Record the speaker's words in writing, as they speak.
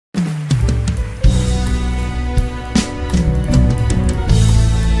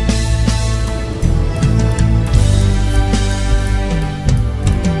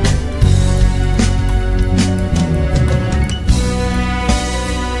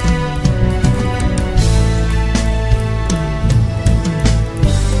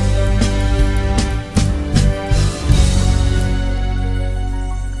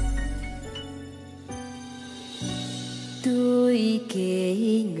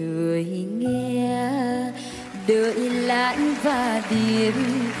đợi lãn và điềm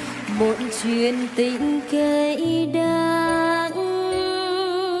một chuyện tình cay đắng.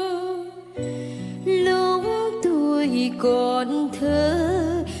 Lúc tôi còn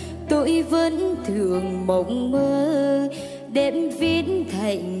thơ tôi vẫn thường mộng mơ đem viết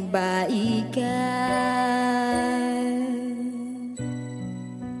thành bài ca.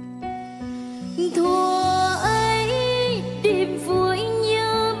 Thuở ấy đêm vui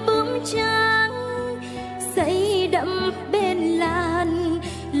nhớ bướm trắng say đậm bên lan,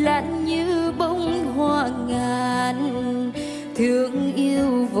 lan như bông hoa ngàn, thương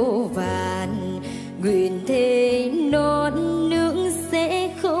yêu vô vàn, nguyện thề non nước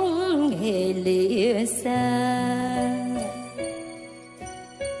sẽ không hề lìa xa.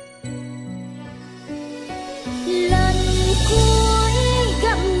 Lần cuối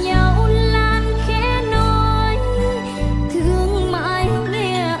gặp nhau Lan khẽ nói thương mãi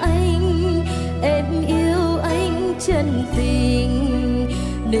nghe anh, em yêu anh chân tình,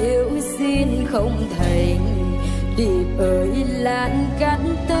 nếu xin không thành điệp ơi Lan cắt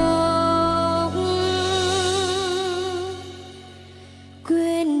tóc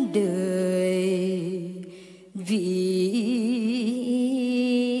quên đời vì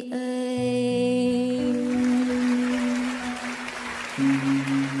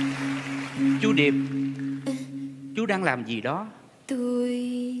Chú Điệp, chú đang làm gì đó? Tôi...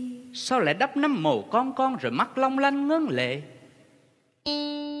 Sao lại đắp nắm mồ con rồi mắt long lanh ngấn lệ?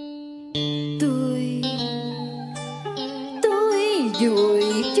 Tôi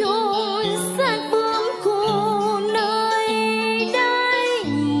dùi chôn xác bướm khô nơi đáy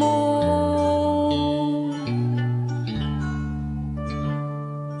mồ.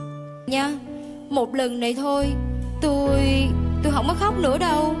 Nha, một lần này thôi, tôi không có khóc nữa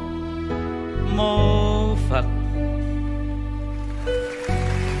đâu. Mô Phật.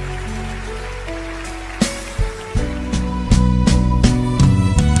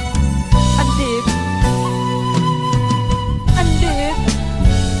 Anh Điệp, anh Điệp.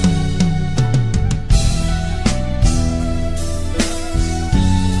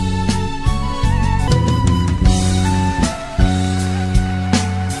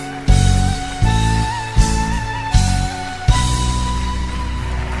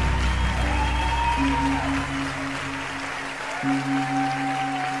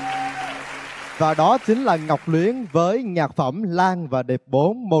 Và đó chính là Ngọc Luyến với nhạc phẩm Lan và Điệp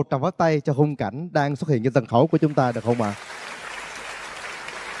 4. Một tràng pháo tay cho khung cảnh đang xuất hiện trên sân khấu của chúng ta được không ạ?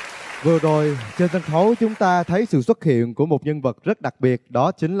 Vừa rồi trên sân khấu chúng ta thấy sự xuất hiện của một nhân vật rất đặc biệt,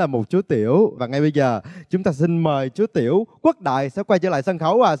 đó chính là một chú Tiểu. Và ngay bây giờ chúng ta xin mời chú Tiểu Quốc Đại sẽ quay trở lại sân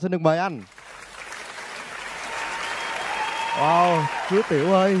khấu. Xin được mời anh. Wow, chú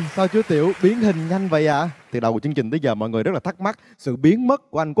Tiểu ơi, sao chú Tiểu biến hình nhanh vậy ạ? Từ đầu của chương trình tới giờ mọi người rất là thắc mắc sự biến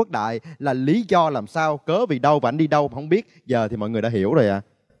mất của anh Quốc Đại là lý do làm sao, cớ vì đâu và anh đi đâu không biết. Giờ thì mọi người đã hiểu rồi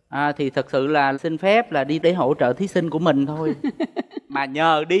ạ. Thì thật sự là xin phép là đi để hỗ trợ thí sinh của mình thôi. Mà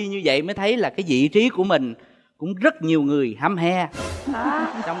nhờ đi như vậy mới thấy là cái vị trí của mình cũng rất nhiều người hăm he.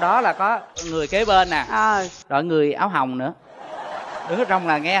 Trong đó là có người kế bên nè, rồi người áo hồng nữa. Đứng ở trong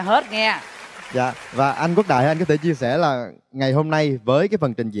là nghe hết nghe. Dạ, và anh Quốc Đại, anh có thể chia sẻ là ngày hôm nay với cái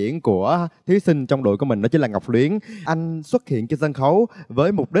phần trình diễn của thí sinh trong đội của mình đó chính là Ngọc Luyến, anh xuất hiện trên sân khấu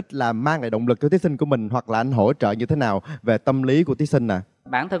với mục đích là mang lại động lực cho thí sinh của mình, hoặc là anh hỗ trợ như thế nào về tâm lý của thí sinh nè?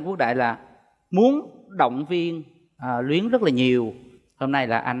 Bản thân Quốc Đại là muốn động viên Luyến rất là nhiều. Hôm nay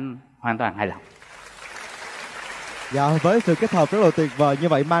là anh hoàn toàn hài lòng. Dạ, với sự kết hợp rất là tuyệt vời như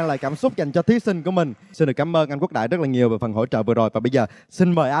vậy mang lại cảm xúc dành cho thí sinh của mình. Xin được cảm ơn anh Quốc Đại rất là nhiều về phần hỗ trợ vừa rồi. Và bây giờ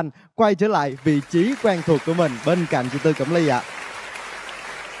xin mời anh quay trở lại vị trí quen thuộc của mình bên cạnh chị Tư Cẩm Ly ạ.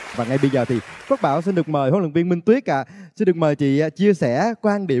 Và ngay bây giờ thì Quốc Bảo xin được mời huấn luyện viên Minh Tuyết xin được mời chị chia sẻ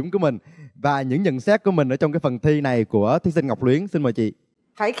quan điểm của mình và những nhận xét của mình ở trong cái phần thi này của thí sinh Ngọc Luyến. Xin mời chị.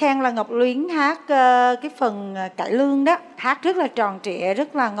 Phải khen là Ngọc Luyến hát cái phần cải lương đó, hát rất là tròn trịa,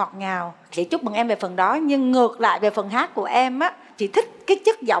 rất là ngọt ngào. Chị chúc mừng em về phần đó. Nhưng ngược lại về phần hát của em á, chị thích cái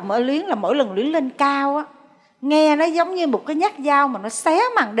chất giọng ở Luyến là mỗi lần Luyến lên cao á, nghe nó giống như một cái nhát dao mà nó xé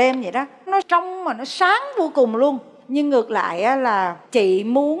màn đêm vậy đó. Nó trong mà nó sáng vô cùng luôn. Nhưng ngược lại á, là chị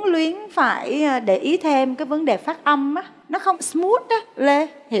muốn Luyến phải để ý thêm cái vấn đề phát âm á, nó không smooth á. Lê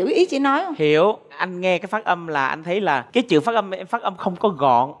hiểu ý chị nói không? Hiểu. Anh nghe cái phát âm là anh thấy là cái chữ phát âm em phát âm không có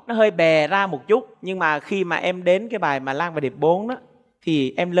gọn, nó hơi bè ra một chút. Nhưng mà khi mà em đến cái bài mà Lan và Điệp 4 đó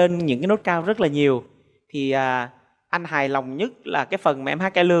thì em lên những cái nốt cao rất là nhiều. Thì anh hài lòng nhất là cái phần mà em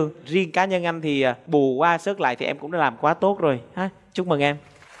hát cải lương. Riêng cá nhân anh thì bù qua sớt lại thì em cũng đã làm quá tốt rồi ha. Chúc mừng em.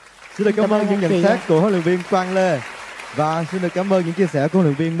 Xin được cảm ơn những nhận xét của huấn luyện viên Quang Lê. Và xin được cảm ơn những chia sẻ của huấn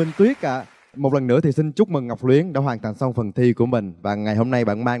luyện viên Minh Tuyết Một lần nữa thì xin chúc mừng Ngọc Luyến đã hoàn thành xong phần thi của mình. Và ngày hôm nay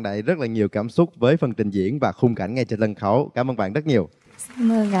bạn mang lại rất là nhiều cảm xúc với phần trình diễn và khung cảnh ngay trên sân khấu. Cảm ơn bạn rất nhiều.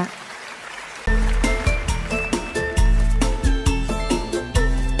 Cảm ơn ạ.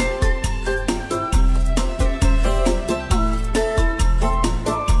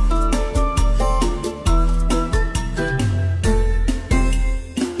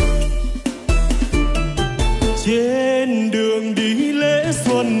 Trên đường đi lễ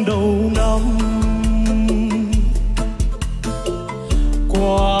xuân đầu năm,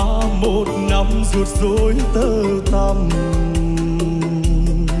 qua một năm ruột rối tơ tằm,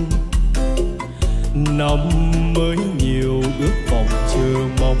 năm mới nhiều ước vọng chờ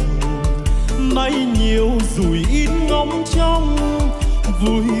mong, may nhiều rủi ít ngóng trong,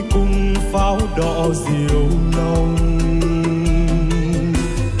 vui cùng pháo đỏ diều nồng.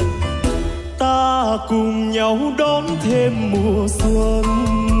 Ta cùng nhau đón thêm mùa xuân,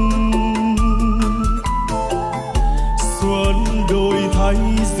 xuân đổi thay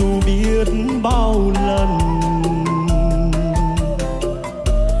dù biết bao lần.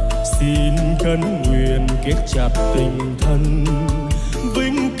 Xin khấn nguyện kết chặt tình thân,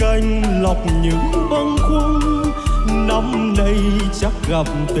 vĩnh canh lọc những bâng khuâng, năm nay chắc gặp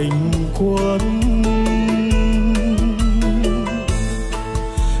tình quân.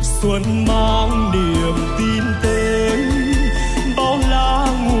 Xuân mang niềm tin tới, bao la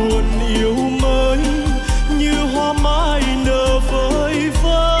nguồn yêu mới, như hoa mai nở vơi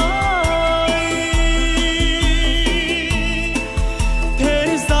vơi.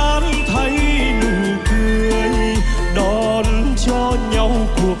 Thế gian thấy nụ cười, đón cho nhau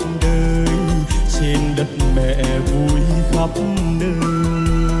cuộc đời, trên đất mẹ vui khắp nơi.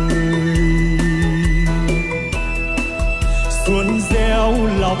 Xuân gieo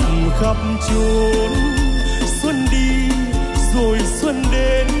lọc khắp chốn, xuân đi rồi xuân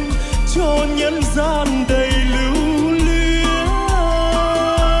đến, cho nhân gian đầy lưu luyến.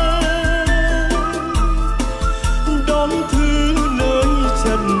 Đón thư nơi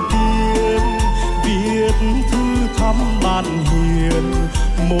trần tiên, viết thư thăm bạn hiền,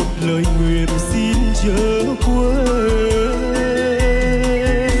 một lời nguyện xin chớ quên.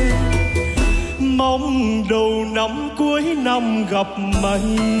 Mong đầu năm cuối năm gặp may,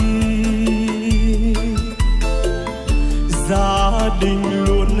 gia đình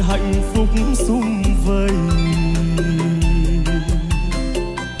luôn hạnh phúc sum vầy.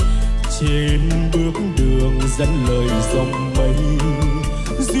 Trên bước đường dẫn lời dòng mây,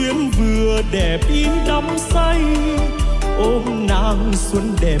 duyên vừa đẹp ý đắm say, ôm nàng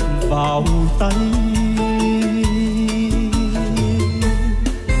xuân đẹp vào tay.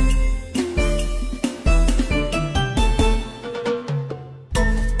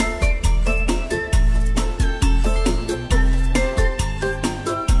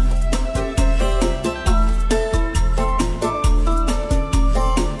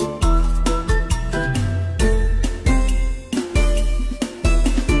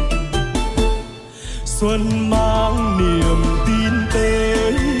 Xuân mang niềm tin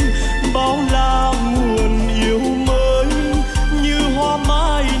tới, bao la nguồn yêu mới, như hoa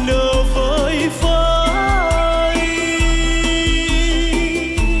mai nở vơi vơi.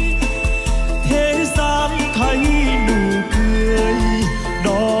 Thế gian thấy nụ cười,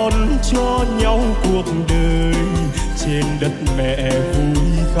 đón cho nhau cuộc đời, trên đất mẹ vui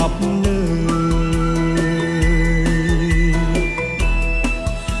khắp nơi.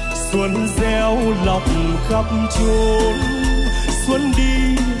 Xuân gieo lọc khắp chốn, xuân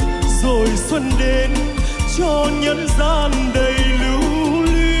đi rồi xuân đến, cho nhân gian đầy lưu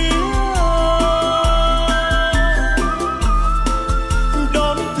luyến.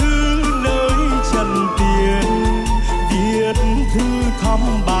 Đón thư nơi trần tiền, viết thư thăm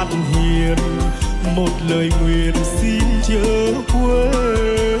bạn hiền, một lời nguyện xin chớ quên.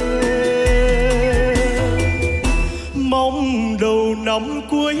 Mong đầu năm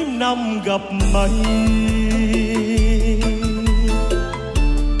cuối năm gặp may,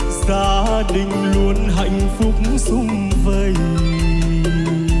 gia đình luôn hạnh phúc sum vầy.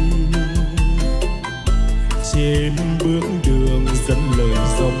 Trên bước đường dẫn lời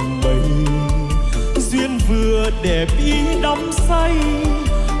dòng mây, duyên vừa đẹp ý đắm say,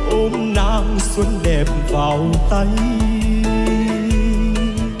 ôm nàng xuân đẹp vào tay.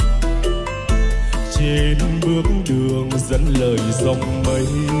 Trên bước đường dẫn lời dòng mây,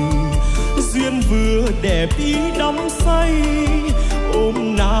 duyên vừa đẹp ý đắm say,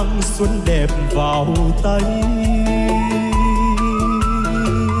 ôm nàng xuân đẹp vào tay.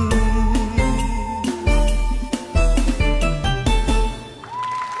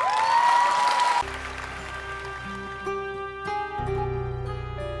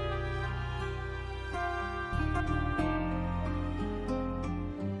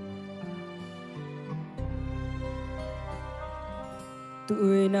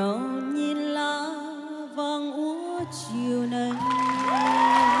 Tuổi nào nhìn lá vàng úa chiều nay,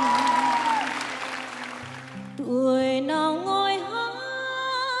 tuổi nào ngồi hát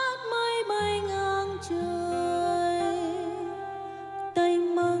mây bay ngang trời, tay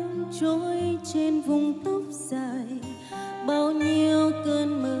mang trôi trên vùng tóc dài, bao nhiêu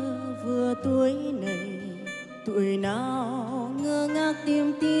cơn mơ vừa tuổi này. Tuổi nào ngơ ngác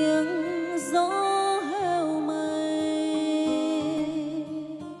tìm tiếng gió heo mây,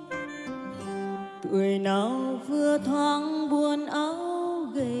 tuổi nào vừa thoáng buồn áo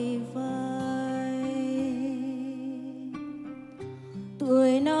gầy vai,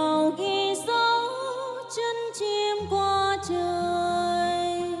 tuổi nào ghi dấu chân chim qua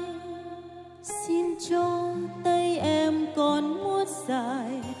trời. Xin cho tay em còn muốt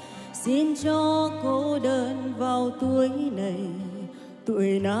dài, xin cho cô đơn vào tuổi này.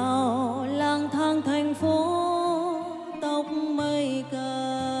 Tuổi nào lang thang thành phố tóc mây cài.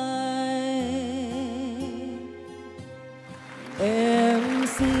 Em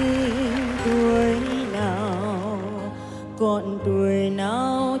xin tuổi nào còn tuổi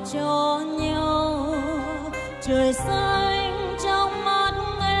nào cho nhau. Trời xanh trong mắt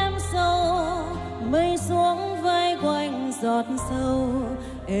em sâu, mây xuống vây quanh giọt sâu.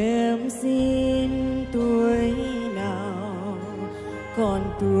 Em xin tuổi nào còn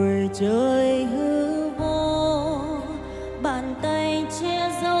tuổi trời hư vô, bàn tay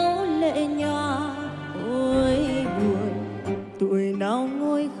che giấu lệ nhòa. Ôi buồn, tuổi nào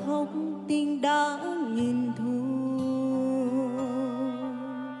ngồi khóc tình đã nghìn thu.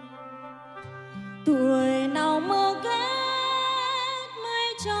 Tuổi nào mơ kết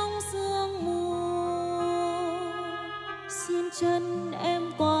mây trong sương mù. Xin chân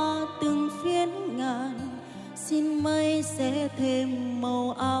em qua từng phiến ngàn, xin mây sẽ thêm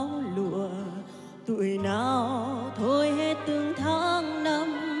màu áo lụa. Tuổi nào thôi hết từng tháng năm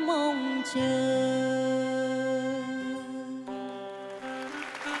mong chờ.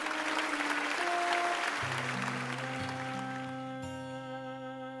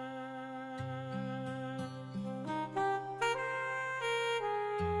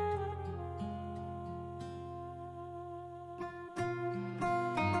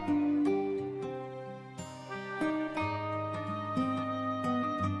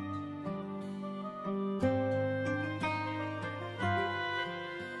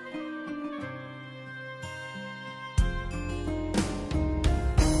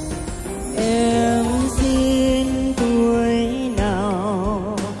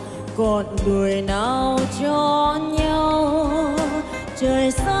 Tuổi nào cho nhau.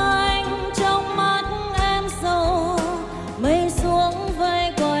 Trời xanh trong mắt em sâu, mây xuống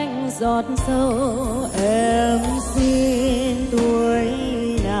vây quanh giọt sâu. Em xin tuổi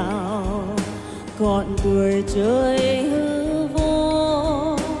nào còn tuổi trời hư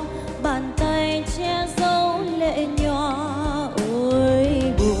vô, bàn tay che giấu lệ nhòa.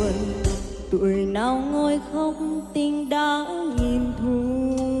 Ôi buồn, tuổi nào ngồi khóc tình đã nghìn thu.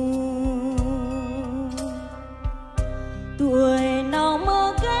 Tuổi nào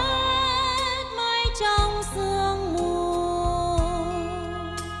mơ kết mây trong sương mù.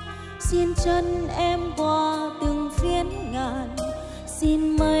 Xin chân em qua từng phiến ngàn,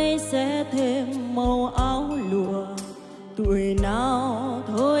 xin mây sẽ thêm màu áo lụa. Tuổi nào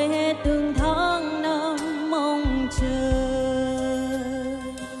thôi hết từng tháng năm mong chờ.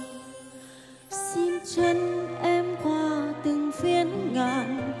 Xin chân em qua từng phiến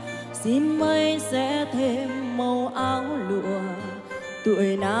ngàn, xin mây sẽ thêm màu áo lụa.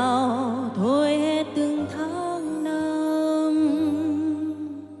 Tuổi nào thôi hết từng tháng năm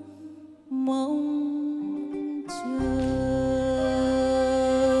mong chờ.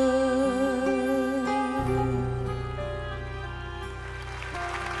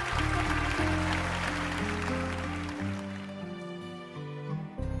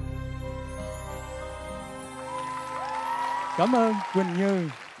 Cảm ơn Quỳnh Như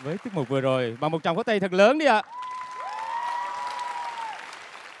với tiết mục vừa rồi. Bằng một tràng pháo tay thật lớn đi ạ.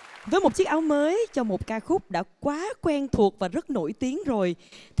 Với một chiếc áo mới cho một ca khúc đã quá quen thuộc và rất nổi tiếng rồi,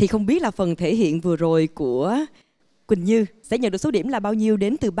 thì không biết là phần thể hiện vừa rồi của Quỳnh Như sẽ nhận được số điểm là bao nhiêu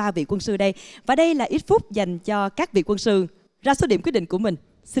đến từ 3 vị quân sư đây. Và đây là ít phút dành cho các vị quân sư ra số điểm quyết định của mình.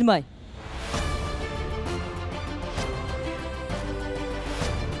 Xin mời.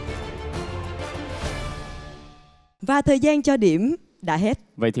 Và thời gian cho điểm đã hết.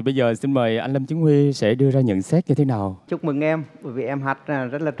 Vậy thì bây giờ xin mời anh Lâm Chứng Huy sẽ đưa ra nhận xét như thế nào. Chúc mừng em, bởi vì em hát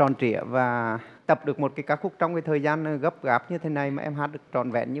rất là tròn trịa và tập được một cái ca khúc trong cái thời gian gấp gáp như thế này mà em hát được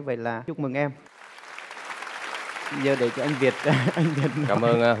trọn vẹn như vậy là chúc mừng em. Giờ để cho anh Việt. Anh Việt Cảm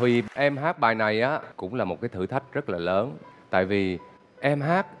ơn Huy. Em hát bài này á cũng là một cái thử thách rất là lớn. Tại vì Em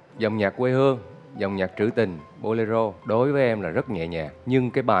hát dòng nhạc quê hương, dòng nhạc trữ tình, bolero đối với em là rất nhẹ nhàng.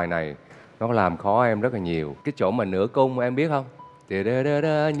 Nhưng cái bài này nó làm khó em rất là nhiều. Cái chỗ mà nửa cung em biết không?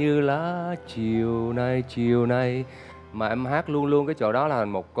 Như lá chiều nay. Mà em hát luôn luôn cái chỗ đó là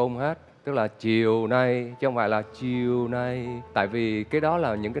một cung hết. Tức là chiều nay chứ không phải là chiều nay. Tại vì cái đó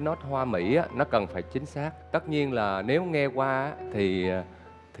là những cái nốt hoa mỹ á, nó cần phải chính xác. Tất nhiên là nếu nghe qua á,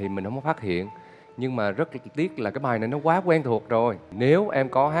 thì mình không có phát hiện. Nhưng mà rất tiếc là cái bài này nó quá quen thuộc rồi. Nếu em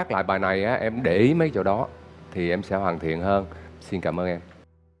có hát lại bài này á, em để ý mấy chỗ đó thì em sẽ hoàn thiện hơn. Xin cảm ơn em.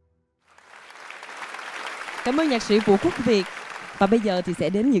 Cảm ơn nhạc sĩ Vũ Quốc Việt. Và bây giờ thì sẽ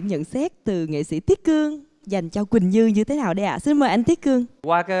đến những nhận xét từ nghệ sĩ Tiết Cương dành cho Quỳnh Như như thế nào đây ạ? Xin mời anh Tiết Cương.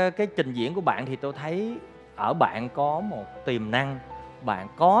 Qua cái trình diễn của bạn thì tôi thấy ở bạn có một tiềm năng. Bạn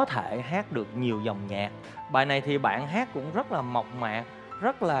có thể hát được nhiều dòng nhạc. Bài này thì bạn hát cũng rất là mộc mạc,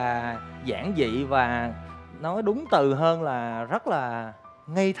 rất là giản dị và nói đúng từ hơn là rất là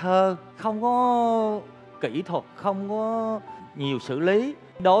ngây thơ. Không có kỹ thuật, không có nhiều xử lý.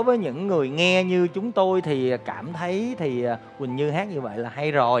 Đối với những người nghe như chúng tôi thì cảm thấy thì Quỳnh Như hát như vậy là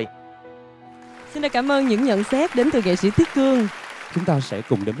hay rồi. Xin cảm ơn những nhận xét đến từ nghệ sĩ Tiết Cương. Chúng ta sẽ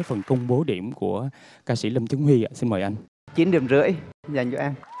cùng đến với phần công bố điểm của ca sĩ Lâm Tuấn Huy ạ. Xin mời anh. 9,5 điểm dành cho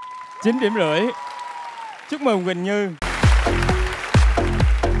em. 9,5 điểm. Chúc mừng Quỳnh Như.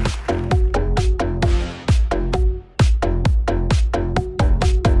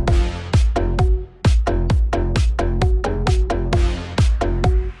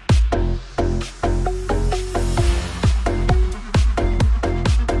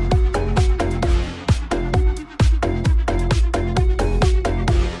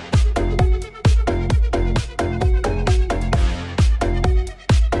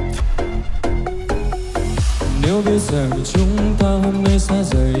 Biết rằng chúng ta hôm nay xa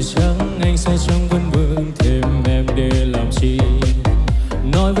rời, chẳng anh sẽ chẳng vẫn vương thêm em để làm chi.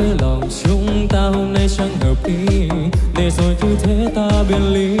 Nói với lòng chúng ta hôm nay chẳng hợp ý, để rồi cứ thế ta biệt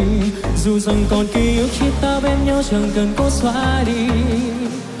ly. Dù rằng còn ký ức khi ta bên nhau chẳng cần cố xóa đi.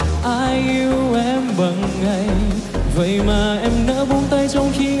 Ai yêu em bằng anh, vậy mà em nỡ buông tay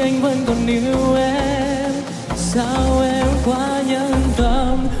trong khi anh vẫn còn yêu em. Sao em quá nhân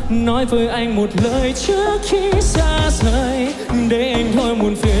tâm, nói với anh một lời trước khi xa rời, để anh thôi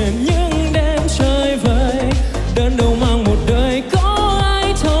muộn phiền những đêm chơi vơi. Đơn đâu mang một đời có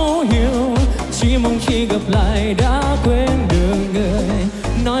ai thấu hiểu, chỉ mong khi gặp lại đã quên được người.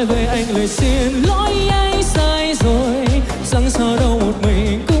 Nói với anh lời xin lỗi anh sai rồi, rằng sau đâu một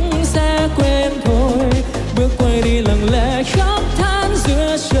mình cũng sẽ quên thôi. Bước quay đi lặng lẽ khóc than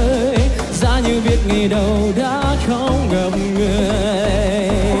giữa trời, giá như biết ngày đầu đã không gặp người.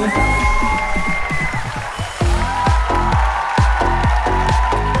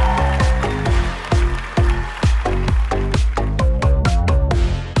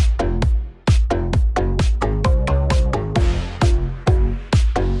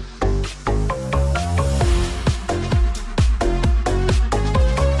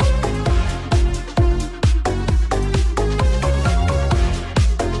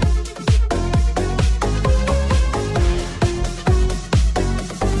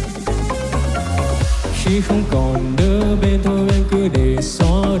 Khi không còn đỡ bên thôi em cứ để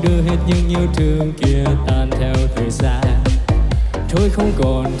xóa đưa hết những yêu thương kia tan theo thời gian. Thôi không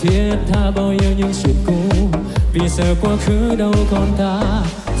còn thiết tha bao nhiêu những chuyện cũ, vì giờ quá khứ đâu còn ta.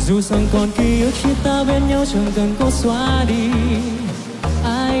 Dù rằng còn ký ức khi ta bên nhau chẳng cần cố xóa đi.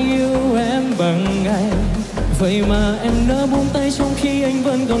 Ai yêu em bằng anh, vậy mà em nỡ buông tay trong khi anh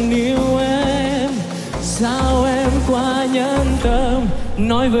vẫn còn yêu em. Sao em quá nhân tâm,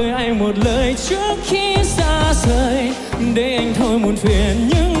 nói với anh một lời trước khi xa rời, để anh thôi muộn phiền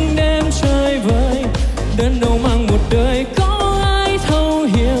những đêm chơi vơi. Đơn đâu mang một đời có ai thấu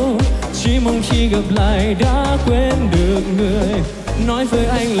hiểu, chỉ mong khi gặp lại đã quên được người. Nói với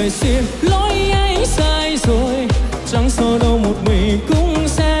anh lời xin lỗi anh sai rồi, chẳng sao đâu một mình cũng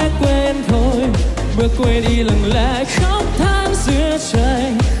sẽ quên thôi. Bước quay đi lặng lẽ khóc than giữa trời,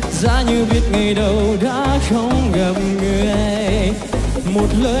 giá như biết ngày đầu đã không gặp người. Một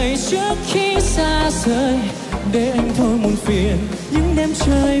lời trước khi xa rời, để anh thôi muộn phiền những đêm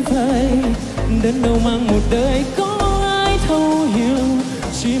chơi vơi. Đến đâu mang một đời có ai thấu hiểu,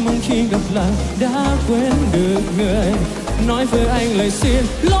 chỉ mong khi gặp lại đã quên được người. Nói với anh lời xin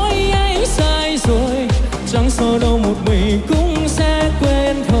lỗi anh sai rồi, chẳng sao đâu một mình cũng sẽ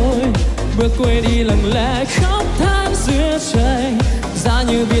quên thôi. Bước quay đi lặng lẽ khóc than giữa trời, giá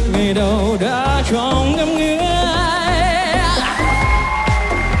như biết ngày đầu đã không ngắm người.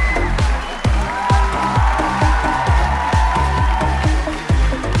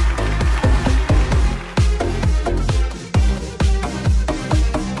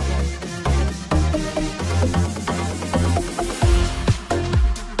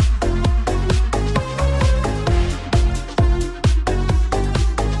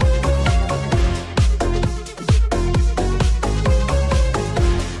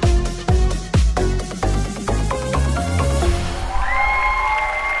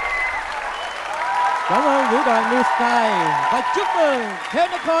 tài và chúc mừng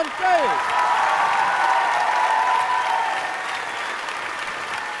HÁT.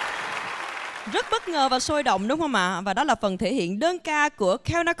 Rất bất ngờ và sôi động đúng không ạ? Và đó là phần thể hiện đơn ca của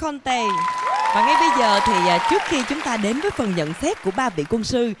HÁT. Và ngay bây giờ thì trước khi chúng ta đến với phần nhận xét của ba vị quân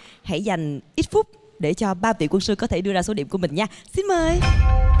sư, hãy dành ít phút để cho ba vị quân sư có thể đưa ra số điểm của mình nha. Xin mời.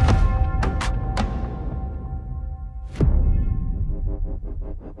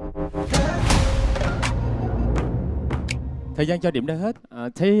 Thời gian cho điểm đã hết.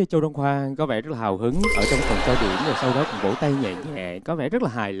 Thấy Châu Đông Khoa có vẻ rất là hào hứng ở trong phần cho điểm, rồi sau đó cũng vỗ tay nhẹ nhẹ, có vẻ rất là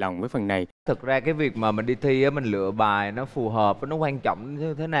hài lòng với phần này. Thực ra cái việc mà mình đi thi á, mình lựa bài nó phù hợp, nó quan trọng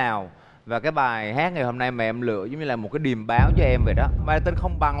như thế nào. Và cái bài hát ngày hôm nay mà em lựa giống như là một cái điềm báo cho em vậy đó. Bài tên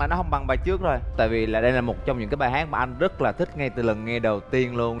không bằng là nó không bằng bài trước rồi. Tại vì là đây là một trong những cái bài hát mà anh rất là thích ngay từ lần nghe đầu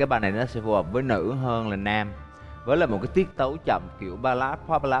tiên luôn. Cái bài này nó sẽ phù hợp với nữ hơn là nam. Với lại một cái tiết tấu chậm kiểu ballad,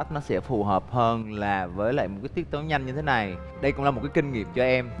 pop ballad nó sẽ phù hợp hơn là với lại một cái tiết tấu nhanh như thế này. Đây cũng là một cái kinh nghiệm cho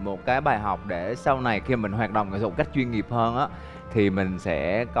em, một cái bài học để sau này khi mình hoạt động nghệ thuật một cách chuyên nghiệp hơn á, thì mình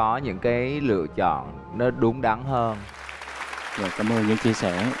sẽ có những cái lựa chọn nó đúng đắn hơn. Cảm ơn những chia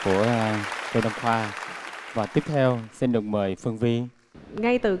sẻ của Châu Đông Khoa. Và tiếp theo xin được mời Phương Vi.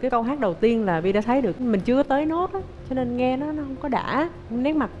 Ngay từ cái câu hát đầu tiên là Vi đã thấy được mình chưa tới nốt á, cho nên nghe nó không có đã.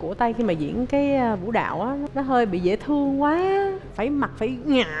 Nét mặt của Tây khi mà diễn cái vũ đạo á, nó hơi bị dễ thương quá, phải mặt phải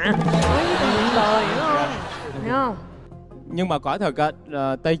ngạ nói với lời đúng không? Hiểu không? Nhưng mà quả thật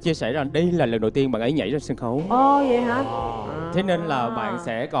Tây chia sẻ rằng đây là lần đầu tiên bạn ấy nhảy ra sân khấu. Ồ vậy hả? Thế nên là bạn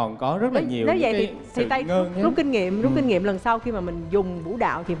sẽ còn có rất là nhiều nếu vậy cái thì Tây rút kinh nghiệm lần sau khi mà mình dùng vũ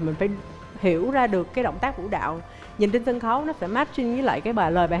đạo thì mình phải hiểu ra được cái động tác vũ đạo, nhìn trên sân khấu nó sẽ matching với lại cái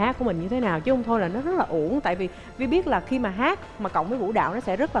lời bài hát của mình như thế nào, chứ không thôi là nó rất là uổng. Tại vì Vi biết là khi mà hát mà cộng với vũ đạo nó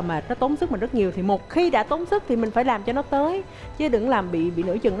sẽ rất là mệt, nó tốn sức mình rất nhiều. Thì một khi đã tốn sức thì mình phải làm cho nó tới, chứ đừng làm bị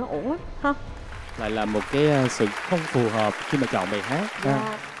nửa chừng nó uổng á ha. Lại là một cái sự không phù hợp khi mà chọn bài hát.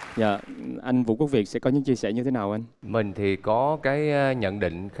 Dạ, anh Vũ Quốc Việt sẽ có những chia sẻ như thế nào anh? Mình thì có cái nhận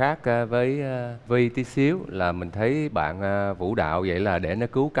định khác với Vi tí xíu, là mình thấy bạn vũ đạo vậy là để nó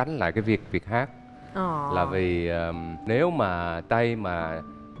cứu cánh lại cái việc hát. Là vì nếu mà Tây mà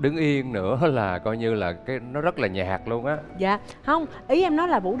đứng yên nữa là coi như là nó rất là nhạt luôn á. Dạ, không, ý em nói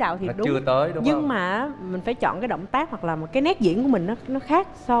là vũ đạo thì nó đúng, chưa tới đúng nhưng không? mà mình phải chọn cái động tác hoặc là một cái nét diễn của mình nó khác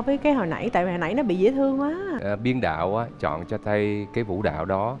so với cái hồi nãy. Tại vì hồi nãy nó bị dễ thương quá. Biên đạo á, chọn cho Tây cái vũ đạo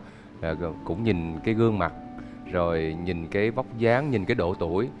đó, cũng nhìn cái gương mặt, rồi nhìn cái vóc dáng, nhìn cái độ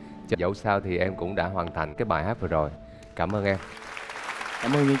tuổi. Dẫu sao thì em cũng đã hoàn thành cái bài hát vừa rồi. Cảm ơn em.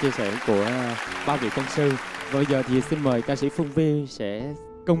 Cảm ơn những chia sẻ của ba vị quân sư. Bây giờ thì xin mời ca sĩ Phương Vi sẽ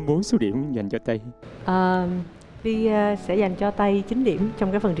công bố số điểm dành cho Tây. Vi sẽ dành cho Tây 9 điểm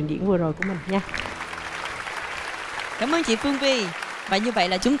trong cái phần trình diễn vừa rồi của mình nha. Cảm ơn chị Phương Vi. Và như vậy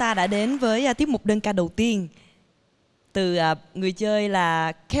là chúng ta đã đến với tiết mục đơn ca đầu tiên từ người chơi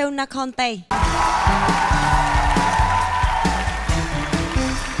là HÁT.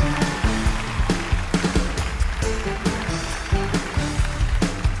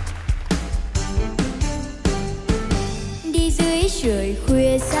 Trời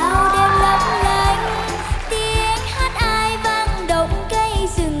khuya sao đêm lấp lánh, tiếng hát ai vang động cây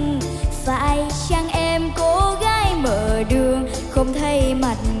rừng. Phải chăng em cô gái mở đường, không thấy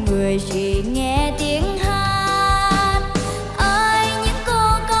mặt người chỉ nghe tiếng hát. Ơi những cô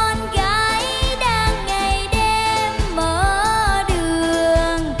con gái đang ngày đêm mở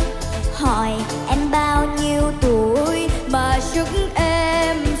đường, hỏi em bao nhiêu tuổi mà sức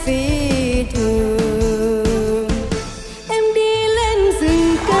em phi thường.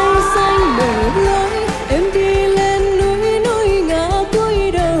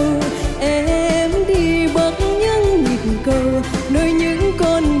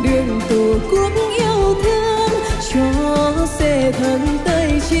 Thân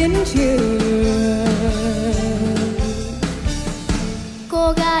tới chiến trường,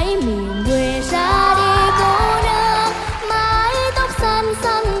 cô gái miền quê ra đi cô đơn, mái tóc xanh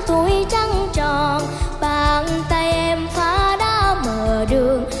xanh tuổi trăng tròn, bàn tay em phá đá mở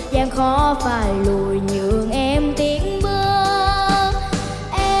đường, gian khó phải lùi nhường em tiến bước.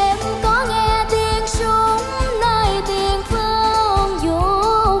 Em có nghe tiếng súng nơi tiền phương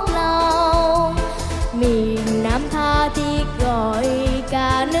vút lòng, miền Nam tha thiết gọi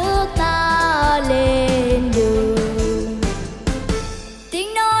cả nước ta lên đường.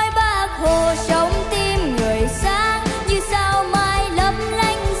 Tiếng nói Bác Hồ sống tim người sáng, như sao mai lấp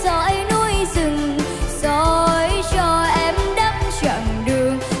lánh dõi núi rừng, dõi cho em đắp chặng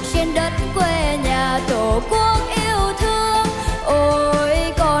đường trên đất quê nhà tổ quốc.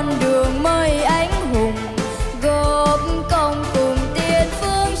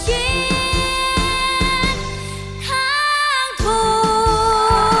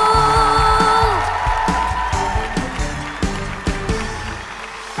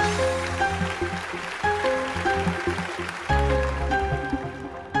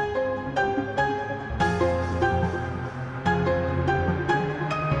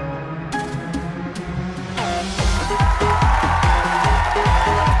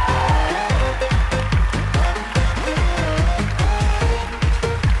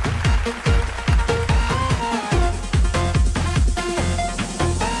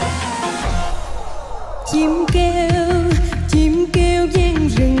 chim kêu gian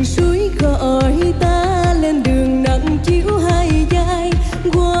rừng suối gọi ta lên đường nắng chiếu hai vai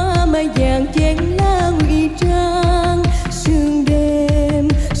qua mai vàng chén lá ngụy trang sương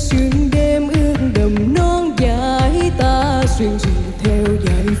đêm ướt đầm non dài ta xuyên rừng theo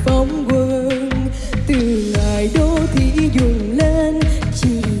dải phóng quân từ ngày đô thị dùng lên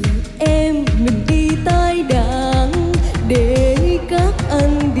chị em mình đi tai đàn để các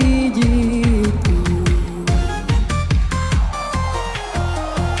anh đi gì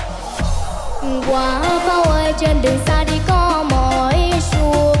qua bao ơi trên đường xa đi có mỏi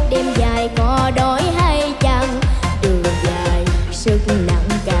suốt đêm dài có đói hay chăng đường dài sức nặng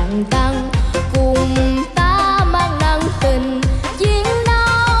càng tăng cùng ta mang nặng tình chiến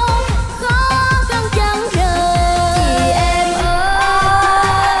đấu khó khăn chẳng rời chị em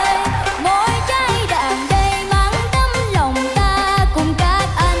ơi mỗi trái đàn đầy mang tấm lòng ta cùng các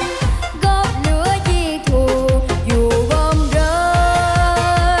anh góp lửa chi thù dù bom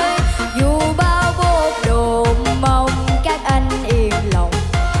rơi dù bao bột đồn mong các anh yên lòng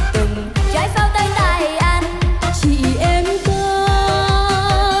từng trái pháo tới tay anh chị em ta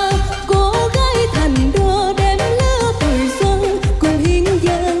cố gắng thành đô đem lứa tuổi xuân cùng hiến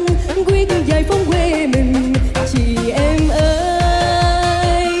dân quyết giải phóng quê mình chị em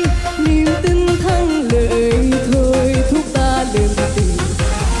ơi niềm tin thắng lợi thôi thúc ta lên tìm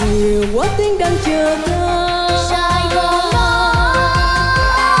nhiều quá tiếng đang chờ ta Sài Gòn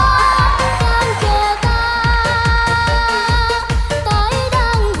đang chờ ta tới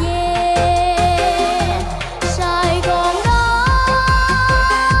đang về Sài Gòn đó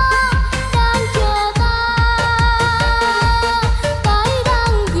đang chờ ta tới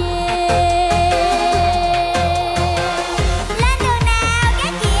đang về lên đường nào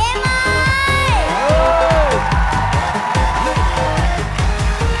các chị em ơi.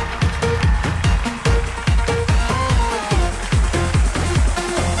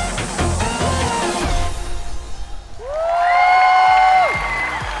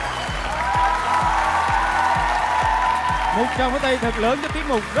 Một tràng pháo tay thật lớn cho tiết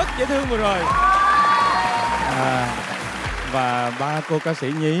mục rất dễ thương vừa rồi. Và ba cô ca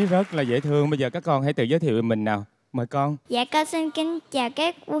sĩ nhí rất là dễ thương. Bây giờ các con hãy tự giới thiệu về mình nào. Mời con. Dạ con xin kính chào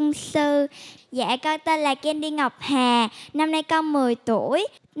các quân sư. Dạ con tên là Candy Ngọc Hà. Năm nay con 10 tuổi.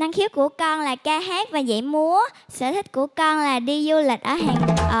 Năng khiếu của con là ca hát và nhảy múa. Sở thích của con là đi du lịch ở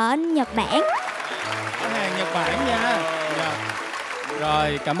Nhật Bản. Ở hàng Nhật Bản nha. Dạ.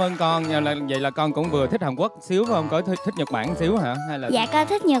 Rồi cảm ơn con. Vậy là con cũng vừa thích Hàn Quốc xíu phải không? Có thích Nhật Bản xíu hả? Hay là Dạ con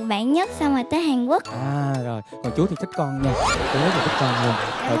thích Nhật Bản nhất xong rồi tới Hàn Quốc. rồi. Còn chú thì thích con nha. Chú rất là thích con luôn.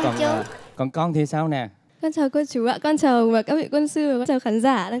 Rồi Cảm ơn chú. Còn con thì sao nè? Con chào cô chú ạ, con chào các vị quân sư và con chào khán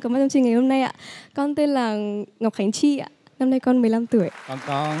giả đang có mặt trong chương trình ngày hôm nay ạ. Con tên là Ngọc Khánh Chi ạ, năm nay con 15 tuổi. Còn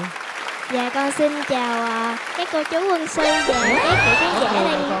con? Dạ con xin chào các cô chú quân sư và các vị khán giả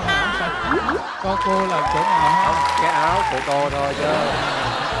đang. Có cô là chỗ nào không? Cái áo của cô thôi chứ.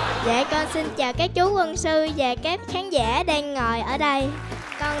 Dạ con xin chào các chú quân sư và các khán giả đang ngồi ở đây.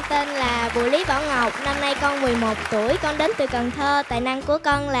 Con tên là Bùi Lý Bảo Ngọc, năm nay con 11 tuổi, con đến từ Cần Thơ. Tài năng của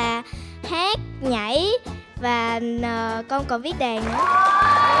con là hát, nhảy và con còn viết đàn nữa.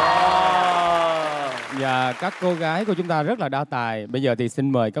 Và các cô gái của chúng ta rất là đa tài. Bây giờ thì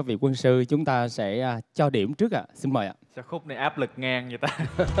xin mời các vị quân sư, chúng ta sẽ cho điểm trước ạ. Xin mời ạ. Sao khúc này áp lực ngang vậy ta?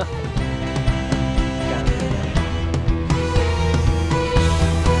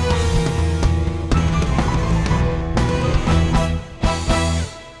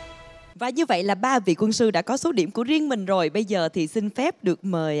 Và như vậy là ba vị quân sư đã có số điểm của riêng mình rồi. Bây giờ thì xin phép được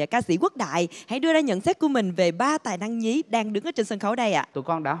mời ca sĩ Quốc Đại hãy đưa ra nhận xét của mình về ba tài năng nhí đang đứng ở trên sân khấu đây ạ. Tụi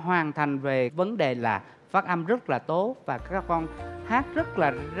con đã hoàn thành về vấn đề là phát âm rất là tốt và các con hát rất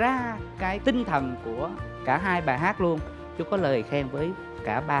là ra cái tinh thần của cả hai bài hát luôn. Chú có lời khen với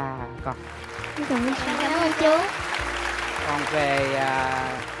cả ba con. Cảm ơn chú. Còn về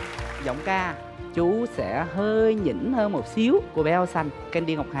giọng ca, chú sẽ hơi nhỉnh hơn một xíu. Cô bé áo xanh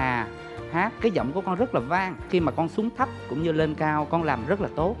Candy Ngọc Hà hát cái giọng của con rất là vang. Khi mà con xuống thấp cũng như lên cao con làm rất là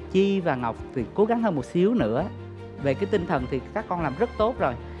tốt. Chi và Ngọc thì cố gắng hơn một xíu nữa. Về cái tinh thần thì các con làm rất tốt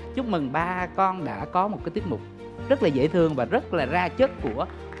rồi. Chúc mừng ba con đã có một cái tiết mục rất là dễ thương và rất là ra chất của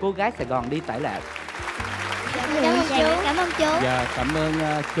cô gái Sài Gòn đi tải lệ. Cảm ơn chú. Cảm ơn chú. Dạ, cảm ơn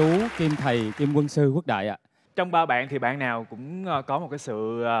chú Kim Thầy, Kim Quân sư Quốc Đại ạ. Trong ba bạn thì bạn nào cũng có một cái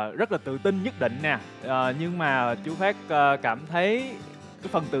sự rất là tự tin nhất định nè. Nhưng mà chú Phát cảm thấy cái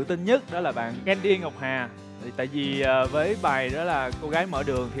phần tự tin nhất đó là bạn Candy Ngọc Hà. Tại vì với bài đó là Cô Gái Mở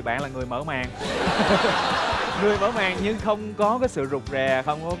Đường thì bạn là người mở màn. Người mở màn nhưng không có cái sự rụt rè,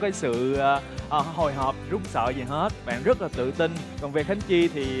 không có cái sự hồi hộp, rút sợ gì hết. Bạn rất là tự tin. Còn về Khánh Chi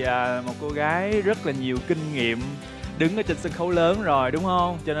thì một cô gái rất là nhiều kinh nghiệm, đứng ở trên sân khấu lớn rồi đúng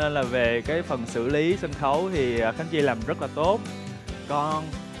không? Cho nên là về cái phần xử lý sân khấu thì Khánh Chi làm rất là tốt. Còn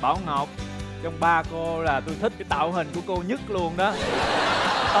Bảo Ngọc, trong ba cô là tôi thích cái tạo hình của cô nhất luôn đó.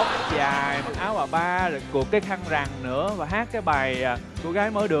 Tóc dài, mặc áo bà ba, rồi cuộn cái khăn rằn nữa. Và hát cái bài Cô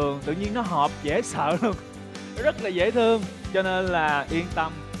Gái Mở Đường, tự nhiên nó hợp dễ sợ luôn, rất là dễ thương. Cho nên là yên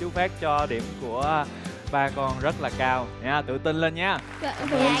tâm, chú Phát cho điểm của ba con rất là cao nha, tự tin lên nha. Dạ, cảm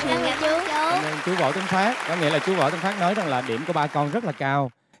ơn chú. Cảm ơn chú Võ Tấn Phát. Có nghĩa là chú Võ Tấn Phát nói rằng là điểm của ba con rất là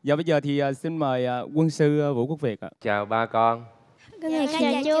cao. Giờ bây giờ thì xin mời quân sư Vũ Quốc Việt ạ. Chào ba con.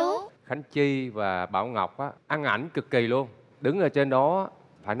 Chào chú. Khánh Chi và Bảo Ngọc á, ăn ảnh cực kỳ luôn. Đứng ở trên đó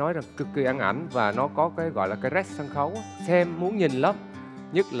phải nói rằng cực kỳ ăn ảnh. Và nó có cái gọi là cái rest sân khấu á, xem muốn nhìn lắm.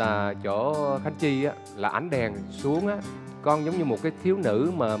 Nhất là chỗ Khánh Chi á, là ánh đèn xuống á, con giống như một cái thiếu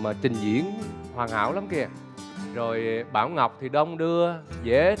nữ mà trình diễn hoàn hảo lắm kìa. Rồi Bảo Ngọc thì đông đưa,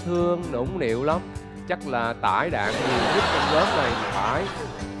 dễ thương, nũng nịu lắm. Chắc là tải đạn nhiều nhất trong lớp này phải.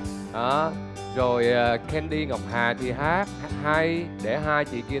 Đó. Rồi Candy Ngọc Hà thì hát hay, để hai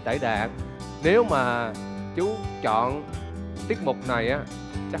chị kia tải đạn. Nếu mà chú chọn tiết mục này á,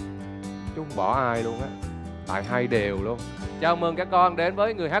 chắc chú không bỏ ai luôn á, tại hay đều luôn. Chào mừng các con đến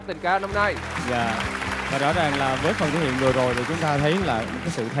với Người Hát Tình Ca năm nay. Dạ. Và rõ ràng là với phần thể hiện vừa rồi thì chúng ta thấy là cái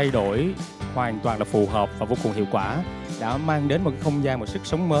sự thay đổi hoàn toàn là phù hợp và vô cùng hiệu quả, đã mang đến một cái không gian, một sức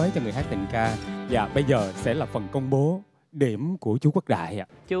sống mới cho Người Hát Tình Ca. Và bây giờ sẽ là phần công bố điểm của chú Quốc Đại ạ.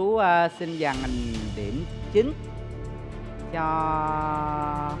 Chú xin dành điểm 9 cho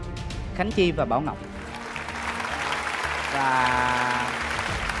Khánh Chi và Bảo Ngọc. Và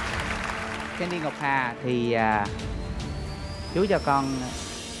Candy Ngọc Hà thì chú cho con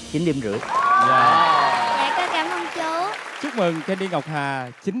 9,5 điểm. Dạ, con cảm ơn chú. Chúc mừng Candy Ngọc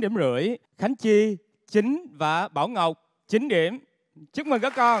Hà 9,5 điểm, Khánh Chi 9 và Bảo Ngọc 9 điểm. Chúc mừng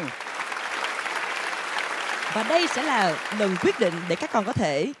các con. Và đây sẽ là lần quyết định để các con có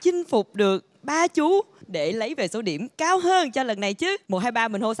thể chinh phục được ba chú để lấy về số điểm cao hơn cho lần này chứ. 1, 2, 3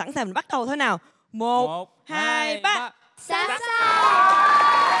 mình hô sẵn sàng, mình bắt đầu thôi nào. 1, 2, 3. Sẵn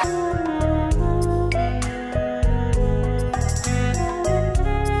sàng.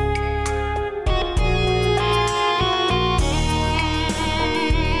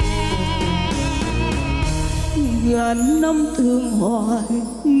 Ngàn năm thương hoài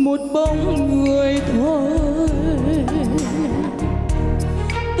một bóng người thôi,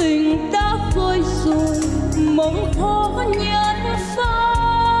 tình đã vơi rồi mong khó nhân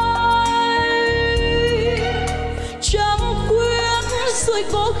phai. Trăng khuyết rồi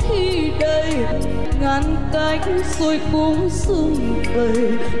có khi đây, ngàn cánh rồi cũng sum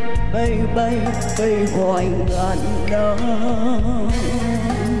vầy, bay bay bay hoài ngàn năm.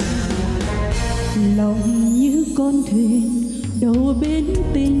 Lòng như con thuyền đầu bến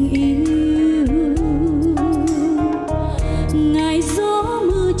tình yêu, ngày gió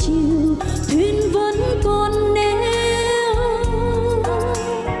mưa chiều thuyền vẫn còn neo.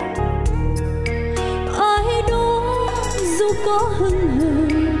 Ai đó dù có hững hờ,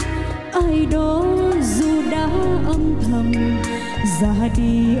 ai đó dù đã âm thầm ra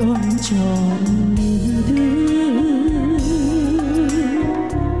đi ôm trọn niềm thương.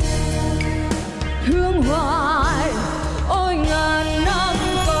 Thương hoài ôi ngàn năm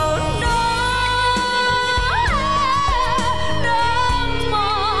còn đang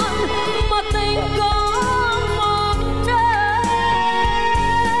mòn mà tình có mòn đâu.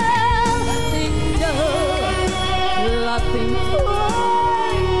 Tình đời là tình của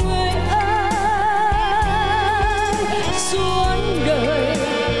người ơi, suốt đời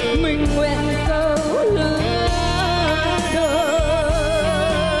mình nguyện cầu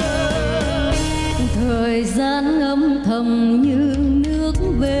thời gian âm thầm như nước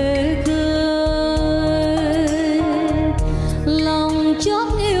về khơi. Lòng chót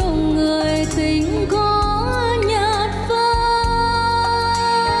yêu người tình có nhạt phai.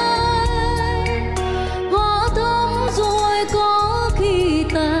 Hoa thắm rồi có khi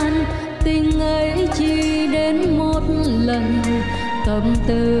tàn, tình ấy chỉ đến một lần, tâm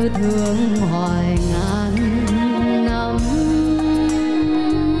tư thương hoài ngàn năm.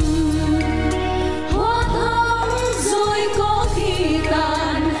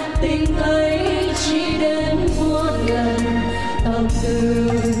 Tình ấy chỉ đến một lần, tâm tư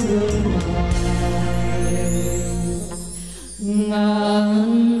thương hoài ngàn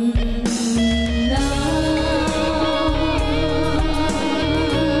năm.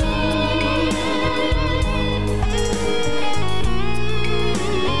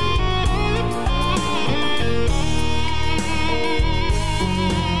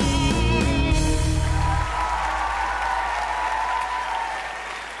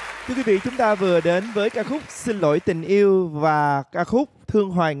 Thưa quý vị, chúng ta vừa đến với ca khúc Xin lỗi tình yêu và ca khúc Thương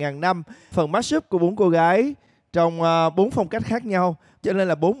hoài ngàn năm. Phần mashup của 4 cô gái trong 4 phong cách khác nhau, cho nên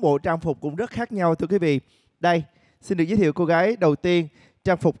là 4 bộ trang phục cũng rất khác nhau thưa quý vị. Đây, xin được giới thiệu cô gái đầu tiên,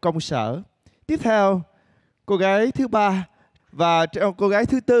 trang phục công sở. Tiếp theo, cô gái thứ ba và cô gái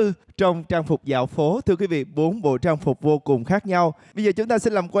thứ tư trong trang phục dạo phố. Thưa quý vị, 4 bộ trang phục vô cùng khác nhau. Bây giờ chúng ta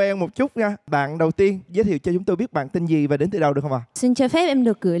xin làm quen một chút nha. Bạn đầu tiên giới thiệu cho chúng tôi biết bạn tên gì và đến từ đâu được không ạ? Xin cho phép em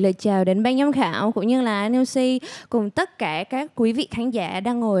được gửi lời chào đến ban giám khảo cũng như là anh MC cùng tất cả các quý vị khán giả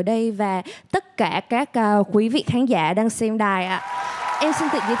đang ngồi ở đây và tất cả các quý vị khán giả đang xem đài ạ. Em xin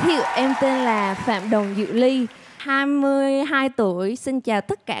tự giới thiệu, em tên là Phạm Đồng Diệu Ly, 22 tuổi. Xin chào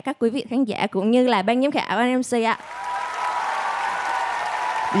tất cả các quý vị khán giả cũng như là ban giám khảo, anh MC ạ.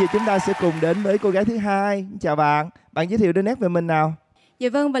 Bây giờ chúng ta sẽ cùng đến với cô gái thứ hai. Chào bạn, bạn giới thiệu đôi nét về mình nào. Dạ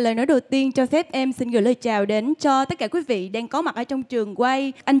vâng, và lời nói đầu tiên cho phép em xin gửi lời chào đến cho tất cả quý vị đang có mặt ở trong trường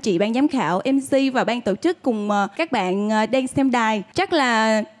quay, anh chị ban giám khảo, MC và ban tổ chức cùng các bạn đang xem đài. Chắc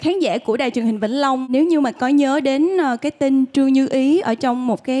là khán giả của đài truyền hình Vĩnh Long nếu như mà có nhớ đến cái tên Trương Như Ý ở trong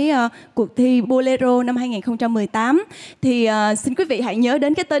một cái cuộc thi Bolero năm 2018 thì xin quý vị hãy nhớ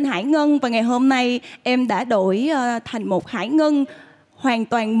đến cái tên Hải Ngân, và ngày hôm nay em đã đổi thành một Hải Ngân hoàn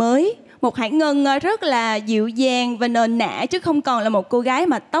toàn mới. Một Hải Ngân rất là dịu dàng và nền nã, chứ không còn là một cô gái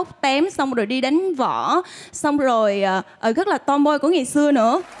mà tóc tém xong rồi đi đánh võ, xong rồi rất là tomboy của ngày xưa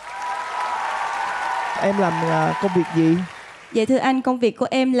nữa. Em làm công việc gì? Dạ thưa anh, công việc của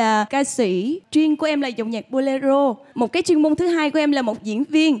em là ca sĩ, chuyên của em là dòng nhạc bolero. Một cái chuyên môn thứ hai của em là một diễn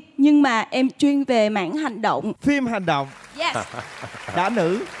viên, nhưng mà em chuyên về mảng hành động. Phim hành động. Yes. Đã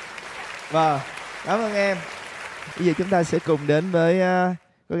nữ. Vâng, cảm ơn em. Bây giờ chúng ta sẽ cùng đến với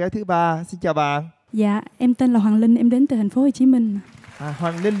cô gái thứ ba. Xin chào bạn. Dạ, em tên là Hoàng Linh, em đến từ thành phố Hồ Chí Minh.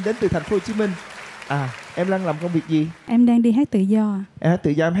 Hoàng Linh đến từ thành phố Hồ Chí Minh. Em đang làm công việc gì? Em đang đi hát tự do. Em hát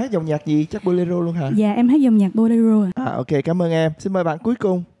tự do, em hát dòng nhạc gì? Chắc bolero luôn hả? Dạ, em hát dòng nhạc bolero. Ok, cảm ơn em. Xin mời bạn cuối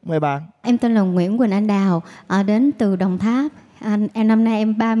cùng. Mời bạn. Em tên là Nguyễn Quỳnh Anh Đào, đến từ Đồng Tháp. Em năm nay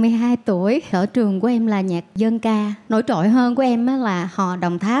em 32 tuổi. Sở trường của em là nhạc dân ca. Nổi trội hơn của em là hò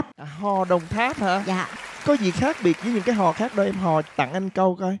Đồng Tháp. Hò Đồng Tháp hả? Dạ. Có gì khác biệt với những cái hò khác đâu, em hò tặng anh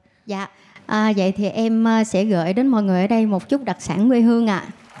câu coi. Dạ. Vậy thì em sẽ gửi đến mọi người ở đây một chút đặc sản quê hương ạ.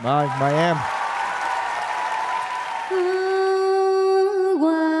 Mời em.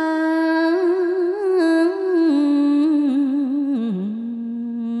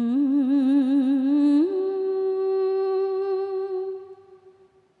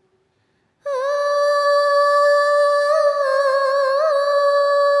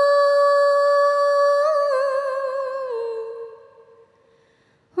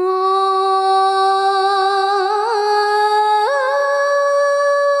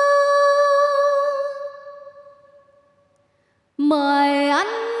 Mời anh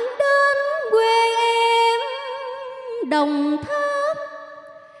đến quê em Đồng Tháp,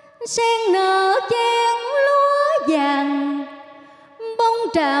 sen nở chen lúa vàng, bông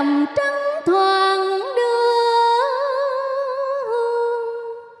tràm trắng thoáng đưa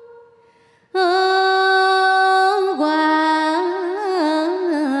qua.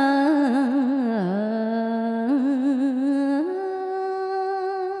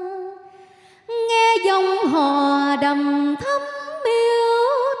 Nghe dòng hò đầm thắm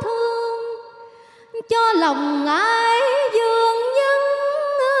cho lòng ái dương nhân,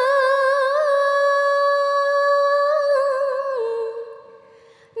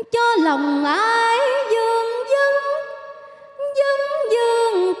 cho lòng ái dương dân, dân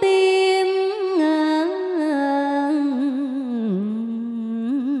dương tìm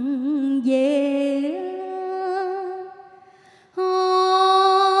về.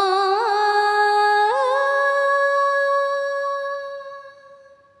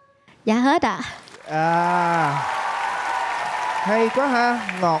 Dạ hết ạ. Hay quá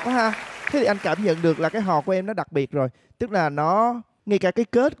ha, ngọt quá ha. Thế thì anh cảm nhận được là cái hò của em nó đặc biệt rồi. Tức là nó, ngay cả cái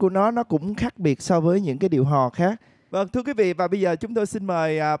kết của nó cũng khác biệt so với những cái điệu hò khác. Vâng, thưa quý vị, và bây giờ chúng tôi xin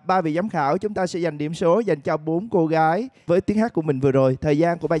mời 3 vị giám khảo. Chúng ta sẽ dành điểm số dành cho 4 cô gái với tiếng hát của mình vừa rồi. Thời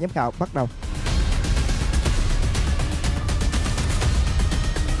gian của ban giám khảo bắt đầu.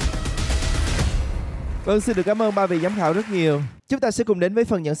 Vâng, xin được cảm ơn 3 vị giám khảo rất nhiều. Chúng ta sẽ cùng đến với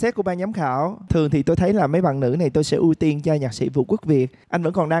phần nhận xét của ban giám khảo. Thường thì tôi thấy là mấy bạn nữ này tôi sẽ ưu tiên cho nhạc sĩ Vũ Quốc Việt. Anh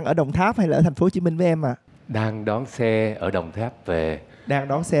vẫn còn đang ở Đồng Tháp hay là ở thành phố Hồ Chí Minh với em ạ? Đang đón xe ở Đồng Tháp về. Đang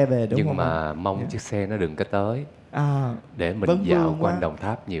đón xe về đúng không? Nhưng mà mong chiếc xe nó đừng có tới. Để mình Vâng, dạo quanh Đồng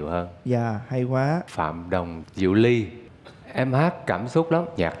Tháp nhiều hơn. Dạ, hay quá. Phạm Đồng Diệu Ly. Em hát cảm xúc lắm,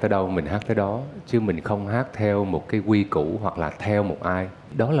 nhạc tới đâu mình hát tới đó, chứ mình không hát theo một cái quy củ hoặc là theo một ai.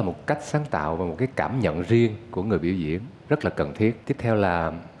 Đó là một cách sáng tạo và một cái cảm nhận riêng của người biểu diễn, rất là cần thiết. Tiếp theo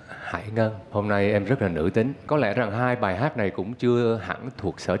là Hải Ngân. Hôm nay em rất là nữ tính. Có lẽ rằng hai bài hát này cũng chưa hẳn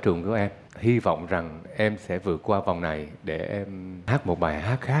thuộc sở trường của em. Hy vọng rằng em sẽ vượt qua vòng này để em hát một bài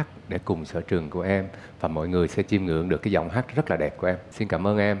hát khác để cùng sở trường của em, và mọi người sẽ chiêm ngưỡng được cái giọng hát rất là đẹp của em. Xin cảm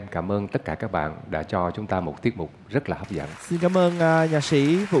ơn em, cảm ơn tất cả các bạn đã cho chúng ta một tiết mục rất là hấp dẫn. Xin cảm ơn nhạc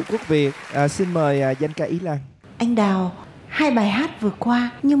sĩ Vũ Quốc Việt. Xin mời danh ca Ý Lan. Anh Đào, hai bài hát vừa qua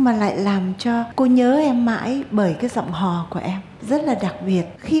nhưng mà lại làm cho cô nhớ em mãi bởi cái giọng hò của em. Rất là đặc biệt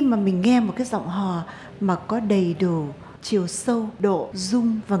khi mà mình nghe một cái giọng hò mà có đầy đủ chiều sâu, độ,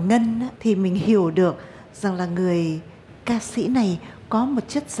 rung và ngân á, thì mình hiểu được rằng là người ca sĩ này có một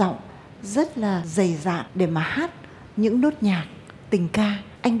chất giọng rất là dày dạn để mà hát những nốt nhạc tình ca.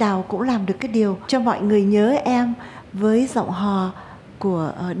 Anh Đào cũng làm được cái điều cho mọi người nhớ em với giọng hò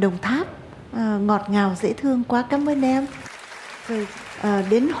của Đồng Tháp, ngọt ngào dễ thương quá. Cảm ơn em. Rồi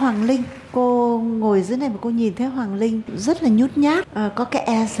đến Hoàng Linh, cô ngồi dưới này mà cô nhìn thấy Hoàng Linh rất là nhút nhát, có cái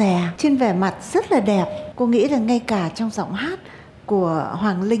e dè, trên vẻ mặt rất là đẹp. Cô nghĩ là ngay cả trong giọng hát của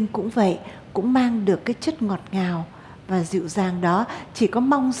Hoàng Linh cũng vậy, cũng mang được cái chất ngọt ngào và dịu dàng đó. Chỉ có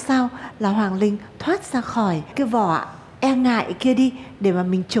mong sao là Hoàng Linh thoát ra khỏi cái vỏ e ngại kia đi để mà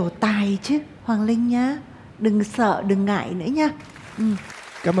mình trổ tài chứ. Hoàng Linh nhá, đừng sợ, đừng ngại nữa nha.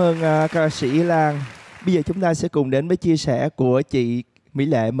 Cảm ơn ca sĩ Lan. Bây giờ chúng ta sẽ cùng đến với chia sẻ của chị Mỹ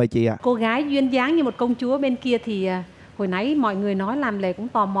Lệ. Mời chị ạ. Cô gái duyên dáng như một công chúa bên kia thì hồi nãy mọi người nói làm Lệ cũng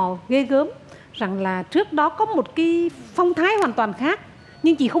tò mò ghê gớm rằng là trước đó có một cái phong thái hoàn toàn khác,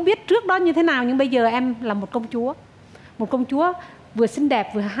 nhưng chị không biết trước đó như thế nào. Nhưng bây giờ em là một công chúa. Một công chúa vừa xinh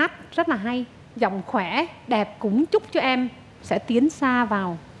đẹp vừa hát rất là hay, giọng khỏe, đẹp, cũng chúc cho em sẽ tiến xa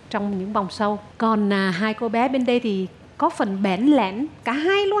vào trong những vòng sâu. Còn hai cô bé bên đây thì có phần bẽn lẽn cả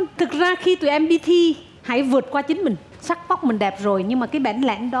hai luôn. Thực ra khi tụi em đi thi, hãy vượt qua chính mình. Sắc vóc mình đẹp rồi nhưng mà cái bẽn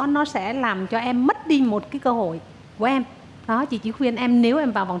lẽn đó nó sẽ làm cho em mất đi một cái cơ hội của em. Đó, chị chỉ khuyên em nếu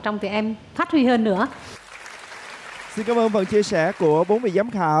em vào vòng trong thì em phát huy hơn nữa. Xin cảm ơn phần chia sẻ của 4 vị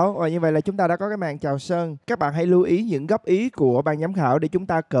giám khảo. Và như vậy là chúng ta đã có cái màn chào sân. Các bạn hãy lưu ý những góp ý của ban giám khảo để chúng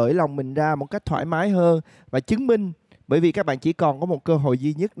ta cởi lòng mình ra một cách thoải mái hơn và chứng minh. Bởi vì các bạn chỉ còn có một cơ hội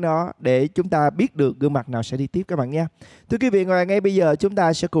duy nhất đó để chúng ta biết được gương mặt nào sẽ đi tiếp các bạn nha. Thưa quý vị, ngay bây giờ chúng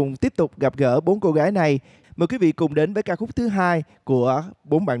ta sẽ cùng tiếp tục gặp gỡ 4 cô gái này. Mời quý vị cùng đến với ca khúc thứ 2 của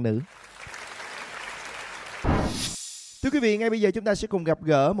 4 bạn nữ. Thưa quý vị, ngay bây giờ chúng ta sẽ cùng gặp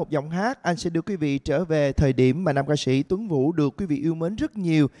gỡ một giọng hát. Anh sẽ đưa quý vị trở về thời điểm mà nam ca sĩ Tuấn Vũ được quý vị yêu mến rất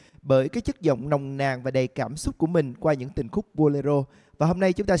nhiều bởi cái chất giọng nồng nàn và đầy cảm xúc của mình qua những tình khúc bolero. Và hôm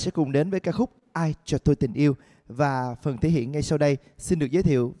nay chúng ta sẽ cùng đến với ca khúc Ai Cho Tôi Tình Yêu. Và phần thể hiện ngay sau đây xin được giới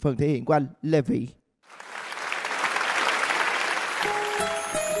thiệu phần thể hiện của anh Lê Vĩ.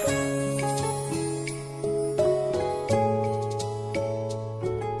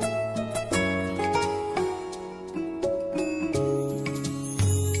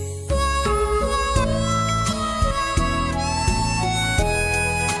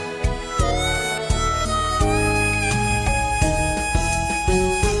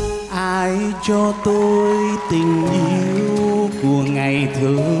 Ai cho tôi tình yêu của ngày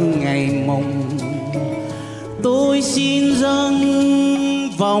thương ngày mong, tôi xin dâng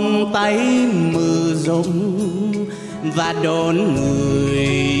vòng tay mờ rộng và đón người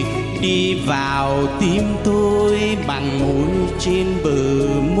đi vào tim tôi bằng môi trên bờ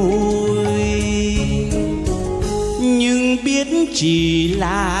môi. Nhưng biết chỉ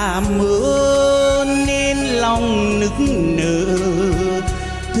là mơ nên lòng nức nở,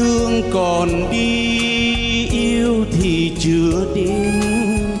 thương còn đi yêu thì chưa đến,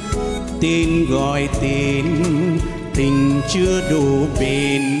 tên gọi tên tình chưa đủ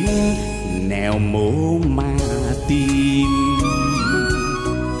bền, nẻo mố mà tìm.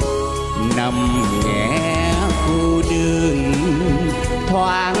 Nằm nghe cô đơn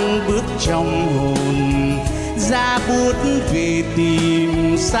thoáng bước trong hồn, ra bút về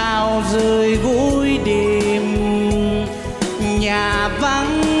tìm sao rơi gối đêm. Nhà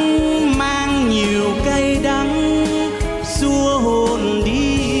vắng mang nhiều cay đắng, xua hồn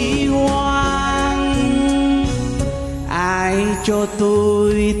đi hoang. Ai cho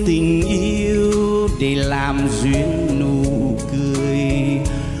tôi tình yêu để làm duyên nụ cười,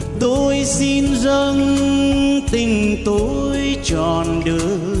 tôi xin dâng tình tôi trọn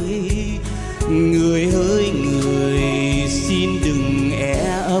đời. Người hỡi người, xin đừng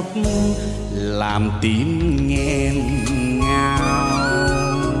é ấp làm tim nghẹn ngào.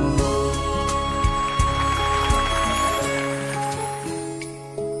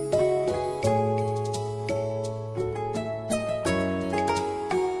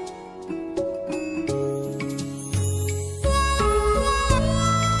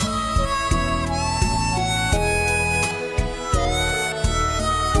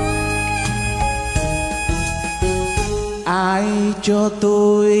 Ai cho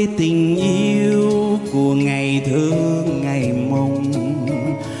tôi tình yêu của ngày thơ ngày mộng,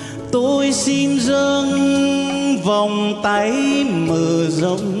 tôi xin dâng vòng tay mở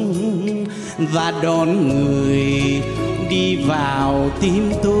rộng và đón người đi vào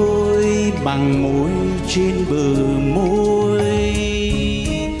tim tôi bằng môi trên bờ môi.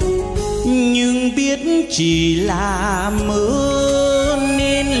 Nhưng biết chỉ là mơ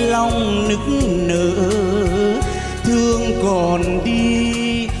nên lòng nức nở, thương còn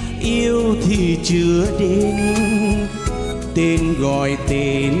đi yêu thì chưa đến, tên gọi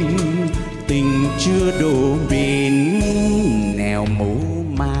tên tình chưa đổ bến, nẻo mố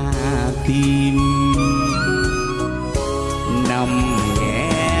ma tim. Nằm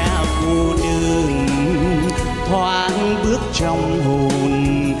nghe cô đơn thoáng bước trong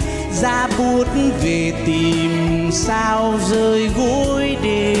hồn, ra bút về tìm sao rơi gối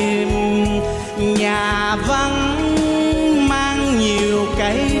đêm. Nhà vắng mang nhiều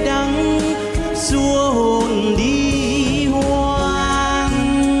cay đắng, xua hồn đi hoang.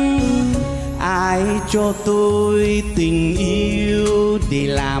 Ai cho tôi tình yêu để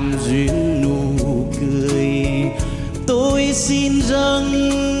làm duyên nụ cười, tôi xin dâng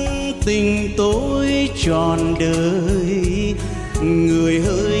tình tôi trọn đời. Người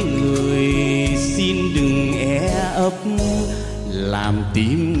hỡi người xin đừng é ấp làm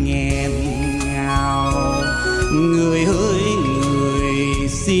tim nghẹn ngào. Người hỡi người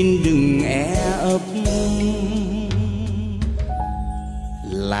xin đừng é ấp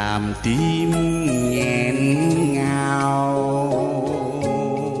làm tim nghẹn ngào.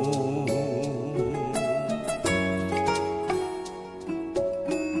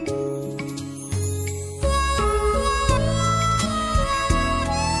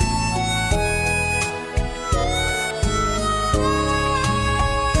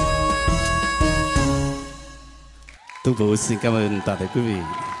 Tuấn Vũ xin cảm ơn toàn thể quý vị.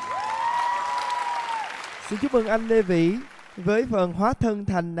 Xin chúc mừng anh Lê Vĩ với phần hóa thân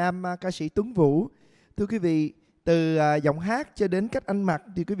thành nam ca sĩ Tuấn Vũ. Thưa quý vị, từ giọng hát cho đến cách ăn mặc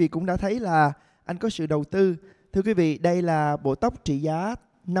thì quý vị cũng đã thấy là anh có sự đầu tư. Thưa quý vị, đây là bộ tóc trị giá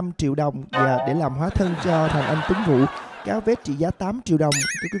 5 triệu đồng và để làm hóa thân cho thành anh Tuấn Vũ. Cái áo vest trị giá 8 triệu đồng.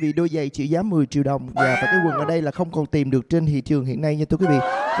 Thưa quý vị, đôi giày trị giá 10 triệu đồng. Và cái quần ở đây là không còn tìm được trên thị trường hiện nay nha thưa quý vị.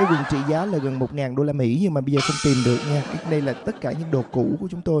 Cái quần trị giá là gần 1.000 đô la Mỹ nhưng mà bây giờ không tìm được nha. Đây là tất cả những đồ cũ của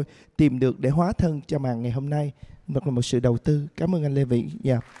chúng tôi tìm được để hóa thân cho màn ngày hôm nay. Đó là một sự đầu tư. Cảm ơn anh Lê Vĩ.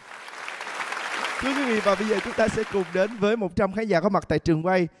 Thưa quý vị, và bây giờ chúng ta sẽ cùng đến với 100 khán giả có mặt tại trường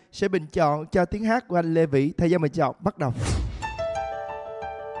quay sẽ bình chọn cho tiếng hát của anh Lê Vĩ. Thời gian bình chọn bắt đầu.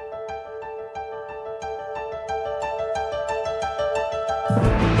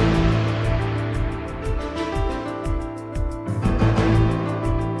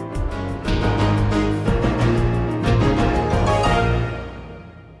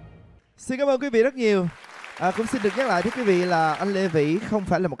 Xin cảm ơn quý vị rất nhiều. Cũng xin được nhắc lại thưa quý vị là anh Lê Vĩ không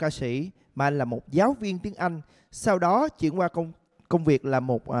phải là một ca sĩ mà anh là một giáo viên tiếng Anh. Sau đó chuyển qua công việc là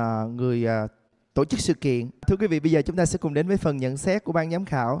một người tổ chức sự kiện. Thưa quý vị, bây giờ chúng ta sẽ cùng đến với phần nhận xét của ban giám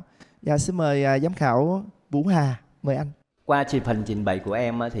khảo. Và xin mời giám khảo Vũ Hà, mời anh. Qua phần trình bày của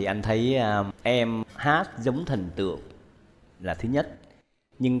em thì anh thấy em hát giống thần tượng là thứ nhất.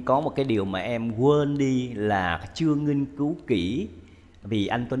 Nhưng có một cái điều mà em quên đi là chưa nghiên cứu kỹ. Vì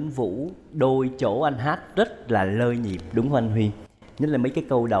anh Tuấn Vũ đôi chỗ anh hát rất là lơi nhịp, đúng không anh Huy? Nhất là mấy cái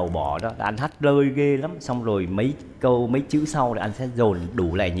câu đầu bỏ đó là anh hát lơi ghê lắm. Xong rồi mấy chữ sau là anh sẽ dồn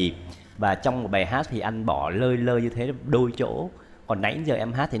đủ lại nhịp. Và trong một bài hát thì anh bỏ lơi như thế đôi chỗ. Còn nãy giờ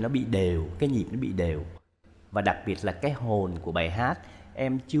em hát thì nó bị đều, cái nhịp nó bị đều. Và đặc biệt là cái hồn của bài hát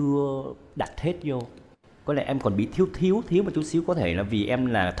em chưa đặt hết vô. Có lẽ em còn bị thiếu một chút xíu, có thể là vì em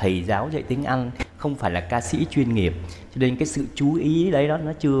là thầy giáo dạy tiếng Anh, không phải là ca sĩ chuyên nghiệp, cho nên cái sự chú ý đấy đó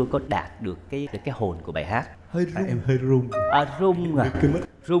nó chưa có đạt được cái hồn của bài hát. Hơi rung. Em hơi rung.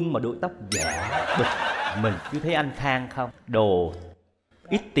 Rung mà đội tóc giả bực mình. Cứ thấy anh Khang không? Đồ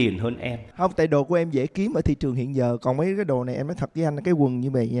ít tiền hơn em. Không, tại đồ của em dễ kiếm ở thị trường hiện giờ. Còn mấy cái đồ này em nói thật với anh là cái quần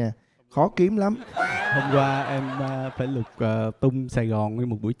như vậy nha, khó kiếm lắm. Hôm qua em phải lục tung Sài Gòn nguyên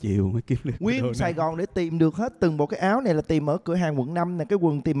một buổi chiều mới kiếm được nguyên Sài Gòn để tìm được hết từng bộ. Cái áo này là tìm ở cửa hàng quận 5 nè, cái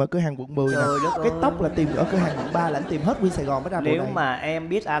quần tìm ở cửa hàng quận 10 nè, cái tóc là tìm ở cửa hàng quận 3, là anh tìm hết nguyên Sài Gòn mới ra bộ này. Nếu mà em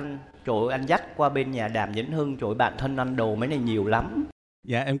biết anh, trời ơi, anh dắt qua bên nhà Đàm Vĩnh Hưng, trời ơi, bạn thân anh đồ mấy này nhiều lắm.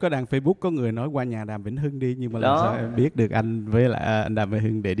 Dạ em có đăng Facebook có người nói qua nhà Đàm Vĩnh Hưng đi, nhưng mà làm sao em biết được anh với lại anh Đàm Vĩnh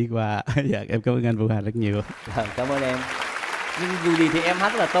Hưng để đi qua. Dạ em cảm ơn anh Vũ Hà rất nhiều. Cảm ơn em. Nhưng dù gì thì em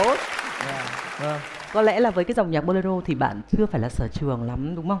hát rất là tốt. Có lẽ là với cái dòng nhạc bolero thì bạn chưa phải là sở trường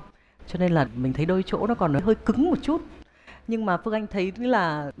lắm đúng không? Cho nên là mình thấy đôi chỗ nó còn hơi cứng một chút. Nhưng mà Phương Anh thấy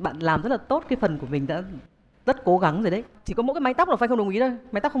là bạn làm rất là tốt cái phần của mình, đã rất cố gắng rồi đấy. Chỉ có mỗi cái mái tóc là phải không đồng ý thôi,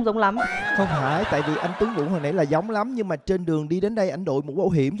 mái tóc không giống lắm. Không phải, tại vì anh Tuấn Vũ hồi nãy là giống lắm, nhưng mà trên đường đi đến đây anh đội mũ bảo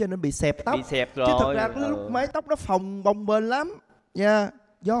hiểm cho nên bị xẹp tóc. Bị xẹp rồi. Chứ thật ra cái lúc mái tóc nó phồng bồng bềnh lắm nha,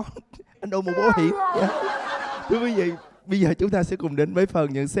 do anh đội mũ bảo hiểm nha. Thưa quý vị, bây giờ chúng ta sẽ cùng đến với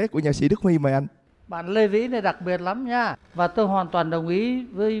phần nhận xét của nhạc sĩ Đức Huy, mời anh. Bạn Lê Vĩ này đặc biệt lắm nha. Và tôi hoàn toàn đồng ý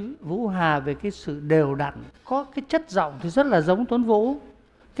với Vũ Hà về cái sự đều đặn. Có cái chất giọng thì rất là giống Tuấn Vũ.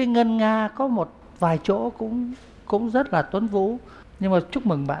 Cái ngân nga có một vài chỗ cũng rất là Tuấn Vũ. Nhưng mà chúc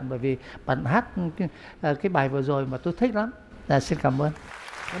mừng bạn bởi vì bạn hát cái bài vừa rồi mà tôi thích lắm. Xin cảm ơn.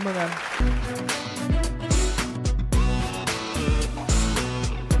 Cảm ơn anh.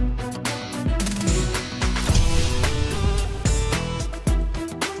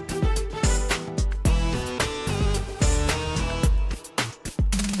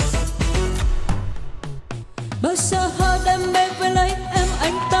 Bao giờ họ đam mê với lấy em,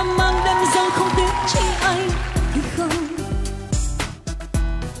 anh ta mang đêm rằng không tiếc chi anh thì không.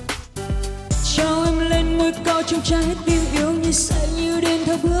 Trao em lên ngôi cao trong trái tim yêu như say như đêm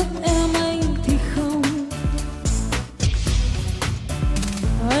theo bước em, anh thì không.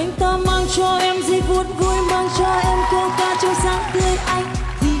 Anh ta mang cho em giây phút vui, mang cho em câu ca trong sáng tươi, anh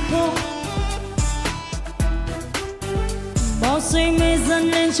thì không. Bao say mê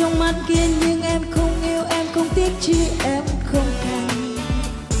dâng lên trong mắt kia nhưng em không yêu, em không tiếc chi em không thành.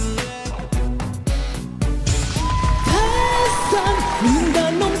 Thế gian những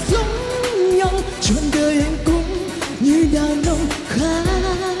đàn ông giống nhau, trọn đời anh cũng như đàn ông khác.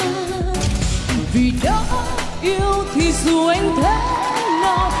 Vì đã yêu thì dù anh thế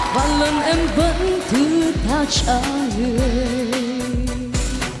nào, và lần em vẫn thứ tha trả người.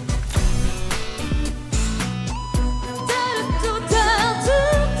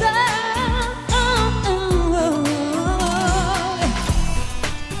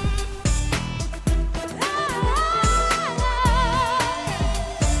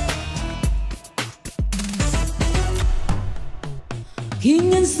 Khi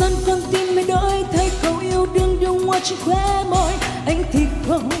nhân gian con tim mới đổi thay câu yêu đương đung hoa trên khóe môi, anh thì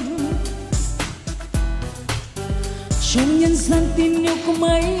không. Trong nhân gian tin yêu có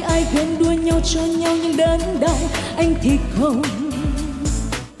mấy ai ghen đua nhau cho nhau nhưng đớn đau, anh thì không.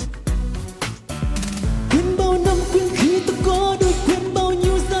 Quên bao năm quên khi ta có đôi, quên bao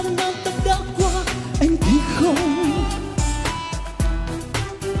nhiêu gian nan ta đã qua, anh thì không.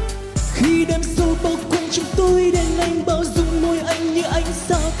 Khi đêm sâu bao quanh trong tôi đèn anh bao dung môi anh như ánh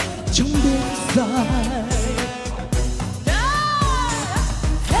sao trong đêm dài.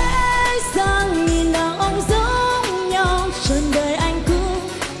 Thế gian nhìn đàn ông giống nhau, trọn đời anh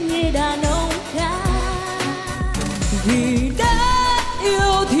cũng như đàn ông khác. Vì đã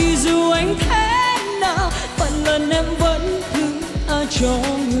yêu thì dù anh thế nào, phần lần em vẫn thứ cho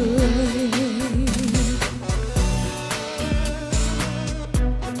người.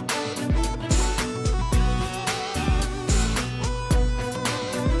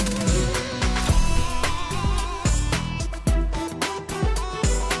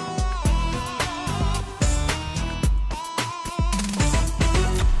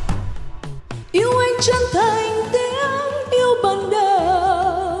 Chân thành tiếng yêu ban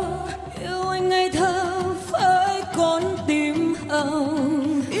đầu, yêu anh ngây thơ với con tim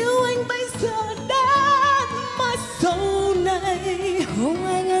hồng, yêu anh bây giờ đến mãi sau này, không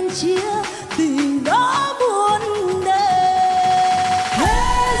ai ngăn chia tình đó buồn đầy.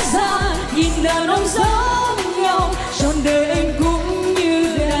 Thế gian nhìn đàn ông giống nhau, trọn đời anh cũng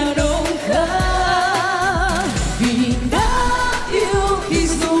như đàn ông khác. Vì đã yêu thì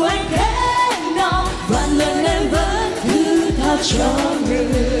dù anh lần em vẫn thứ tha cho người.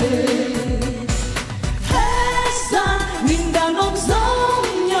 Thế gian nhìn đàn ông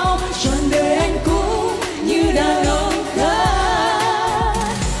giống nhau, trọn đời anh cũng như đàn ông khác.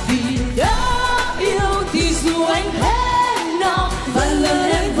 Vì đã yêu thì dù anh thế nào, và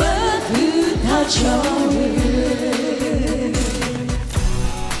lần em vẫn thứ tha cho người.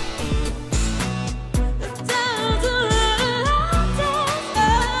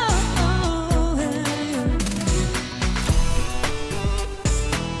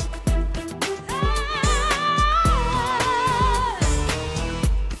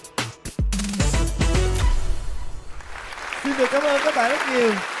 Cảm ơn các bạn rất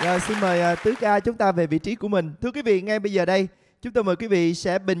nhiều. Rồi xin mời Tứ Ca chúng ta về vị trí của mình. Thưa quý vị, ngay bây giờ đây chúng tôi mời quý vị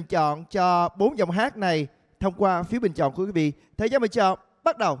sẽ bình chọn cho 4 giọng hát này thông qua phiếu bình chọn của quý vị. Thời gian bình chọn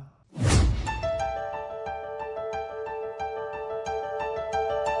bắt đầu.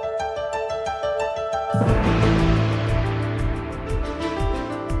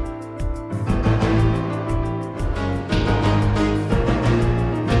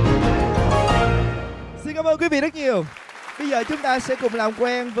 quý vị rất nhiều. Bây giờ chúng ta sẽ cùng làm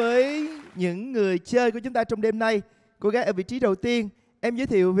quen với những người chơi của chúng ta trong đêm nay. Cô gái ở vị trí đầu tiên, em giới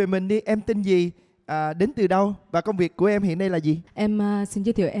thiệu về mình đi. Em tên gì, đến từ đâu và công việc của em hiện nay là gì? Em xin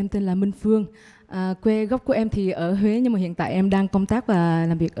giới thiệu, em tên là Minh Phương. Quê gốc của em thì ở Huế, nhưng mà hiện tại em đang công tác và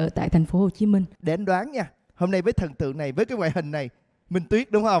làm việc ở tại thành phố Hồ Chí Minh. Để anh đoán nha, hôm nay với thần tượng này, với cái ngoại hình này, Minh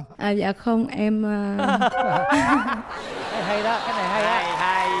Tuyết đúng không? Dạ không, em hay đó, cái này hay á.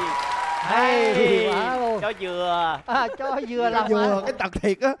 Hay quá luôn. Cho vừa. Cho vừa làm vừa cái tật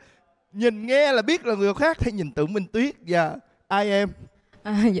thiệt á, nhìn nghe là biết là người khác, hay nhìn tưởng Minh Tuyết. Dạ, ai em?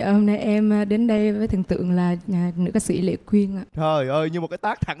 Dạ hôm nay em đến đây với thần tượng là nữ ca sĩ Lệ Quyên ạ. Trời ơi, như một cái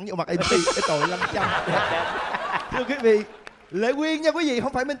tát thẳng vô mặt MC, cái tội lăng châm. Thưa quý vị, Lệ Quyên nha quý vị,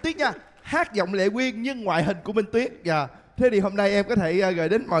 không phải Minh Tuyết nha. Hát giọng Lệ Quyên nhưng ngoại hình của Minh Tuyết. Dạ. Thế thì hôm nay em có thể gửi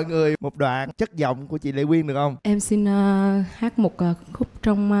đến mọi người một đoạn chất giọng của chị Lệ Quyên được không? Em xin hát một khúc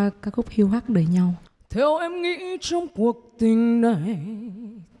trong ca khúc Hiu Hắt Đời Nhau. Theo em nghĩ trong cuộc tình này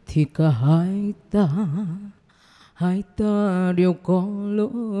thì cả hai ta đều có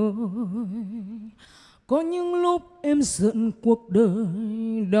lỗi. Có những lúc em giận cuộc đời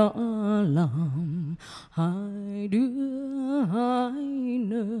đã làm hai đứa hai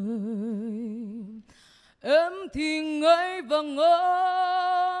nơi. Em thì ngây và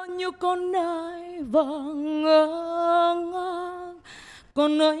ngỡ như con nai và ngơ ngác,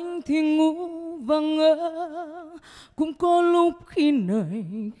 còn anh thì ngu và ngỡ, cũng có lúc khi này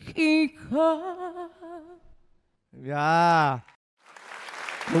khi khác. Dạ.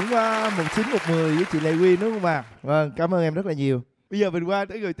 Đúng 1910 với chị Lệ Quyên đúng không ạ? Vâng, cảm ơn em rất là nhiều. Bây giờ mình qua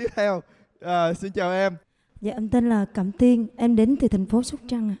tới người tiếp theo. Xin chào em. Dạ em tên là Cẩm Tiên, em đến từ thành phố Sóc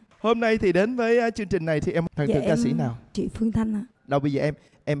Trăng ạ. Hôm nay thì đến với chương trình này thì em thần tượng ca sĩ nào? Chị Phương Thanh ạ. Đâu bây giờ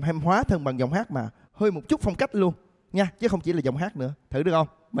em hóa thân bằng giọng hát mà hơi một chút phong cách luôn nha, chứ không chỉ là giọng hát nữa. Thử được không?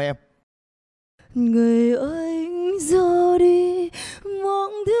 Mời em. Người anh giờ đi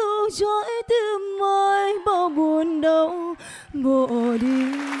mong theo dõi tim mai bao buồn đau, bỏ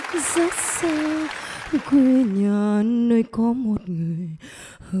đi rất xa quê nhà nơi có một người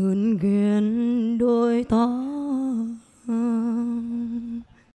hơn ghen đôi ta.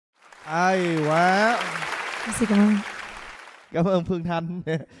 Hay quá. Xin cảm ơn. Cảm ơn Phương Thanh.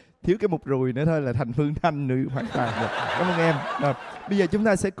 Thiếu cái một rùi nữa thôi là thành Phương Thanh nữ hoàn toàn rồi. Cảm ơn em. Rồi, bây giờ chúng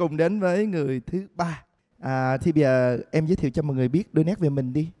ta sẽ cùng đến với người thứ ba. Thì bây giờ em giới thiệu cho mọi người biết đôi nét về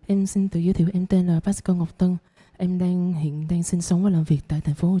mình đi. Em xin tự giới thiệu, em tên là Bác sĩ Ngọc Tân. Em hiện đang sinh sống và làm việc tại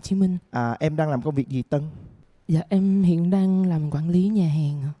thành phố Hồ Chí Minh. Em đang làm công việc gì Tân? Dạ em hiện đang làm quản lý nhà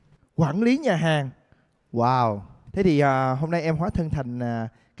hàng. Quản lý nhà hàng. Wow. Thế thì hôm nay em hóa thân thành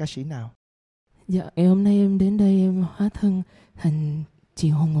ca sĩ nào? Dạ hôm nay em đến đây em hóa thân thành chị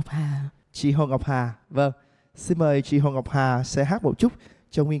Hồ Ngọc Hà. Chị Hồ Ngọc Hà. Vâng. Xin mời chị Hồ Ngọc Hà sẽ hát một chút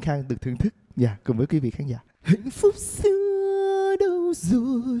cho Nguyên Khang được thưởng thức. Dạ, cùng với quý vị khán giả. Hạnh phúc xưa đâu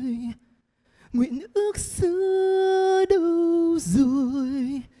rồi, nguyện ước xưa đâu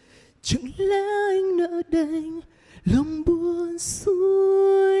rồi, chẳng lẽ anh nỡ đành lòng buồn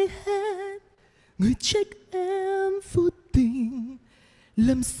xuôi hết. Người trách em vô tình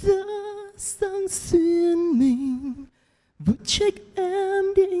làm dở dang duyên mình, vụ trách em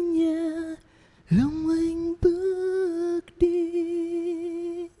để nhà lòng anh bước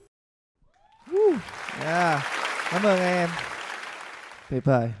đi. Cảm ơn em. Tuyệt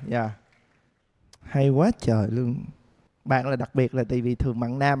vời. Hay quá trời luôn. Bạn là đặc biệt là tại vì thường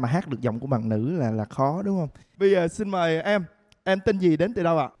bạn nam mà hát được giọng của bạn nữ là khó đúng không? Bây giờ xin mời em. Em tên gì, đến từ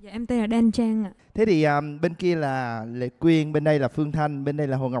đâu ạ? Dạ em tên là Đan Trang ạ. Thế thì bên kia là Lệ Quyên, bên đây là Phương Thanh, bên đây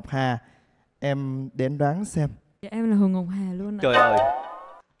là Hồ Ngọc Hà. Em đến đoán xem. Dạ em là Hồ Ngọc Hà luôn ạ. Trời ơi.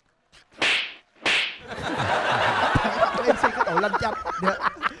 Em xin cái tội lanh châm.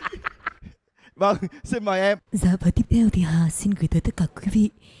 Vâng, xin mời em. Dạ và tiếp theo thì Hà xin gửi tới tất cả quý vị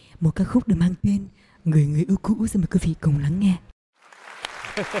một ca khúc được mang tên Người Người Yêu Cũ. Xin mời quý vị cùng lắng nghe.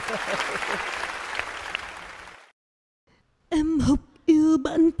 Em học yêu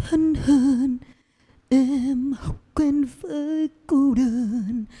bản thân hơn, em học quen với cô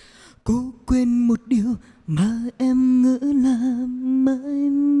đơn. Cô quên một điều mà em ngỡ là mãi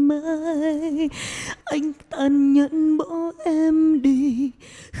mãi. Anh tàn nhẫn bỏ em đi,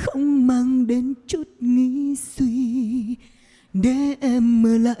 không mang đến chút nghĩ suy, để em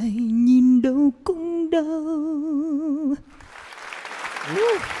mơ lại nhìn đâu cũng đau.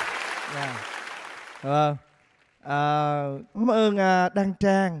 Vâng. Cảm ơn Đăng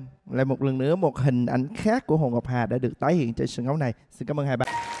Trang. Lại một lần nữa một hình ảnh khác của Hồ Ngọc Hà đã được tái hiện trên sân khấu này. Xin cảm ơn hai bạn.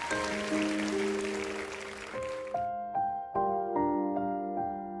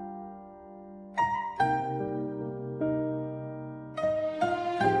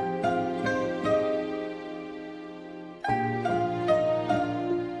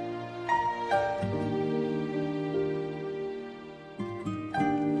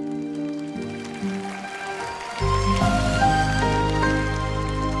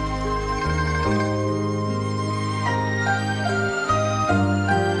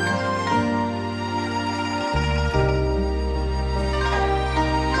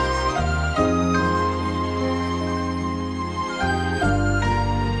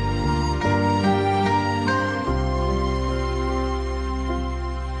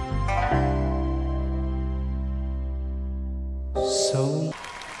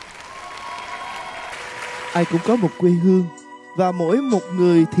 ai cũng có một quê hương, và mỗi một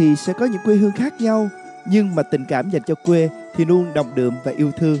người thì sẽ có những quê hương khác nhau, nhưng mà tình cảm dành cho quê thì luôn đong đượm và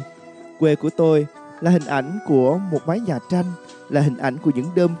yêu thương. Quê của tôi là hình ảnh của một mái nhà tranh, là hình ảnh của những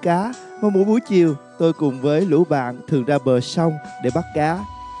đơm cá mà mỗi buổi chiều tôi cùng với lũ bạn thường ra bờ sông để bắt cá.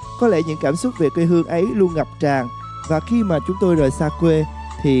 Có lẽ những cảm xúc về quê hương ấy luôn ngập tràn, và khi mà chúng tôi rời xa quê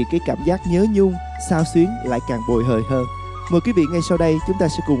thì cái cảm giác nhớ nhung, xao xuyến lại càng bồi hồi hơn. Mời quý vị ngay sau đây chúng ta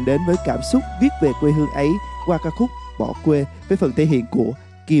sẽ cùng đến với cảm xúc viết về quê hương ấy qua ca khúc Bỏ Quê với phần thể hiện của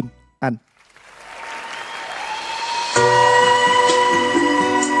Kim Anh.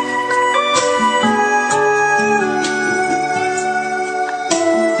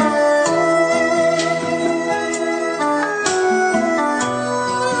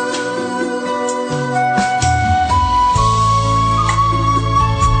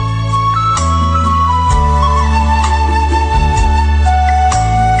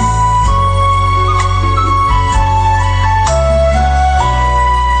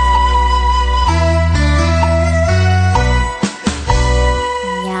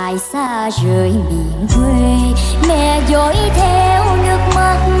 Rời miền quê, mẹ dõi theo nước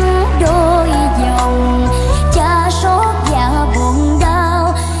mắt đôi dòng. Cha sốt dạ buồn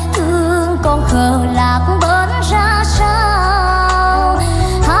đau, thương con khờ lạc bến ra sao.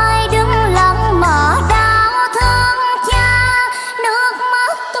 Hai đứng lặng mà đau thương cha, nước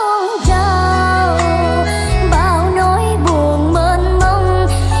mắt tuôn trào. Bao nỗi buồn mênh mông,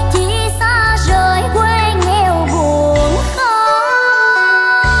 chỉ xa rời quê nghèo buồn khó.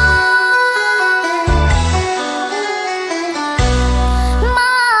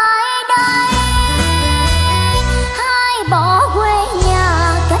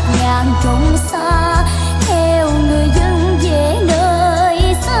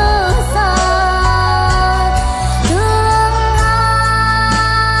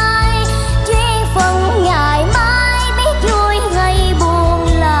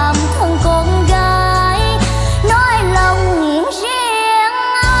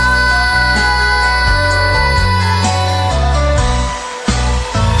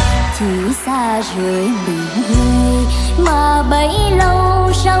 Rời miền quê mà bấy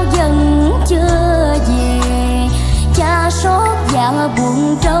lâu sao vẫn chưa về. Cha sốt dạ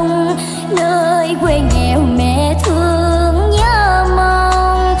buồn trong nơi quê nghèo, mẹ thương nhớ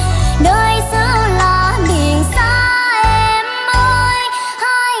mong. Nơi xưa là miền xa em ơi,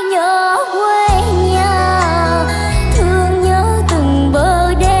 hãy nhớ quê nhà. Thương nhớ từng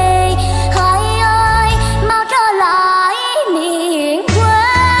bờ đê, hãy ơi mau trở lại miền quê.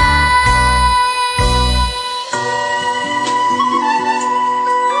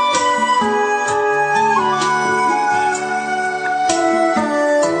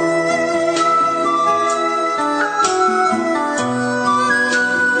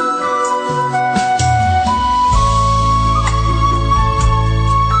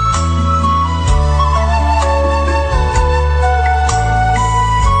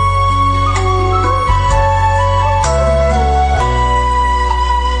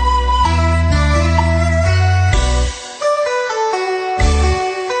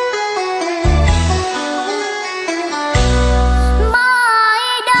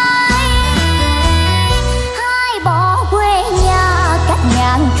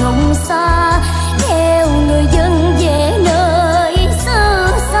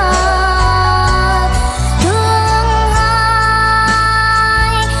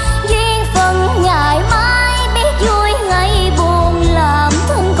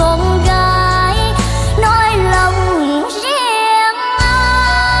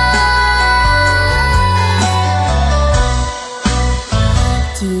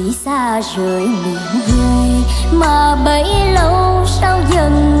 Rời miền quê mà bấy lâu sao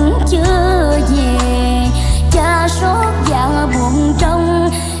vẫn chưa về. Cha sốt dạ buồn trong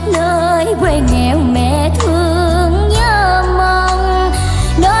nơi quê nghèo, mẹ thương nhớ mong.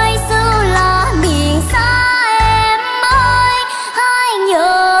 Nơi xưa là miền xa em ơi, hãy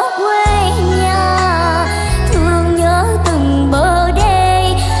nhớ quê nhà. Thương nhớ từng bờ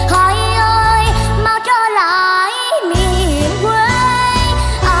đê, hãy ơi mau trở lại miền quê.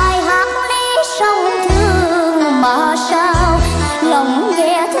 Ai hát lý sông thương mà sao lòng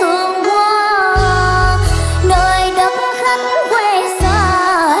nghe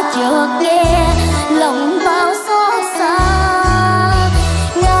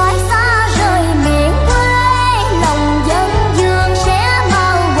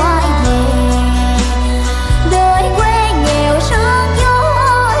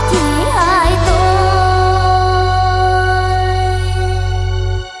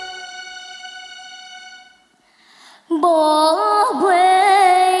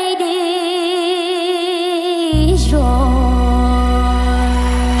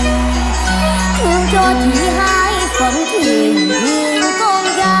chị hai phận thuyền hiền con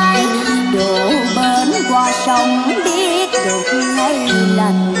gái, đổ bến qua sông biết được ngày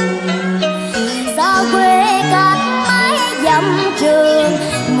lành. Xa quê cách mấy dặm trường,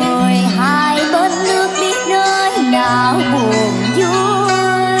 người hai bên nước biết nơi nào buồn vui.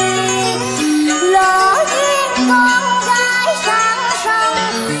 Lỡ duyên con gái sang sông,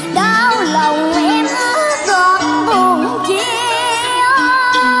 đau lòng em ước gom buồn chia.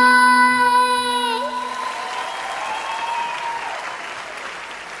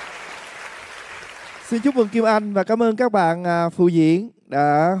 Xin chúc mừng Kim Anh và cảm ơn các bạn phụ diễn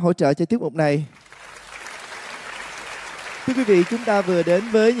đã hỗ trợ cho tiết mục này. Thưa quý vị, chúng ta vừa đến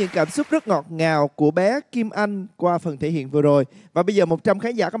với những cảm xúc rất ngọt ngào của bé Kim Anh qua phần thể hiện vừa rồi. Và bây giờ 100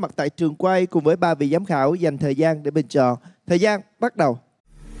 khán giả có mặt tại trường quay cùng với 3 vị giám khảo dành thời gian để bình chọn. Thời gian bắt đầu.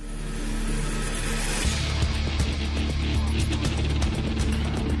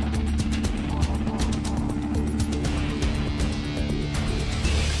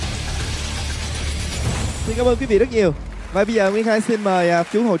 Xin cảm ơn quý vị rất nhiều. Và bây giờ Nguyên Khang xin mời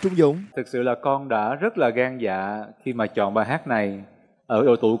chú Hồ Trung Dũng. Thực sự là con đã rất là gan dạ khi mà chọn bài hát này ở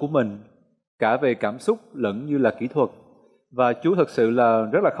độ tuổi của mình, cả về cảm xúc lẫn như là kỹ thuật. Và chú thật sự là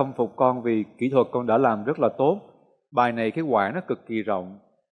rất là khâm phục con vì kỹ thuật con đã làm rất là tốt. Bài này cái quãng nó cực kỳ rộng.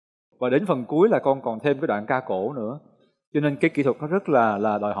 Và đến phần cuối là con còn thêm cái đoạn ca cổ nữa. Cho nên cái kỹ thuật nó rất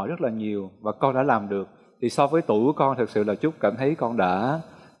là đòi hỏi rất là nhiều và con đã làm được. Thì so với tuổi của con thật sự là chú cảm thấy con đã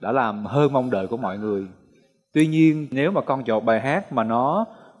làm hơn mong đợi của mọi người. Tuy nhiên nếu mà con chọn bài hát mà nó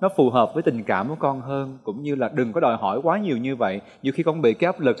phù hợp với tình cảm của con hơn, cũng như là đừng có đòi hỏi quá nhiều như vậy. Nhiều khi con bị cái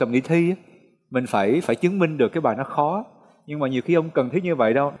áp lực trong đi thi, mình phải chứng minh được cái bài nó khó. Nhưng mà nhiều khi không cần thiết như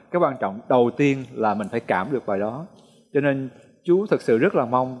vậy đâu. Cái quan trọng đầu tiên là mình phải cảm được bài đó. Cho nên chú thật sự rất là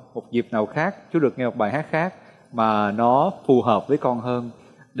mong một dịp nào khác chú được nghe một bài hát khác mà nó phù hợp với con hơn,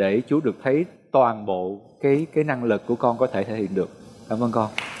 để chú được thấy toàn bộ cái năng lực của con có thể thể hiện được. Cảm ơn con.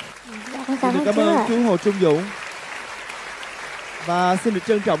 Xin được cảm ơn chú Hồ Trung Dũng. Và xin được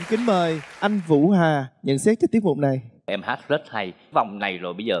trân trọng kính mời anh Vũ Hà nhận xét cho tiết mục này. Em hát rất hay. Vòng này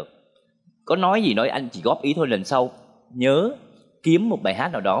rồi bây giờ có nói gì nói, anh chỉ góp ý thôi. Lần sau nhớ kiếm một bài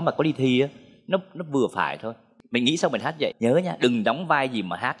hát nào đó mà có đi thi á, nó vừa phải thôi. Mình nghĩ sao mình hát vậy, nhớ nha, đừng đóng vai gì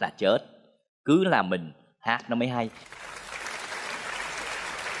mà hát là chết. Cứ là mình hát nó mới hay.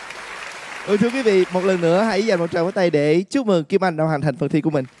 Thưa quý vị, một lần nữa hãy dành một tràng pháo tay để chúc mừng Kim Anh đã hoàn thành phần thi của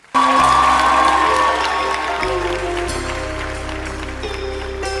mình.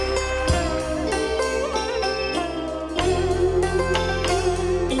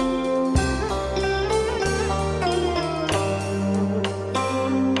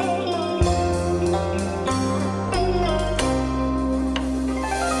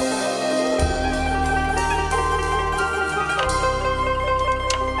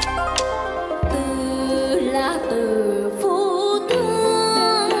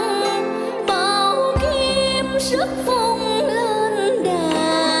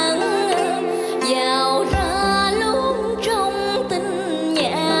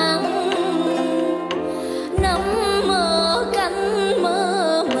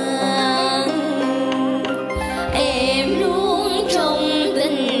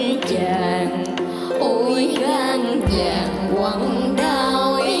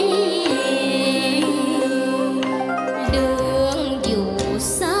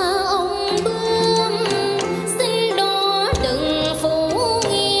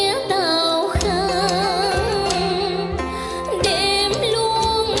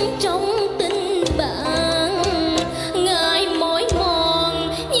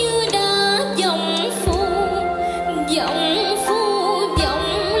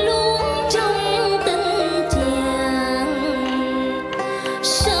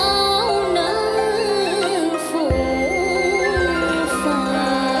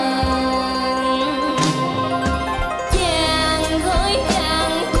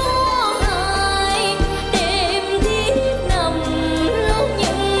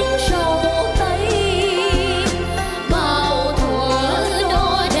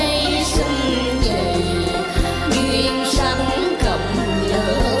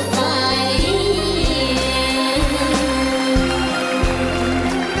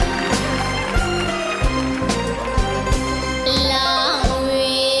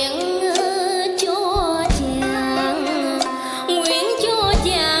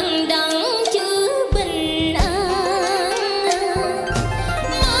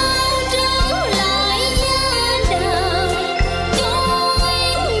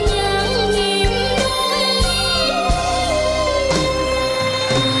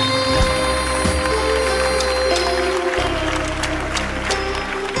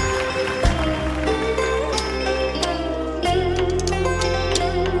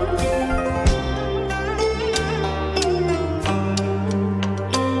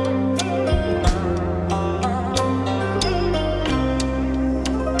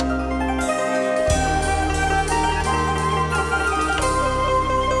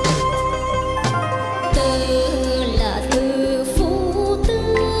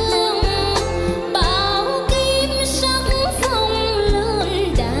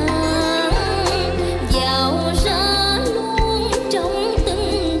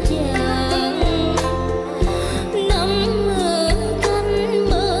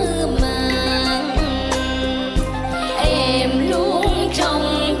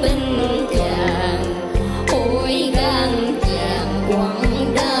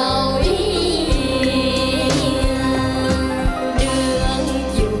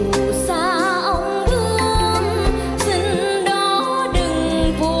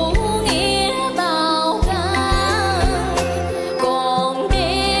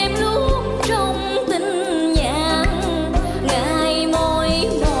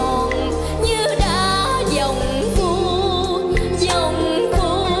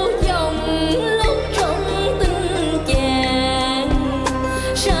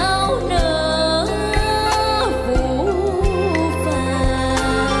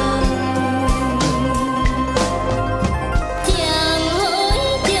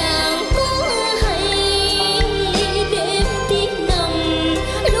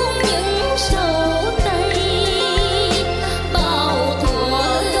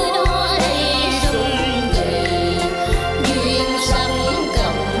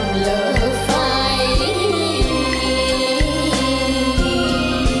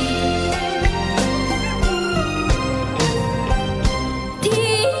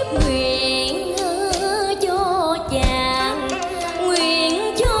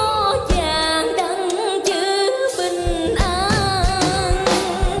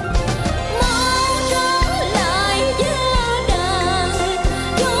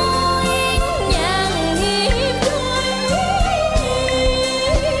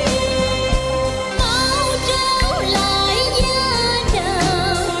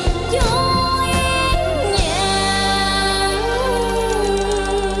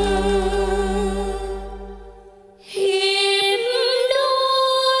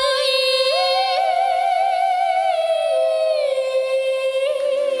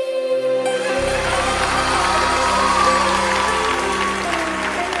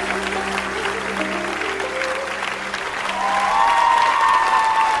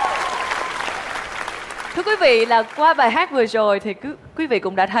 Thưa quý vị, là qua bài hát vừa rồi thì quý vị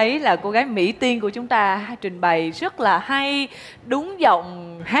cũng đã thấy là cô gái Mỹ Tiên của chúng ta trình bày rất là hay, đúng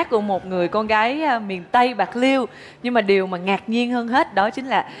giọng hát của một người con gái miền Tây Bạc Liêu. Nhưng mà điều mà ngạc nhiên hơn hết đó chính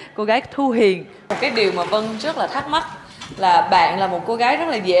là cô gái Thu Hiền. Một cái điều mà Vân rất là thắc mắc là bạn là một cô gái rất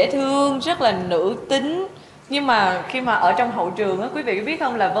là dễ thương, rất là nữ tính. Nhưng mà khi mà ở trong hậu trường á, quý vị có biết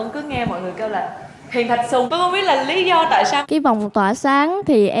không, là Vân cứ nghe mọi người kêu là Hiền thạch sùng. Vân không biết là lý do tại sao. Cái vòng tỏa sáng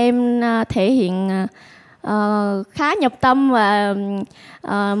thì em thể hiện khá nhập tâm và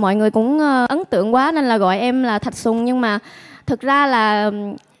mọi người cũng ấn tượng quá nên là gọi em là thạch sùng. Nhưng mà thực ra là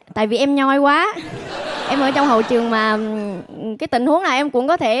tại vì em nhoi quá. Em ở trong hậu trường mà cái tình huống nào em cũng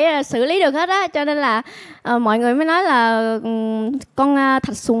có thể xử lý được hết á. Cho nên là mọi người mới nói là con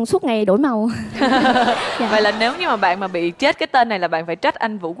thạch sùng suốt ngày đổi màu. Dạ. Vậy là nếu như mà bạn mà bị chết cái tên này là bạn phải trách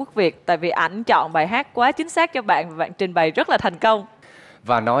anh Vũ Quốc Việt. Tại vì ảnh chọn bài hát quá chính xác cho bạn và bạn trình bày rất là thành công.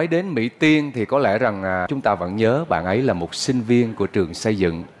 Và nói đến Mỹ Tiên thì có lẽ rằng chúng ta vẫn nhớ bạn ấy là một sinh viên của trường xây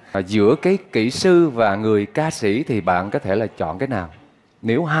dựng. Giữa cái kỹ sư và người ca sĩ thì bạn có thể là chọn cái nào?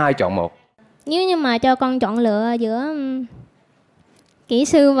 Nếu hai chọn một. Nếu như mà cho con chọn lựa giữa kỹ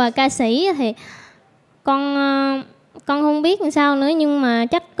sư và ca sĩ thì con không biết làm sao nữa. Nhưng mà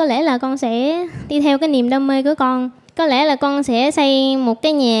chắc có lẽ là con sẽ đi theo cái niềm đam mê của con. Có lẽ là con sẽ xây một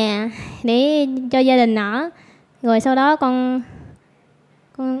cái nhà để cho gia đình ở. Rồi sau đó con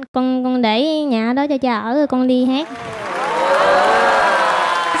để nhà đó cho cha ở rồi con đi hát.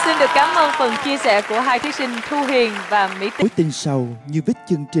 Xin được cảm ơn phần chia sẻ của hai thí sinh Thu Hiền và Mỹ Tiên. Mối tình sâu như vết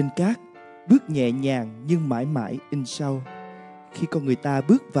chân trên cát, bước nhẹ nhàng nhưng mãi mãi in sâu. Khi con người ta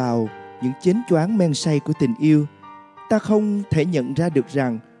bước vào những chén choáng men say của tình yêu, ta không thể nhận ra được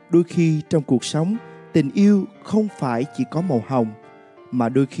rằng đôi khi trong cuộc sống, tình yêu không phải chỉ có màu hồng, mà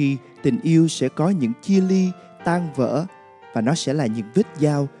đôi khi tình yêu sẽ có những chia ly, tan vỡ, và nó sẽ là những vết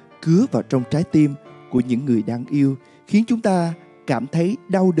dao cứa vào trong trái tim của những người đang yêu, khiến chúng ta cảm thấy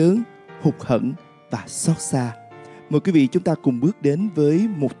đau đớn, hụt hẫng và xót xa. Mời quý vị chúng ta cùng bước đến với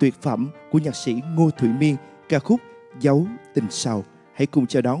một tuyệt phẩm của nhạc sĩ Ngô Thụy Miên, ca khúc Dấu Tình Sầu. Hãy cùng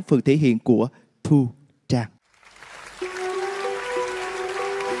chào đón phần thể hiện của Thu Trang.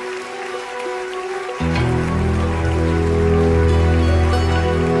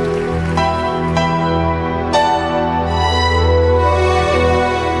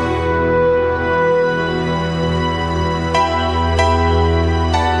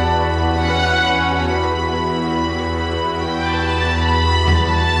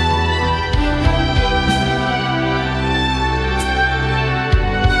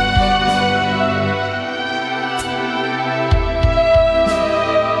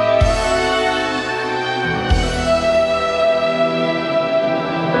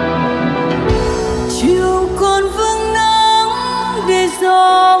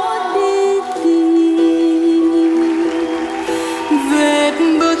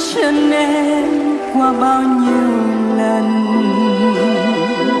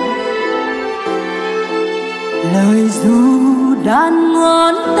 Lời ru đàn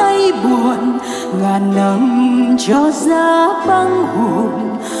ngón tay buồn, ngàn năm cho giá băng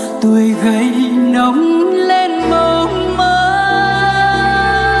hồn, tuổi gầy nóng lên mộng mơ.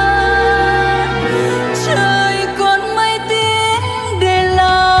 Trời còn mây tím để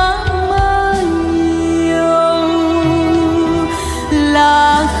lãng mơ nhiều,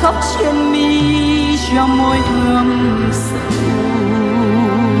 là khóc trên mi cho môi ươm sầu.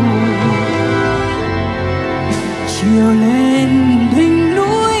 Chiều lên đỉnh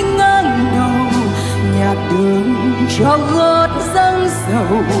núi ngang đầu, nhạt đường cho gót dâng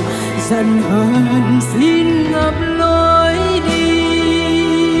dầu, dần hơn xin ngập lối đi.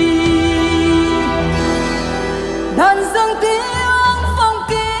 Đàn dương tiếng phong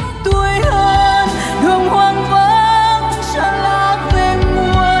kín tuổi hơn, đường hoang vắng cho lá về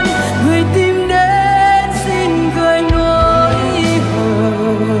muôn, người tìm đến xin gửi nỗi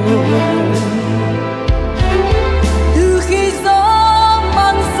hờn.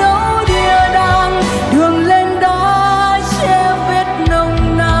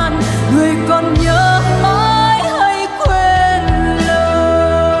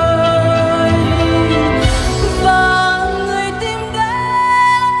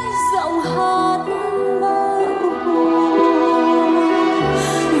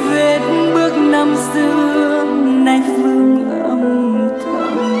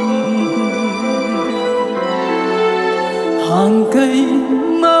 Hàng cây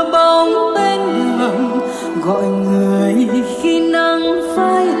mơ bóng bên đường, gọi người khi nắng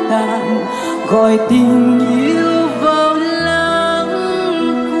phai tàn, gọi tình yêu vào lãng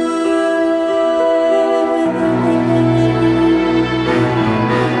quên.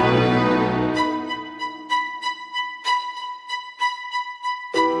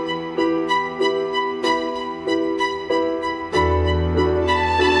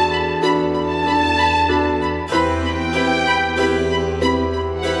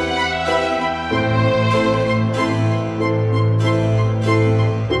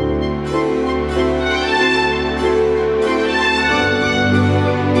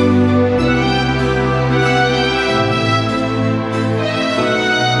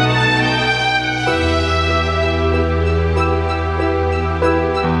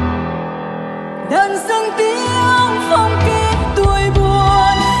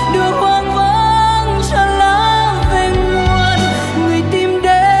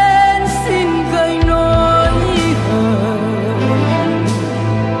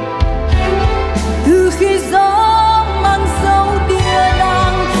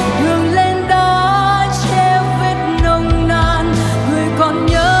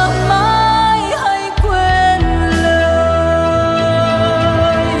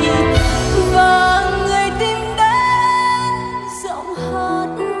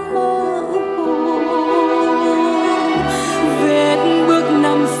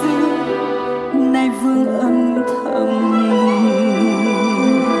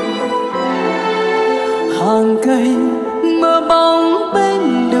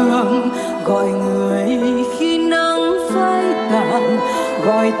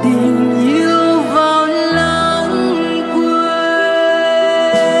 gọi tình yêu vào lãng quên.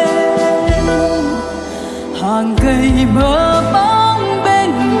 Hàng cây mơ bóng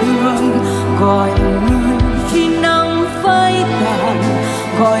bên đường gọi người khi nắng phai tàn,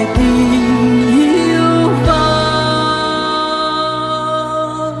 gọi tình yêu vào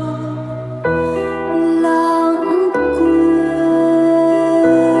lãng quên.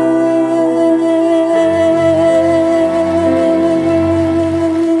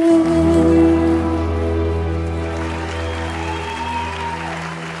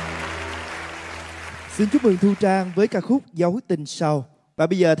 Xin chúc mừng Thu Trang với ca khúc Dấu Tình Sâu. Và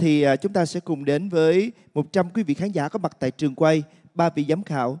bây giờ thì chúng ta sẽ cùng đến với 100 quý vị khán giả có mặt tại trường quay, 3 vị giám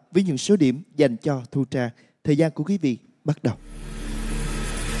khảo với những số điểm dành cho Thu Trang. Thời gian của quý vị bắt đầu.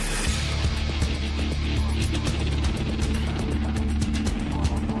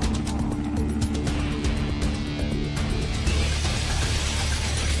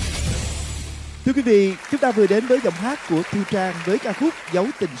 Thưa quý vị, chúng ta vừa đến với giọng hát của Thu Trang với ca khúc Dấu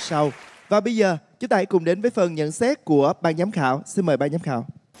Tình Sâu. Và bây giờ chúng ta hãy cùng đến với phần nhận xét của ban giám khảo. Xin mời ban giám khảo.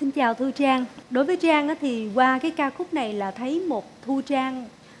 Xin chào Thu Trang. Đối với Trang thì qua cái ca khúc này là thấy một Thu Trang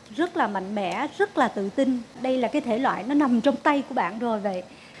rất là mạnh mẽ, rất là tự tin. Đây là cái thể loại nó nằm trong tay của bạn rồi vậy.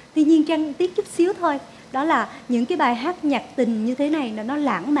 Tuy nhiên Trang tiếc chút xíu thôi. Đó là những cái bài hát nhạc tình như thế này là nó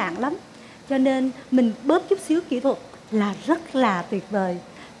lãng mạn lắm. Cho nên mình bớt chút xíu kỹ thuật là rất là tuyệt vời.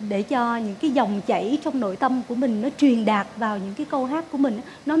 Để cho những cái dòng chảy trong nội tâm của mình nó truyền đạt vào những cái câu hát của mình,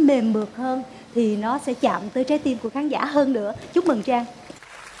 nó mềm mượt hơn thì nó sẽ chạm tới trái tim của khán giả hơn nữa. Chúc mừng Trang.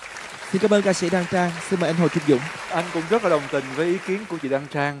 Xin cảm ơn ca sĩ Đăng Trang. Xin mời anh Hồ Kim Dũng. Anh cũng rất là đồng tình với ý kiến của chị Đăng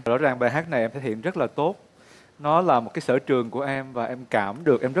Trang. Rõ ràng bài hát này em thể hiện rất là tốt. Nó là một cái sở trường của em và em cảm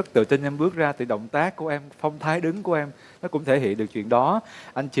được, em rất tự tin em bước ra từ động tác của em, phong thái đứng của em. Nó cũng thể hiện được chuyện đó.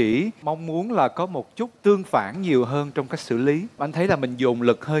 Anh chỉ mong muốn là có một chút tương phản nhiều hơn trong cách xử lý. Anh thấy là mình dồn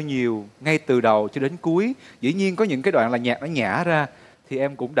lực hơi nhiều ngay từ đầu cho đến cuối. Dĩ nhiên có những cái đoạn là nhạc nó nhả ra thì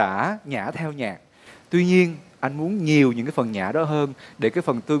em cũng đã nhả theo nhạc. Tuy nhiên anh muốn nhiều những cái phần nhả đó hơn để cái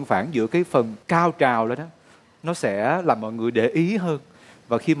phần tương phản giữa cái phần cao trào lên đó nó sẽ làm mọi người để ý hơn.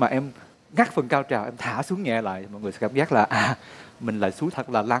 Và khi mà em ngắt phần cao trào, em thả xuống nhẹ lại, mọi người sẽ cảm giác là mình lại xuống thật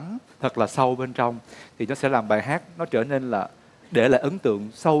là lắng, thật là sâu bên trong. Thì nó sẽ làm bài hát nó trở nên là để lại ấn tượng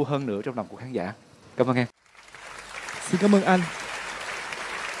sâu hơn nữa trong lòng của khán giả. Cảm ơn em. Xin cảm ơn anh.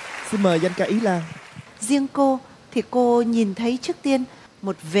 Xin mời danh ca Ý Lan. Riêng cô thì cô nhìn thấy trước tiên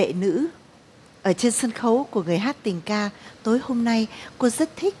một vệ nữ ở trên sân khấu của Người Hát Tình Ca. Tối hôm nay cô rất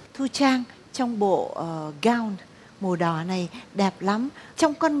thích Thu Trang trong bộ gown màu đỏ này, đẹp lắm.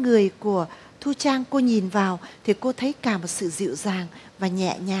 Trong con người của Thu Trang cô nhìn vào thì cô thấy cả một sự dịu dàng và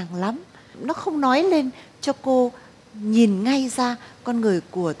nhẹ nhàng lắm. Nó không nói lên cho cô nhìn ngay ra con người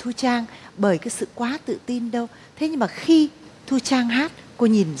của Thu Trang bởi cái sự quá tự tin đâu. Thế nhưng mà khi Thu Trang hát, cô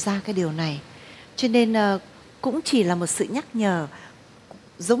nhìn ra cái điều này. Cho nên cũng chỉ là một sự nhắc nhở,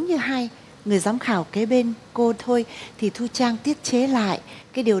 giống như hai người giám khảo kế bên cô thôi, thì Thu Trang tiết chế lại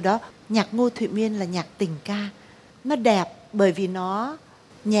cái điều đó. Nhạc Ngô Thụy Miên là nhạc tình ca, nó đẹp bởi vì nó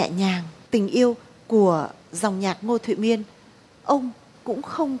nhẹ nhàng. Tình yêu của dòng nhạc Ngô Thụy Miên, ông cũng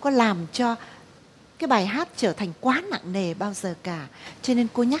không có làm cho cái bài hát trở thành quá nặng nề bao giờ cả. Cho nên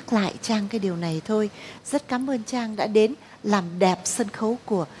cô nhắc lại Trang cái điều này thôi. Rất cảm ơn Trang đã đến làm đẹp sân khấu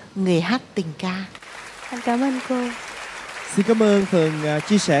của Người Hát Tình Ca. Anh cảm ơn cô. Xin cảm ơn phần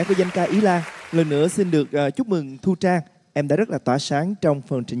chia sẻ của danh ca Ý Lan. Lần nữa xin được chúc mừng Thu Trang. Em đã rất là tỏa sáng trong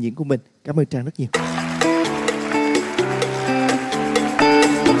phần trình diễn của mình. Cảm ơn Trang rất nhiều.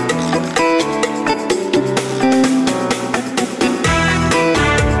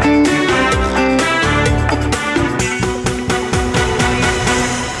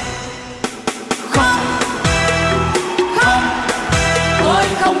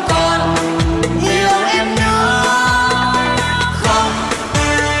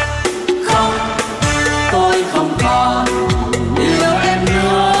 Tôi không còn yêu em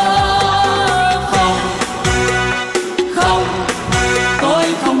nữa.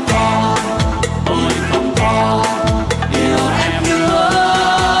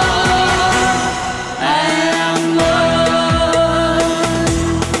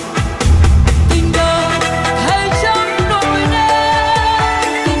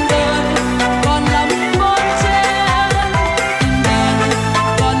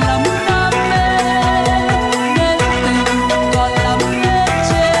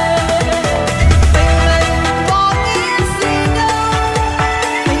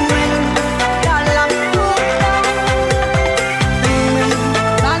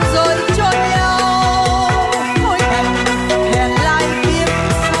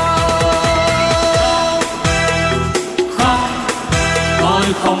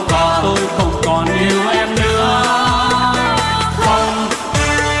 tôi không còn yêu em nữa. Không,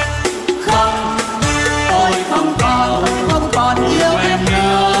 không, tôi không còn yêu em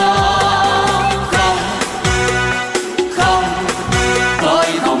nữa. Không, không, tôi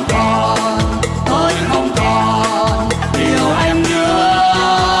không còn yêu em nữa.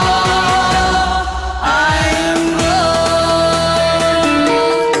 Anh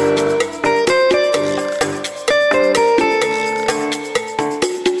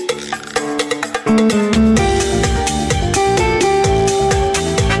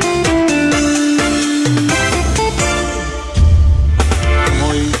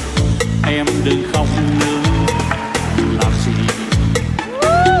thôi em đừng khóc nữa, làm gì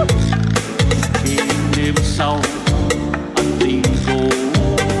khi đêm sau ân tình cũ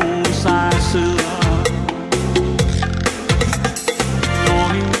xa xưa.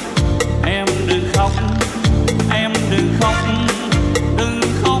 Thôi em đừng khóc, em đừng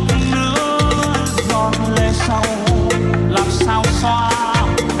khóc nữa, giọt lệ sau làm sao xóa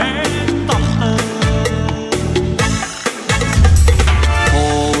hết tâm tư.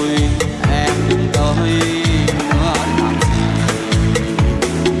 Thôi em đừng tới nữa làm gì,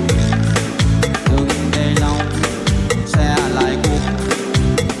 đừng để lòng sẽ lại cuộc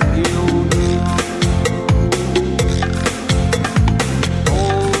yêu đương.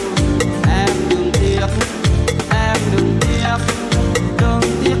 Thôi em đừng tiếc, em đừng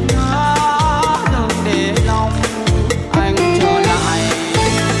tiếc nữa, đừng để lòng anh trở lại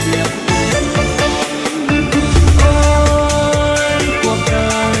việc ôi cuộc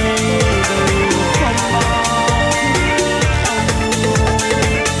đời đều không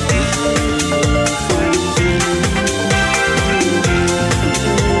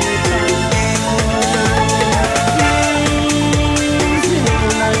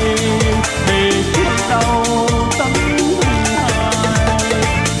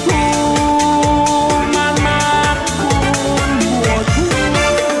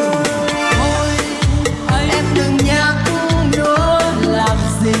em đừng nhắc nữa làm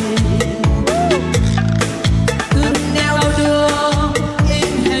gì, cứ neo đường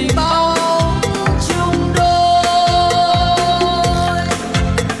in hình bóng chung đôi.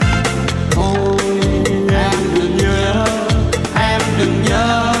 Thôi em đừng nhớ, em đừng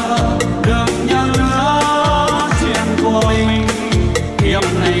nhớ nữa chuyện của mình, kiếp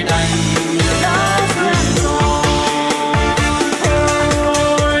này đành đã duyên rồi.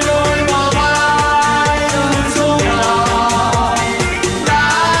 Ôi đôi bờ vai đơn rung lòng đã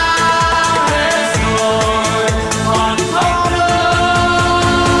hết rồi, còn khóc nữa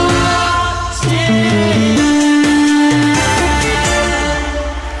chi.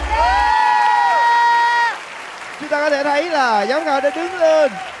 Chúng ta có thể thấy là giám khảo đã đứng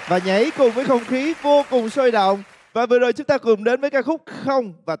lên và nhảy cùng với không khí vô cùng sôi động. Và vừa rồi chúng ta cùng đến với ca khúc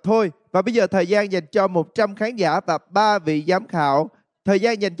Không và Thôi. Và bây giờ thời gian dành cho 100 khán giả và 3 vị giám khảo. Thời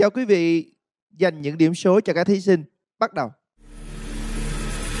gian dành cho quý vị dành những điểm số cho các thí sinh. Bắt đầu.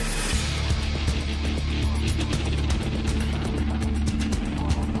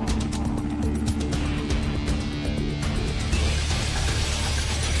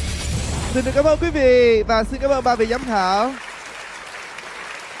 Xin được cảm ơn quý vị và xin cảm ơn 3 vị giám khảo.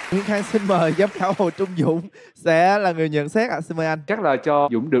 Nguyễn Khang xin mời giám khảo Hồ Trung Dũng sẽ là người nhận xét ạ. Xin mời anh. Chắc là cho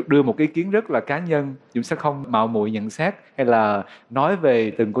Dũng được đưa một cái ý kiến rất là cá nhân. Dũng sẽ không mạo muội nhận xét hay là nói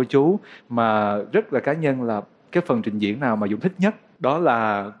về từng cô chú, mà rất là cá nhân là cái phần trình diễn nào mà Dũng thích nhất. Đó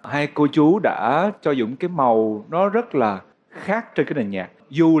là hai cô chú đã cho Dũng cái màu nó rất là khác trên cái nền nhạc.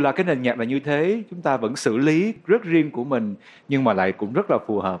 Dù là cái nền nhạc là như thế, chúng ta vẫn xử lý rất riêng của mình, nhưng mà lại cũng rất là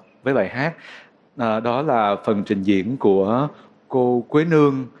phù hợp với bài hát. Đó là phần trình diễn của cô Quế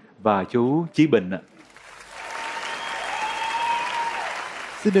Nương và chú Chí Bình ạ.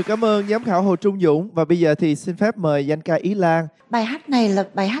 Xin được cảm ơn giám khảo Hồ Trung Dũng. Và bây giờ thì xin phép mời danh ca Ý Lan. Bài hát này là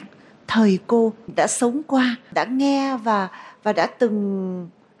bài hát thời cô đã sống qua, đã nghe và đã từng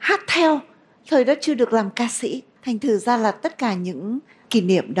hát theo. Thời đó chưa được làm ca sĩ, thành thử ra là tất cả những kỷ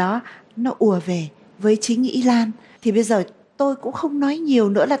niệm đó nó ùa về với chính Ý Lan. Thì bây giờ tôi cũng không nói nhiều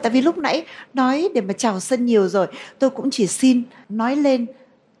nữa, là tại vì lúc nãy nói để mà chào sân nhiều rồi. Tôi cũng chỉ xin nói lên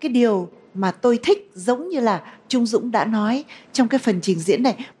cái điều mà tôi thích, giống như là Trung Dũng đã nói trong cái phần trình diễn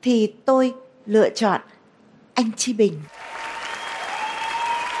này. Thì tôi lựa chọn anh Chí Bình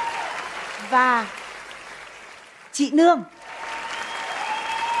và chị Nương.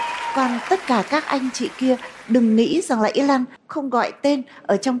 Còn tất cả các anh chị kia đừng nghĩ rằng là Ý Lan không gọi tên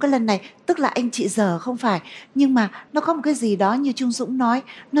ở trong cái lần này, tức là anh chị dở, không phải. Nhưng mà nó có một cái gì đó như Trung Dũng nói,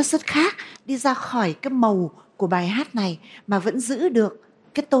 nó rất khác, đi ra khỏi cái màu của bài hát này mà vẫn giữ được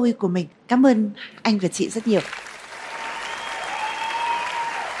cái tôi của mình. Cảm ơn anh và chị rất nhiều.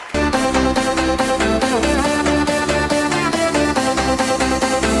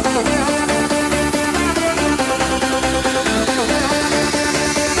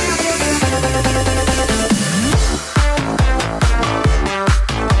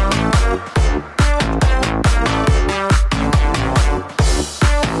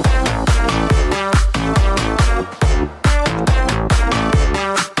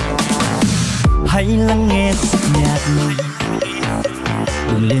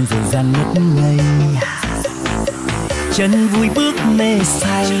 lên rồi gian ngất ngây, chân vui bước mê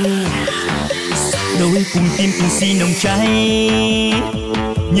say, đôi cùng tim cùng si nồng cháy.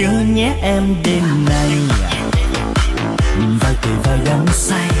 Nhớ nhé em đêm nay, mình vai kề vai đắm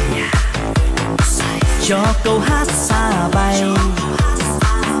say, cho câu hát xa bay,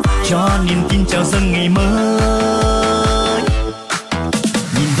 cho niềm tin chào dâng ngày mới.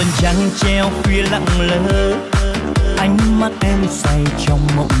 Nhìn vầng trăng treo khuya lặng lơ, ánh mắt em say trong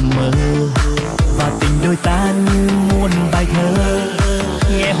mộng mơ, và tình đôi ta như muôn bài thơ,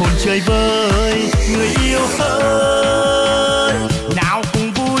 nghe hồn chơi vơi người yêu ơi. Nào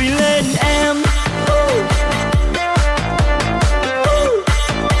cùng vui lên em,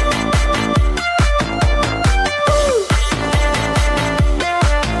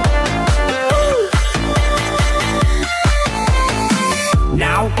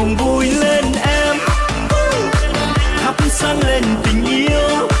 nào cùng vui lên em, thắp sáng lên tình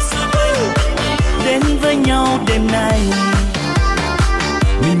yêu, đến với nhau đêm nay,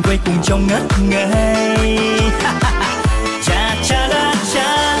 mình quay cùng trong ngất ngây. Cha cha da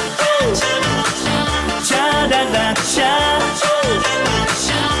cha, cha da da cha,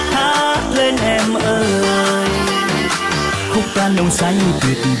 hát lên em ơi. Khúc ca nồng say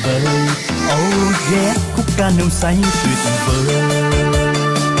tuyệt vời, oh yeah, khúc ca nồng say tuyệt vời.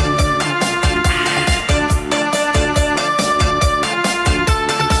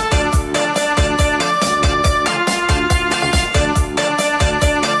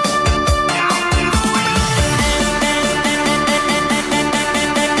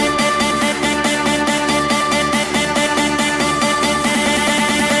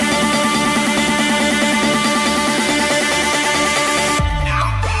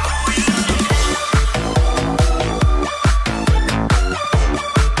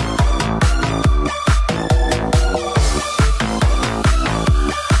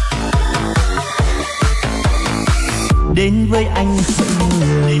 Đến với anh hỡi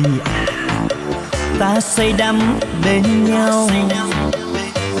người, ta say đắm bên nhau,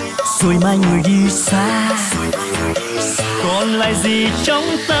 rồi mai người đi xa, còn lại gì trong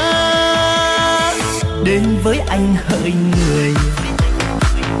ta. Đến với anh hỡi người,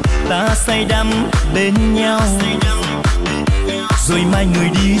 ta say đắm bên nhau, rồi mai người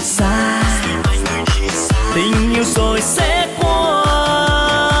đi xa, tình yêu rồi sẽ qua.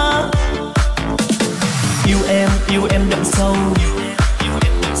 Yêu em đậm sâu,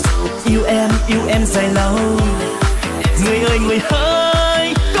 yêu em dài lâu. Người ơi người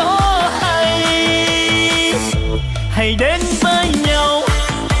hỡi có hay đến với nhau.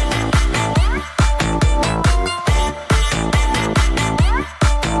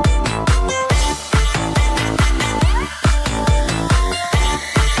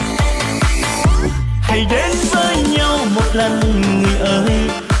 Hãy đến với nhau một lần người ơi,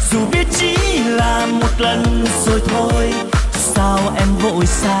 dù biết chỉ là một lần rồi thôi. Sao em vội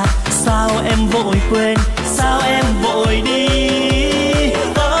xa, sao em vội quên, sao em vội đi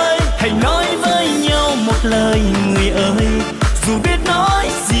ơi. Hãy nói với nhau một lời người ơi, dù biết nói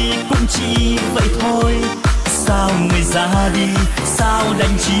gì cũng chỉ vậy thôi. Sao người ra đi, sao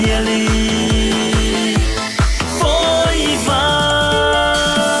đành chia ly vội vã.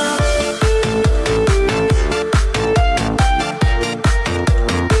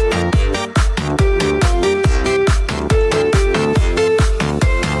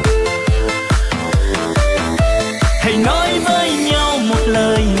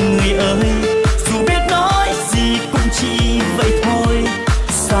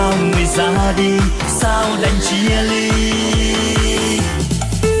 Ra đi, sao đành chia ly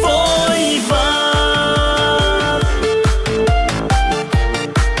vội vã.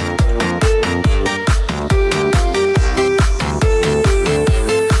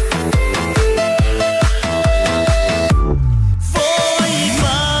 Vội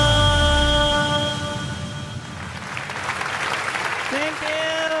vã.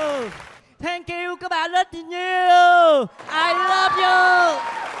 Thank you các bạn rất nhiều. I love you.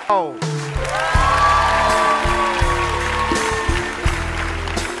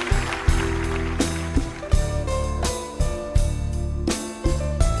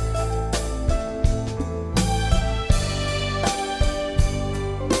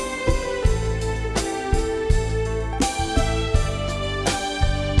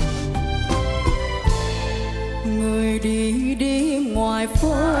 Người đi đi ngoài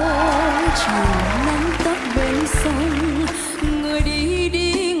phố, chiều nắng tắt bên sông. Người đi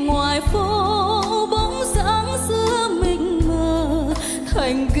đi ngoài phố, bóng dáng xưa mình mờ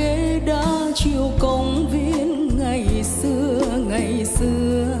thành ghế đá chiều công viên. Ngày xưa, ngày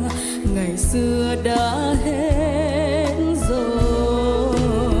xưa, ngày xưa đã hết rồi.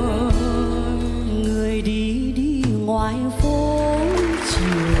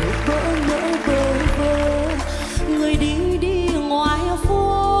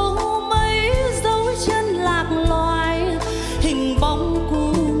 mong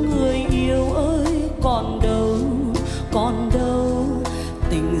của người yêu ơi, còn đâu, còn đâu,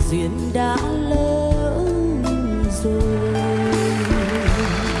 tình duyên đã lỡ rồi.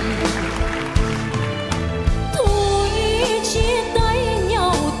 Thôi chia tay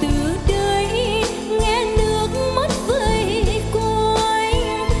nhau từ đây, nghe nước mắt vây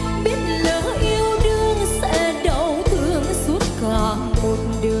quanh, biết lỡ yêu đương sẽ đau thương suốt cả một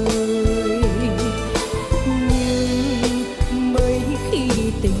đời. Nhưng mấy khi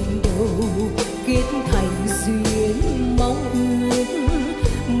tình đầu kết thành duyên mong ước,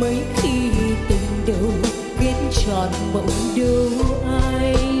 mấy khi tình đầu kết trọn mộng đâu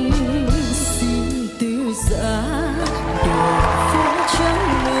anh, xin từ giá đường phố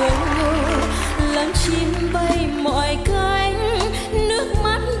trắng mưa ngô, làm chim bay mọi cánh, nước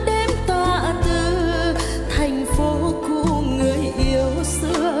mắt đêm tỏa từ thành phố của người yêu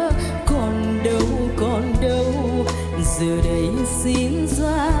xưa. Còn đâu, còn đâu, giờ đây xin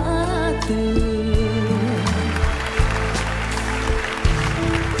giá từ.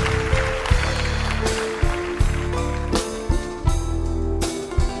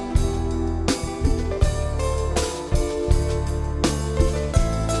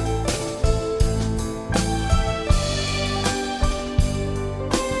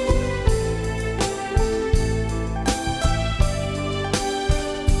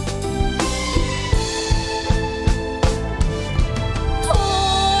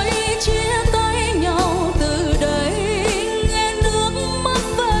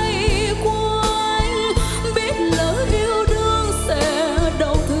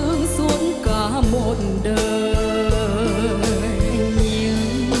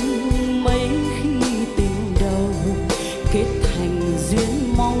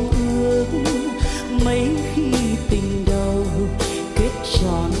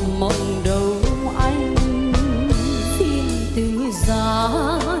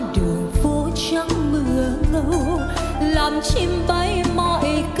 Làm chim bay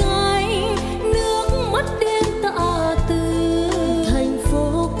mọi cánh, nước mắt đêm tỏa từ thành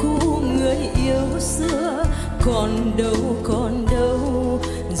phố của người yêu xưa. Còn đâu, còn đâu,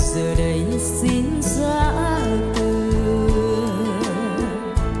 giờ đây xin giá từ.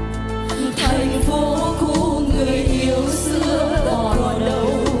 Thành phố của người yêu xưa, còn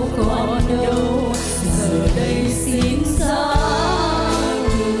đâu, còn đâu, giờ đây xin giá.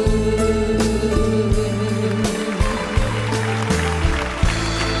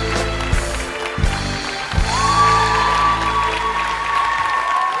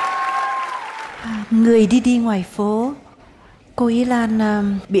 Người đi đi ngoài phố, cô Ý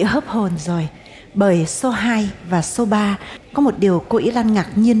Lan bị hớp hồn rồi bởi số 2 và số 3. Có một điều cô Ý Lan ngạc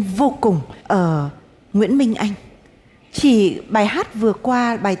nhiên vô cùng ở Nguyễn Minh Anh. Chỉ bài hát vừa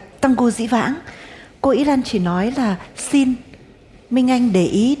qua, bài Tango Dĩ Vãng, cô Ý Lan chỉ nói là xin Minh Anh để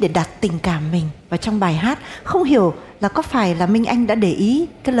ý để đặt tình cảm mình vào trong bài hát. Không hiểu là có phải là Minh Anh đã để ý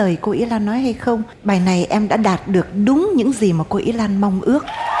cái lời cô Ý Lan nói hay không. Bài này em đã đạt được đúng những gì mà cô Ý Lan mong ước.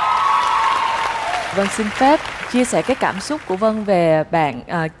 Vâng, xin phép chia sẻ cái cảm xúc của Vân về bạn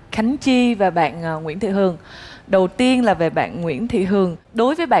Khánh Chi và bạn Nguyễn Thị Hường. Đầu tiên là về bạn Nguyễn Thị Hường.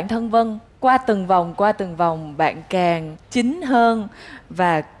 Đối với bản thân Vân, qua từng vòng bạn càng chín hơn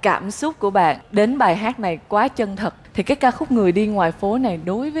và cảm xúc của bạn đến bài hát này quá chân thật. Thì cái ca khúc Người đi ngoài phố này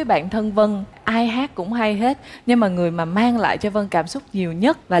đối với bản thân Vân, ai hát cũng hay hết, nhưng mà người mà mang lại cho Vân cảm xúc nhiều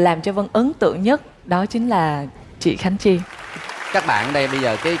nhất và làm cho Vân ấn tượng nhất đó chính là chị Khánh Chi. Các bạn đây bây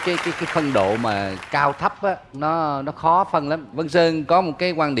giờ cái phân độ mà cao thấp á, nó khó phân lắm. Vân Sơn có một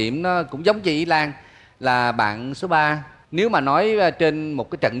cái quan điểm nó cũng giống chị Ý Lan là bạn số 3. Nếu mà nói trên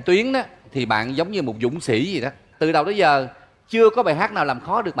một cái trận tuyến đó thì bạn giống như một dũng sĩ gì đó. Từ đầu tới giờ chưa có bài hát nào làm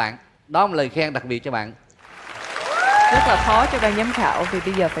khó được bạn. Đó là một lời khen đặc biệt cho bạn. Rất là khó cho ban giám khảo vì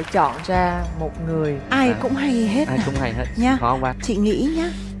bây giờ phải chọn ra một người. Ai cũng hay hết. Ai cũng hay hết. Nha. Khó quá. Chị nghĩ nhá,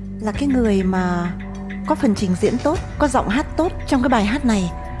 là cái người mà có phần trình diễn tốt, có giọng hát tốt trong cái bài hát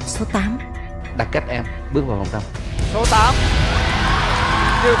này, số 8. Đặt cách em bước vào vòng trong. Số 8.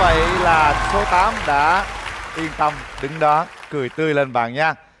 Như vậy là số 8 đã yên tâm đứng đó cười tươi lên bạn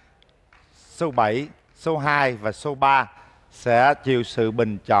nha. Số 7, số 2 và số 3 sẽ chịu sự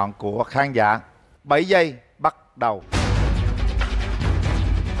bình chọn của khán giả. 7 giây bắt đầu.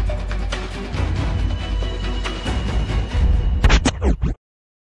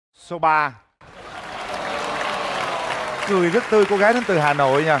 Số 3. Cười rất tươi, cô gái đến từ Hà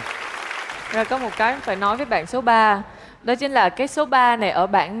Nội nha. Rồi có một cái phải nói với bạn số 3. Đó chính là cái số 3 này ở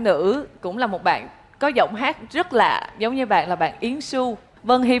bảng nữ cũng là một bạn có giọng hát rất lạ, giống như bạn là bạn Yến Xu.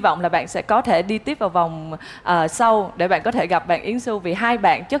 Vân hy vọng là bạn sẽ có thể đi tiếp vào vòng sau để bạn có thể gặp bạn Yến Xu, vì hai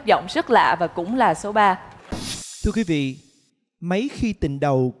bạn chất giọng rất lạ và cũng là số 3. Thưa quý vị, Mấy khi tình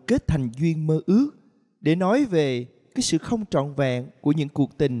đầu kết thành duyên mơ ước, để nói về cái sự không trọn vẹn của những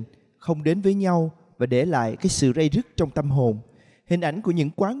cuộc tình không đến với nhau và để lại cái sự ray rứt trong tâm hồn. Hình ảnh của những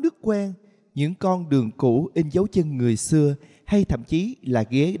quán nước quen, những con đường cũ in dấu chân người xưa, hay thậm chí là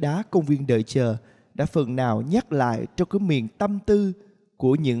ghế đá công viên đợi chờ đã phần nào nhắc lại trong cái miền tâm tư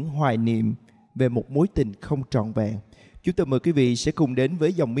của những hoài niệm về một mối tình không trọn vẹn. Chúng tôi mời quý vị sẽ cùng đến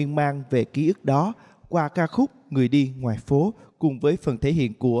với dòng miên man về ký ức đó qua ca khúc Người đi ngoài phố cùng với phần thể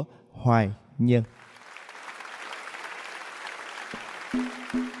hiện của Hoài Nhân.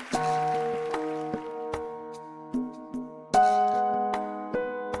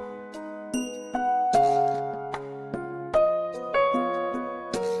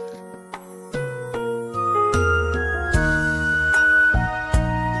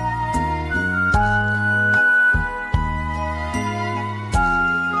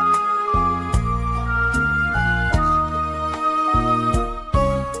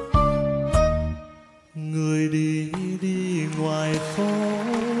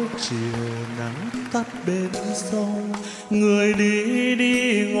 Người đi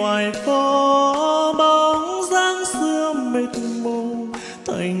đi ngoài phố, bóng dáng xưa mịt mù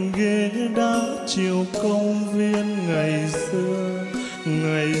thành ghế đá chiều công viên ngày xưa,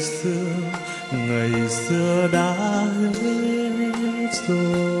 ngày xưa, ngày xưa đã hết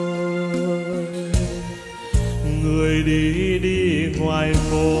rồi. Người đi đi ngoài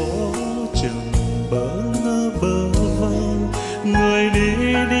phố chừng bỡ ngỡ bơ vơ, người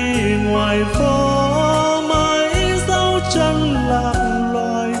đi đi ngoài phố chân lạc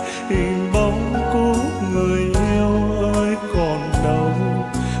loài, hình bóng cũ người yêu ơi còn đâu,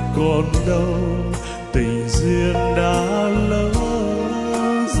 còn đâu, tình duyên đã lỡ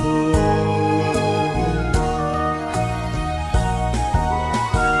rồi.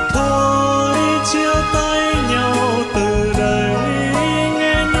 Thôi chia tay nhau từ đây,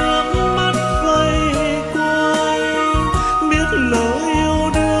 nghe nước mắt vây quanh, biết lỡ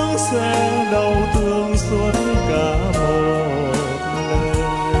yêu đương sẽ đau thương suốt cả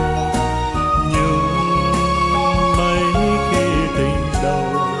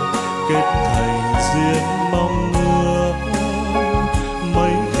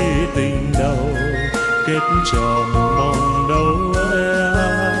tròn mong đâu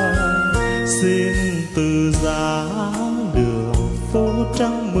em. Xin từ giá đường phố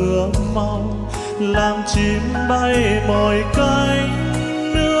trắng mưa mau, làm chim bay mỏi cánh,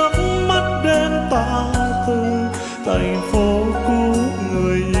 nước mắt đêm tà tư. Thành phố cũ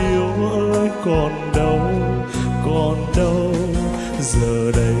người yêu ơi còn đâu, còn đâu,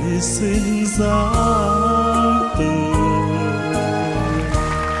 giờ đây xin giá từ.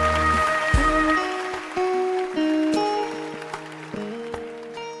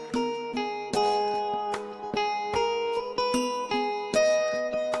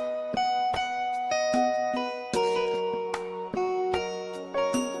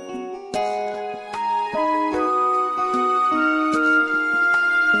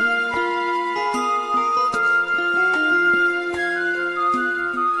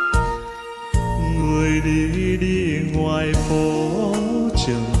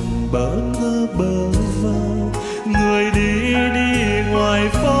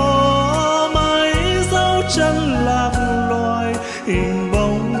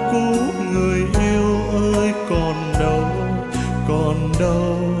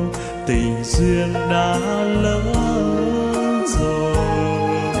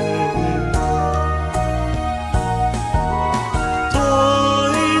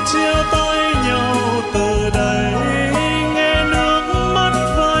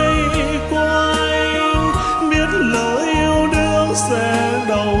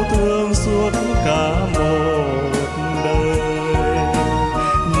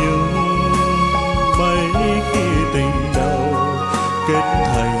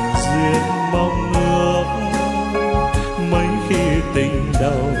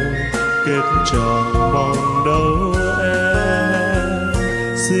 Tròn mong đâu em.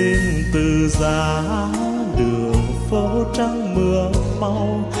 Xin từ giá đường phố trắng mưa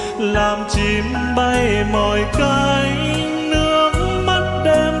mau, làm chim bay mỏi cánh, nước mắt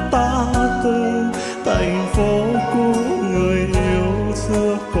đêm tà tư. Thành phố cũ người yêu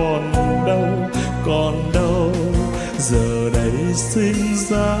xưa còn đâu, còn đâu, giờ đây xin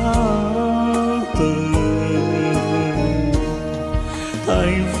giá từ.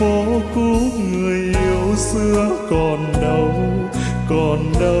 Thành phố cũ người yêu xưa còn đâu,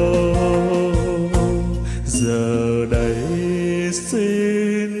 còn đâu, giờ đây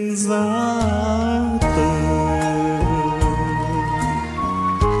xin giá từ.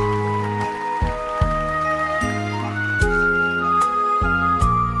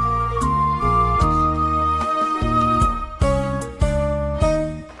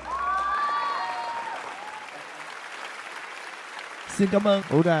 Xin cảm ơn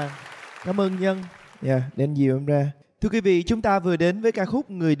Vũ Đoàn, cảm ơn Nhân. Đến dìu em ra. Thưa quý vị, chúng ta vừa đến với ca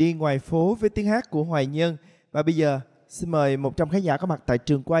khúc Người đi ngoài phố với tiếng hát của Hoài Nhân. Và bây giờ xin mời 100 khán giả có mặt tại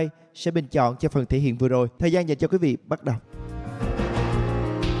trường quay sẽ bình chọn cho phần thể hiện vừa rồi. Thời gian dành cho quý vị bắt đầu.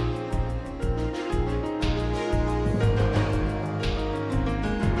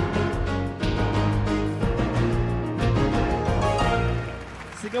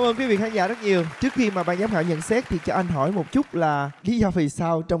 Xin cảm ơn quý vị khán giả rất nhiều. Trước khi mà ban giám khảo nhận xét thì cho anh hỏi một chút là lý do vì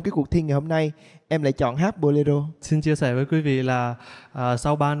sao trong cái cuộc thi ngày hôm nay em lại chọn hát bolero? Xin chia sẻ với quý vị là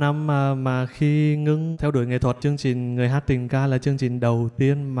sau 3 năm mà khi ngưng theo đuổi nghệ thuật, chương trình Người hát tình ca là chương trình đầu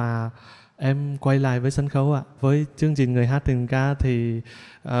tiên mà em quay lại với sân khấu ạ. Với chương trình Người hát tình ca thì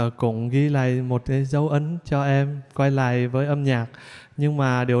cũng ghi lại một cái dấu ấn cho em quay lại với âm nhạc. Nhưng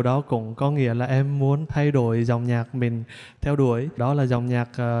mà điều đó cũng có nghĩa là em muốn thay đổi dòng nhạc mình theo đuổi. Đó là dòng nhạc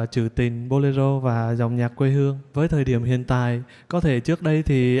trữ tình, bolero và dòng nhạc quê hương. Với thời điểm hiện tại, có thể trước đây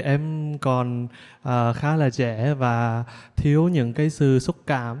thì em còn khá là trẻ và thiếu những cái sự xúc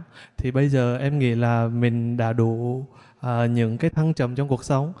cảm. Thì bây giờ em nghĩ là mình đã đủ những cái thăng trầm trong cuộc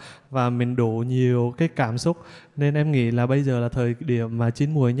sống và mình đủ nhiều cái cảm xúc, nên em nghĩ là bây giờ là thời điểm mà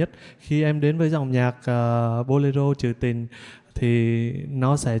chín muồi nhất. Khi em đến với dòng nhạc bolero trữ tình thì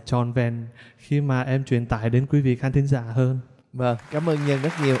nó sẽ tròn vẹn khi mà em truyền tải đến quý vị khán thính giả hơn. Vâng, cảm ơn Nhân rất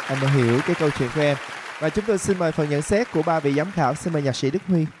nhiều, anh đã hiểu cái câu chuyện của em. Và chúng tôi xin mời phần nhận xét của ba vị giám khảo. Xin mời nhạc sĩ Đức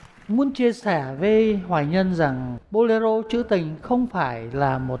Huy. Muốn chia sẻ với Hoài Nhân rằng bolero trữ tình không phải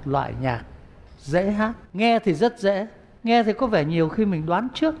là một loại nhạc dễ hát. Nghe thì rất dễ, nghe thì có vẻ nhiều khi mình đoán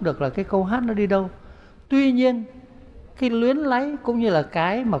trước được là cái câu hát nó đi đâu. Tuy nhiên cái luyến láy cũng như là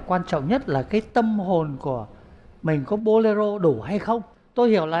cái mà quan trọng nhất là cái tâm hồn của mình có bolero đủ hay không. Tôi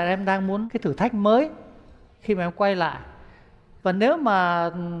hiểu là em đang muốn cái thử thách mới khi mà em quay lại. Và nếu mà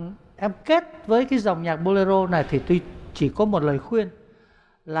em kết với cái dòng nhạc bolero này thì tôi chỉ có một lời khuyên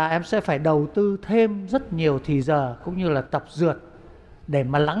là em sẽ phải đầu tư thêm rất nhiều thì giờ cũng như là tập dượt để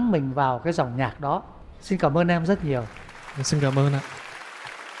mà lắng mình vào cái dòng nhạc đó. Xin cảm ơn em rất nhiều. Xin cảm ơn ạ.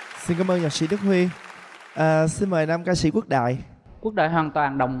 Xin cảm ơn nhạc sĩ Đức Huy. Xin mời nam ca sĩ Quốc Đại. Quốc Đại hoàn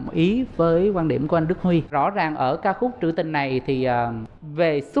toàn đồng ý với quan điểm của anh Đức Huy. Rõ ràng ở ca khúc trữ tình này thì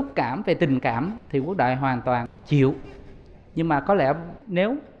về xúc cảm, về tình cảm thì Quốc Đại hoàn toàn chịu. Nhưng mà có lẽ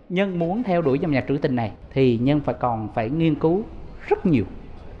nếu Nhân muốn theo đuổi dòng nhạc trữ tình này thì Nhân phải nghiên cứu rất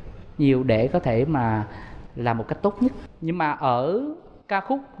nhiều để có thể mà làm một cách tốt nhất. Nhưng mà ở ca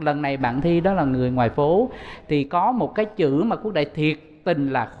khúc lần này bạn thi đó là Người ngoài phố thì có một cái chữ mà Quốc Đại thiệt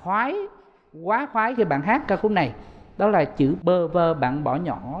tình là khoái, quá khoái khi bạn hát ca khúc này. Đó là chữ bơ vơ bạn bỏ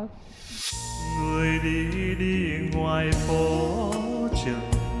nhỏ. Người đi ngoài phố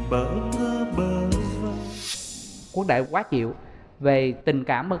chừng bơ vơ. Quốc Đại quá chịu. Về tình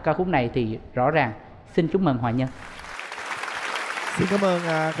cảm ở ca khúc này thì rõ ràng. Xin chúc mừng Hoài Nhân. Xin cảm ơn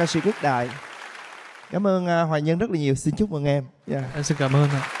ca sĩ Quốc Đại. Cảm ơn Hoài Nhân rất là nhiều. Xin chúc mừng em. Em xin cảm ơn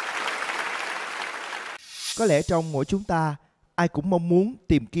ạ. Có lẽ trong mỗi chúng ta, ai cũng mong muốn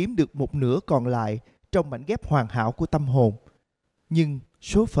tìm kiếm được một nửa còn lại trong mảnh ghép hoàn hảo của tâm hồn. Nhưng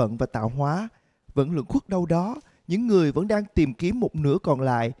số phận và tạo hóa vẫn luẩn khuất đâu đó. Những người vẫn đang tìm kiếm một nửa còn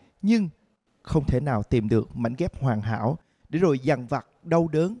lại nhưng không thể nào tìm được mảnh ghép hoàn hảo, để rồi dằn vặt đau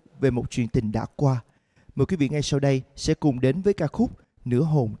đớn về một chuyện tình đã qua. Mời quý vị ngay sau đây sẽ cùng đến với ca khúc Nửa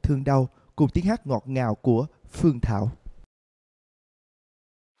hồn thương đau cùng tiếng hát ngọt ngào của Phương Thảo.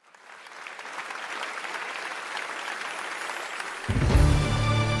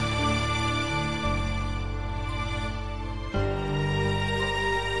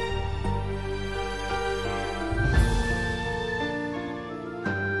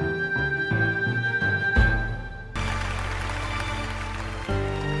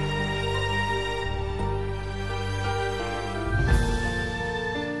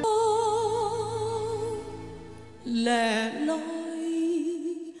 Lẻ loi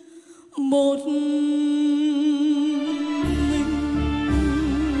một mình.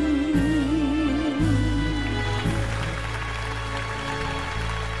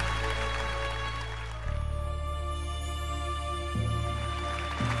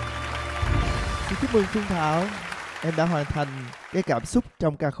 Xin chúc mừng Phương Thảo, em đã hoàn thành cái cảm xúc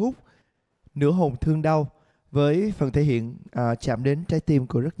trong ca khúc Nửa hồn thương đau với phần thể hiện chạm đến trái tim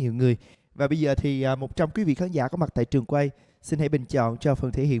của rất nhiều người. Và bây giờ thì 100 quý vị khán giả có mặt tại trường quay xin hãy bình chọn cho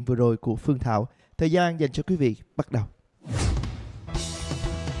phần thể hiện vừa rồi của Phương Thảo. Thời gian dành cho quý vị bắt đầu.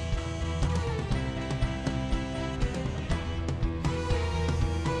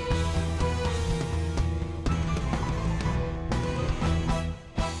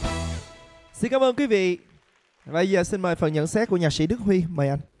 Xin cảm ơn quý vị. Bây giờ xin mời phần nhận xét của nhạc sĩ Đức Huy. Mời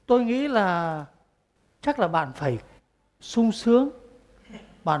anh. Tôi nghĩ là chắc là bạn phải sung sướng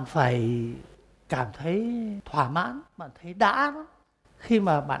bạn phải cảm thấy thỏa mãn, bạn thấy đã đó. Khi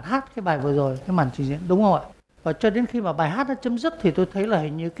mà bạn hát cái bài vừa rồi, cái màn trình diễn, đúng không ạ? Và cho đến khi mà bài hát nó chấm dứt thì tôi thấy là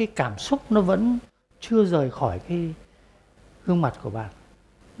hình như cái cảm xúc nó vẫn chưa rời khỏi cái gương mặt của bạn.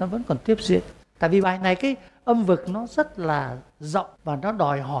 Nó vẫn còn tiếp diễn. Tại vì bài này cái âm vực nó rất là rộng và nó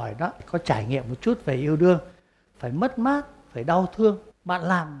đòi hỏi đó có trải nghiệm một chút về yêu đương, phải mất mát, phải đau thương. Bạn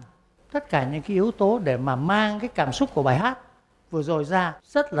làm tất cả những cái yếu tố để mà mang cái cảm xúc của bài hát vừa rồi ra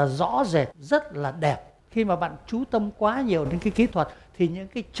rất là rõ rệt, rất là đẹp. Khi mà bạn chú tâm quá nhiều đến cái kỹ thuật thì những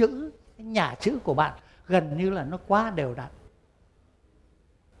cái chữ, cái nhả chữ của bạn gần như là nó quá đều đặn.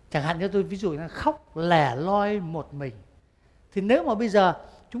 Chẳng hạn như tôi ví dụ là khóc lẻ loi một mình. Thì nếu mà bây giờ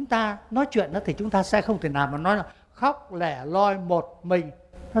chúng ta nói chuyện đó thì chúng ta sẽ không thể nào mà nói là khóc lẻ loi một mình.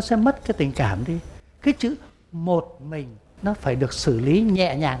 Nó sẽ mất cái tình cảm đi. Cái chữ một mình nó phải được xử lý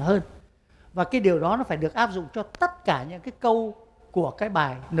nhẹ nhàng hơn. Và cái điều đó nó phải được áp dụng cho tất cả những cái câu của cái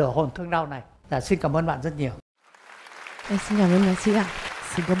bài Nửa hồn thương đau này. Xin cảm ơn bạn rất nhiều. Em xin cảm ơn nhạc sĩ ạ.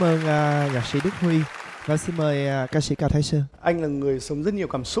 Xin cảm ơn nhạc sĩ Đức Huy. Và xin mời ca sĩ Cao Thái Sơn. Anh là người sống rất nhiều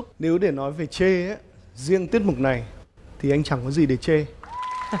cảm xúc. Nếu để nói về chê ấy, riêng tiết mục này thì anh chẳng có gì để chê.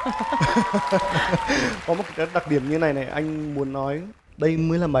 Có một cái đặc điểm như này này, anh muốn nói đây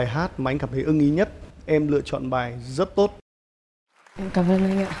mới là bài hát mà anh cảm thấy ưng ý nhất. Em lựa chọn bài rất tốt. Em cảm ơn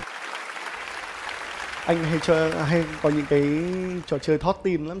anh ạ. Anh hay có những cái trò chơi thót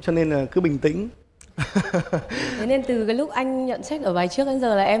tim lắm, cho nên là cứ bình tĩnh. Thế nên từ cái lúc anh nhận xét ở bài trước đến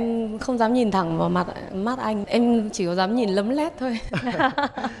giờ là em không dám nhìn thẳng vào mắt anh. Em chỉ có dám nhìn lấm lét thôi.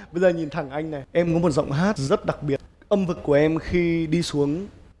 Bây giờ nhìn thẳng anh này. Em có một giọng hát rất đặc biệt. Âm vực của em khi đi xuống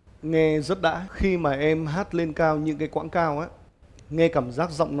nghe rất đã. Khi mà em hát lên cao những cái quãng cao á, nghe cảm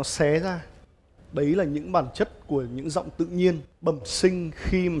giác giọng nó xé ra. Đấy là những bản chất của những giọng tự nhiên, bẩm sinh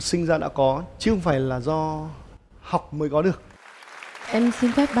khi mà sinh ra đã có, chứ không phải là do học mới có được. Em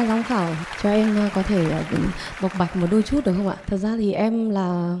xin phép ban giám khảo cho em có thể bộc bạch một đôi chút được không ạ? Thật ra thì em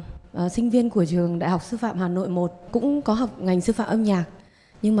là sinh viên của trường Đại học Sư phạm Hà Nội 1, cũng có học ngành sư phạm âm nhạc,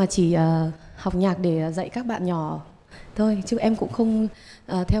 nhưng mà chỉ học nhạc để dạy các bạn nhỏ thôi, chứ em cũng không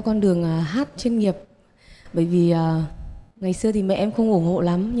theo con đường hát chuyên nghiệp. Bởi vì ngày xưa thì mẹ em không ủng hộ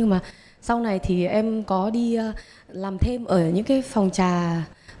lắm, nhưng mà sau này thì em có đi làm thêm ở những cái phòng trà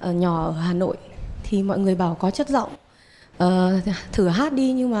nhỏ ở Hà Nội, thì mọi người bảo có chất giọng, thử hát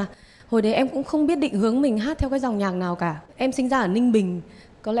đi. Nhưng mà hồi đấy em cũng không biết định hướng mình hát theo cái dòng nhạc nào cả. Em sinh ra ở Ninh Bình,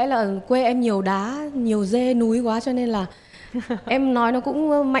 có lẽ là quê em nhiều đá, nhiều dê núi quá, cho nên là em nói nó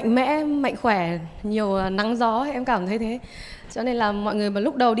cũng mạnh mẽ, mạnh khỏe, nhiều nắng gió, em cảm thấy thế. Cho nên là mọi người mà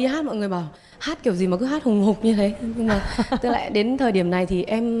lúc đầu đi hát, mọi người bảo hát kiểu gì mà cứ hát hùng hục như thế. Nhưng mà từ lại đến thời điểm này thì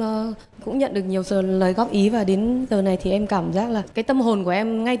em cũng nhận được nhiều lời góp ý, và đến giờ này thì em cảm giác là cái tâm hồn của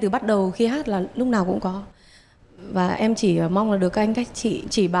em ngay từ bắt đầu khi hát là lúc nào cũng có. Và em chỉ mong là được các anh các chị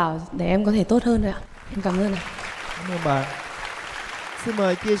chỉ bảo để em có thể tốt hơn thôi ạ. Em cảm ơn ạ. Cảm ơn bạn. Xin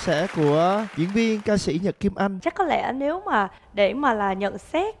mời chia sẻ của diễn viên ca sĩ Nhật Kim Anh. Chắc có lẽ nếu mà để mà là nhận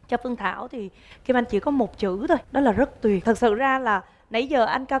xét cho Phương Thảo thì Kim Anh chỉ có một chữ thôi, đó là rất tuyệt. Thật sự ra là nãy giờ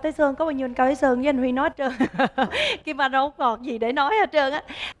anh Cao Thái Sơn, có bao nhiêu anh Cao Thái Sơn với anh Huy nói hết trơn. Kim Anh không còn gì để nói hết trơn á.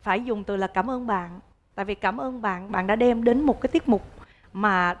 Phải dùng từ là cảm ơn bạn. Tại vì cảm ơn bạn, bạn đã đem đến một cái tiết mục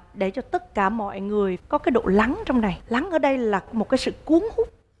mà để cho tất cả mọi người có cái độ lắng trong này. Lắng ở đây là một cái sự cuốn hút.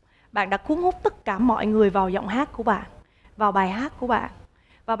 Bạn đã cuốn hút tất cả mọi người vào giọng hát của bạn, vào bài hát của bạn.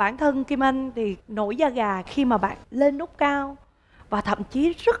 Và bản thân Kim Anh thì nổi da gà khi mà bạn lên nốt cao, và thậm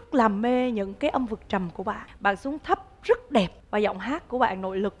chí rất là mê những cái âm vực trầm của bạn. Bạn xuống thấp rất đẹp, và giọng hát của bạn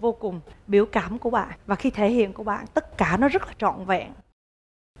nội lực vô cùng, biểu cảm của bạn và khi thể hiện của bạn, tất cả nó rất là trọn vẹn.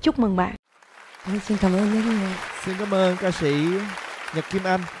 Chúc mừng bạn. Em xin cảm ơn rất nhiều. Xin cảm ơn ca sĩ Nhật Kim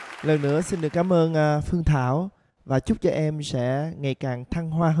Anh. Lần nữa xin được cảm ơn Phương Thảo, và chúc cho em sẽ ngày càng thăng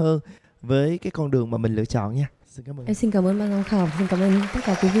hoa hơn với cái con đường mà mình lựa chọn nha. Xin cảm ơn. Em xin cảm ơn ban giám khảo, xin cảm ơn tất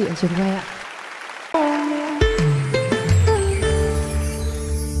cả quý vị ở trường quay ạ.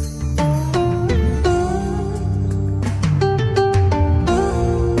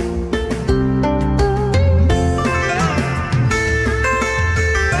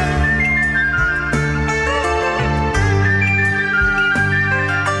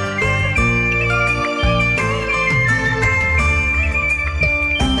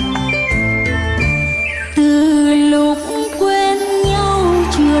 Từ lúc quen nhau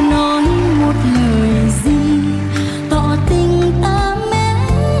chưa nói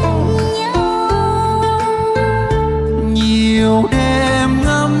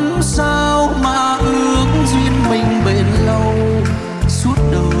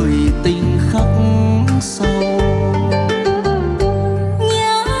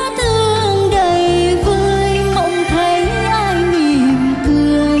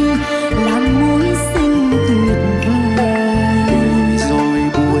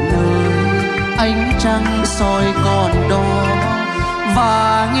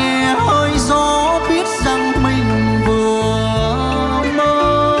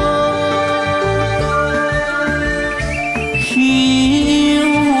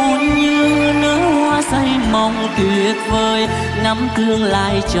mong tuyệt vời, nắm tương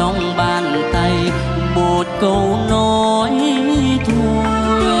lai trong bàn tay, một câu nói thôi.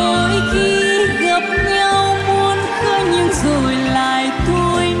 Đôi khi gặp nhau muốn khơi nhưng rồi lại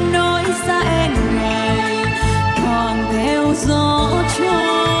thôi, nói ra e ngại thoảng theo gió trôi.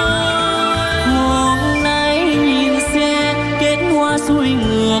 Hôm nay nhìn xe kết hoa xuôi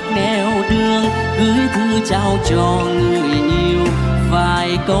ngược nẻo đường, gửi thư trao cho người yêu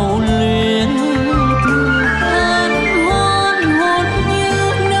vài câu luyến thương. Hân hoan hồn như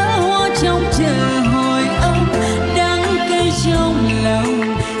nở hoa trong chờ hồi âm, đắng cay trong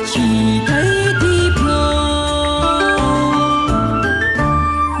lòng chỉ thấy thiệp hồng.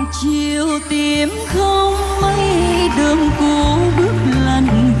 Chiều tìm không mấy đường cũ bước lần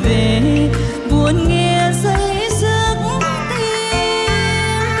về, buồn nghe dây giấc tim.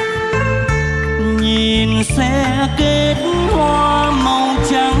 Nhìn xe kết hoa màu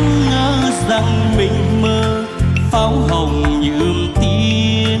trắng, ngỡ rằng mình mơ pháo hồng nhuộm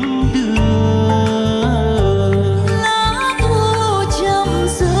tiếng đưa. Lá thu chậm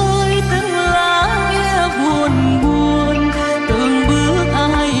rơi từng lá nghe buồn buồn, từng bước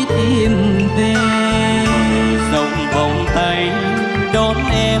ai tìm về. Rộng vòng tay đón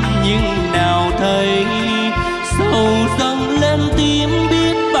em nhưng nào thấy, sầu dâng lên tim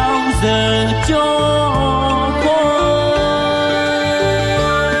biết bao giờ cho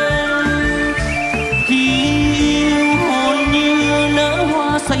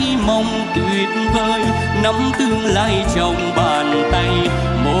tuyệt vời, nắm tương lai trong bàn tay,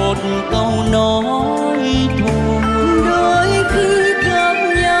 một câu nói thôi. Đôi khi gặp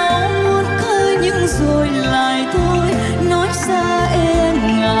nhau muốn khơi nhưng rồi lại thôi, nói ra e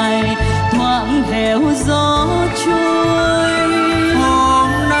ngại thoảng theo gió trôi. Hôm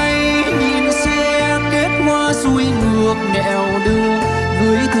nay nhìn xe kết hoa xuôi ngược nẻo đường,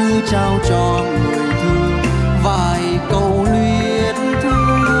 gửi thư trao cho người thương vài câu luyến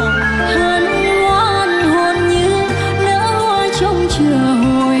thương. Hân hoan hồn như nở hoa trong chờ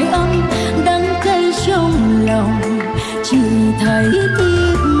hồi âm, đắng cay trong lòng chỉ thấy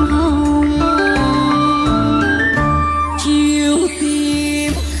tim hồng. Chiều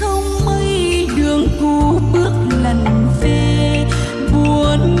tìm không mấy đường cũ bước lần về,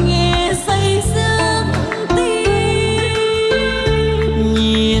 buồn nghe say giấc tim.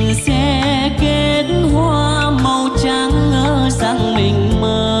 Nhìn xe kết hoa màu trắng, ngỡ rằng mình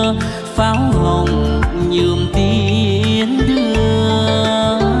mơ pháo hồng nhuộm tiếng đưa.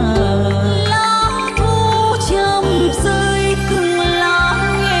 Lá thu chậm rơi từng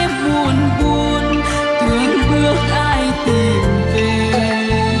lá nghe buồn buồn, từng bước ai tìm về.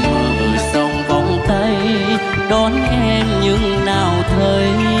 Mở rộng vòng tay đón em nhưng nào thấy,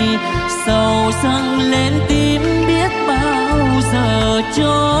 sầu dâng lên tim biết bao giờ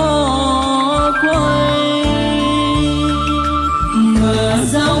cho quay. Mở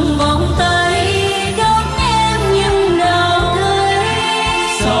rộng vòng tay đón em nhưng nào thấy,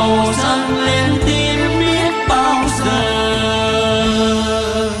 sầu dâng lên tim biết bao giờ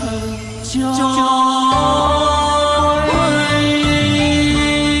cho quay.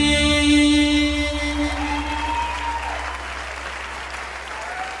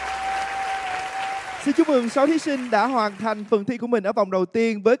 Xin chúc mừng 6 thí sinh đã hoàn thành phần thi của mình ở vòng đầu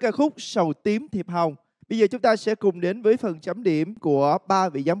tiên với ca khúc Sầu Tím Thiệp Hồng. Bây giờ chúng ta sẽ cùng đến với phần chấm điểm của 3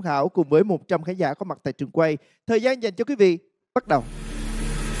 vị giám khảo cùng với 100 khán giả có mặt tại trường quay. Thời gian dành cho quý vị bắt đầu.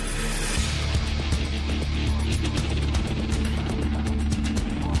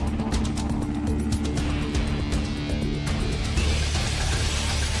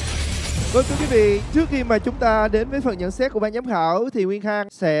 Vâng thưa quý vị, trước khi mà chúng ta đến với phần nhận xét của ban giám khảo thì Nguyên Khang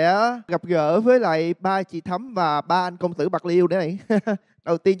sẽ gặp gỡ với lại 3 chị Thắm và 3 anh công tử bạc liêu đấy này.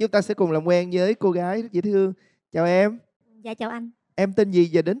 Đầu tiên chúng ta sẽ cùng làm quen với cô gái rất dễ thương. Chào em. Dạ chào anh. Em tên gì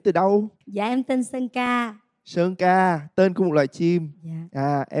và đến từ đâu? Dạ em tên Sơn Ca. Sơn Ca, tên của một loài chim. Dạ.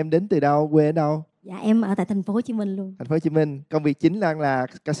 À, em đến từ đâu, quê ở đâu? Dạ em ở tại thành phố Hồ Chí Minh luôn. Thành phố Hồ Chí Minh. Công việc chính đang là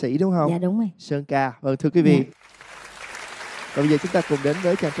ca sĩ đúng không? Dạ đúng rồi. Sơn Ca. Vâng thưa quý vị. Dạ. Còn bây giờ chúng ta cùng đến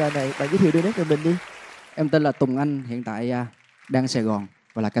với chàng trai này. Bạn giới thiệu đôi nét về mình đi. Em tên là Tùng Anh, hiện tại đang ở Sài Gòn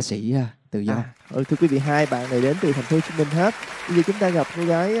và là ca sĩ tự do. Thưa quý vị, hai bạn này đến từ thành phố Hồ Chí Minh hết. Bây giờ chúng ta gặp cô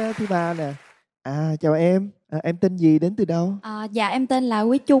gái thứ ba nè. Chào em. Em tên gì, đến từ đâu? Dạ em tên là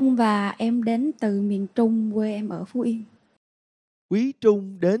Quý Trung và em đến từ miền Trung, quê em ở Phú Yên. Quý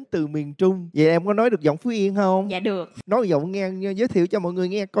Trung đến từ miền Trung. Vậy em có nói được giọng Phú Yên không? Dạ được. Nói giọng nghe, giới thiệu cho mọi người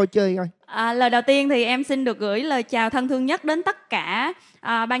nghe coi chơi coi. Lời đầu tiên thì em xin được gửi lời chào thân thương nhất đến tất cả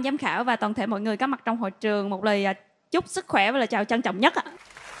ban giám khảo và toàn thể mọi người có mặt trong hội trường. Một lời chúc sức khỏe và lời chào trân trọng nhất ạ.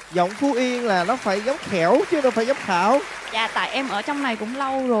 Giọng Phú Yên là nó phải giống khẻo chứ đâu phải giống khảo. Dạ tại em ở trong này cũng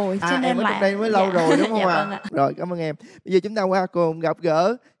lâu rồi cho nên em ở là trong đây mới lâu rồi đúng không dạ, ạ? Vâng ạ. Rồi cảm ơn em. Bây giờ chúng ta qua cùng gặp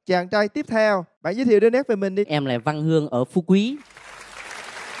gỡ chàng trai tiếp theo. Bạn giới thiệu đôi nét về mình đi. Em là Văn Hương ở Phú Quý.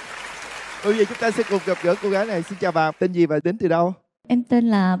 Bây giờ chúng ta sẽ cùng gặp gỡ cô gái này. Xin chào bạn, tên gì và đến từ đâu? Em tên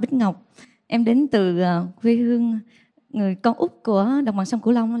là Bích Ngọc. Em đến từ quê hương người con út của đồng bằng sông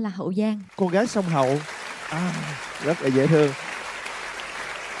Cửu Long là Hậu Giang. Cô gái sông Hậu. Rất là dễ thương.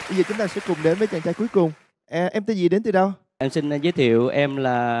 Bây giờ chúng ta sẽ cùng đến với chàng trai cuối cùng. Em tên gì, đến từ đâu? Em xin giới thiệu, em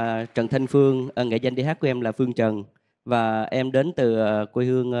là Trần Thanh Phương, nghệ danh đi hát của em là Phương Trần. Và em đến từ quê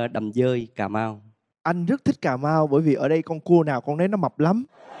hương Đầm Dơi, Cà Mau. Anh rất thích Cà Mau bởi vì ở đây con cua nào con đấy nó mập lắm.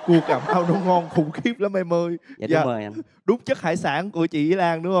 Cua Cà Mau nó ngon khủng khiếp lắm em ơi. Dạ đúng rồi anh. Đúng chất hải sản của chị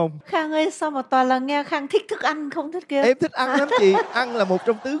Lan đúng không? Khang ơi, sao mà toàn là nghe Khang thích thức ăn không thích kia? Em thích ăn lắm chị. Ăn là một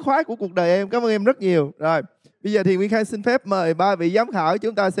trong tứ khoái của cuộc đời em. Cảm ơn em rất nhiều. Rồi, bây giờ thì Nguyên Khang xin phép mời ba vị giám khảo,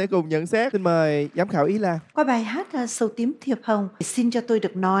 chúng ta sẽ cùng nhận xét. Xin mời giám khảo Ý Lan. Qua bài hát Sầu Tím Thiệp Hồng, xin cho tôi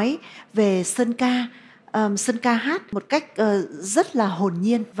được nói về Sơn Ca. Sơn Ca hát một cách rất là hồn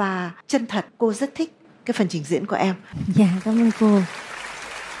nhiên và chân thật. Cô rất thích cái phần trình diễn của em. Dạ, cảm ơn cô.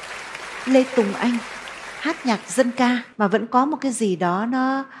 Lê Tùng Anh hát nhạc dân ca mà vẫn có một cái gì đó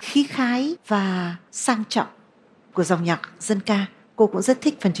nó khí khái và sang trọng của dòng nhạc dân ca. Cô cũng rất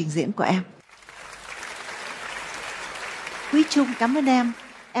thích phần trình diễn của em. Quý Trung, cảm ơn em.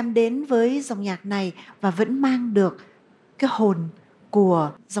 Em đến với dòng nhạc này và vẫn mang được cái hồn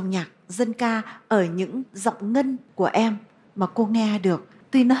của dòng nhạc dân ca ở những giọng ngân của em mà cô nghe được.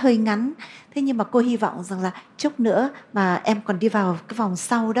 Tuy nó hơi ngắn, thế nhưng mà cô hy vọng rằng là chút nữa mà em còn đi vào cái vòng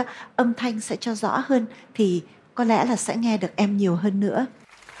sau đó, âm thanh sẽ cho rõ hơn thì có lẽ là sẽ nghe được em nhiều hơn nữa.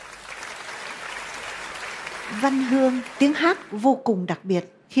 Văn Hương, tiếng hát vô cùng đặc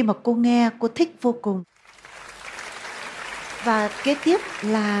biệt. Khi mà cô nghe, cô thích vô cùng. Và kế tiếp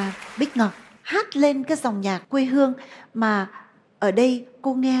là Bích Ngọc, hát lên cái dòng nhạc quê hương mà ở đây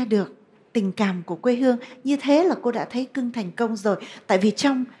cô nghe được tình cảm của quê hương. Như thế là cô đã thấy cưng thành công rồi. Tại vì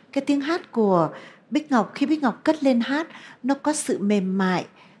trong cái tiếng hát của Bích Ngọc, khi Bích Ngọc cất lên hát, nó có sự mềm mại,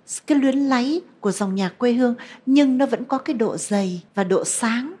 cái luyến láy của dòng nhạc quê hương, nhưng nó vẫn có cái độ dày và độ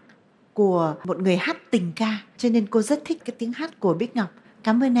sáng của một người hát tình ca. Cho nên cô rất thích cái tiếng hát của Bích Ngọc.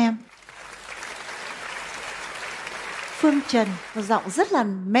 Cảm ơn em. Phương Trần, một giọng rất là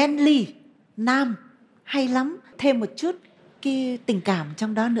manly, nam, hay lắm. Thêm một chút cái tình cảm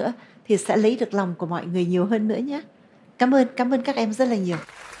trong đó nữa thì sẽ lấy được lòng của mọi người nhiều hơn nữa nhé. Cảm ơn các em rất là nhiều.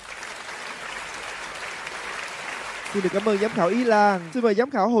 Xin được cảm ơn giám khảo Ý Lan. Xin mời giám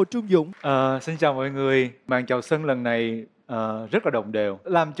khảo Hồ Trung Dũng. Xin chào mọi người. Màn chào sân lần này rất là đồng đều,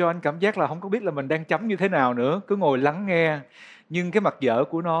 làm cho anh cảm giác là không có biết là mình đang chấm như thế nào nữa, cứ ngồi lắng nghe. Nhưng cái mặt dở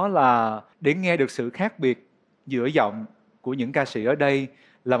của nó là để nghe được sự khác biệt giữa giọng của những ca sĩ ở đây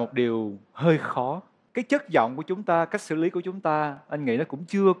là một điều hơi khó. Cái chất giọng của chúng ta, cách xử lý của chúng ta, anh nghĩ nó cũng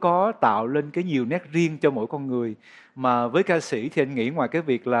chưa có tạo lên cái nhiều nét riêng cho mỗi con người. Mà với ca sĩ thì anh nghĩ ngoài cái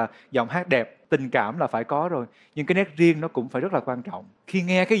việc là giọng hát đẹp, tình cảm là phải có rồi, nhưng cái nét riêng nó cũng phải rất là quan trọng. Khi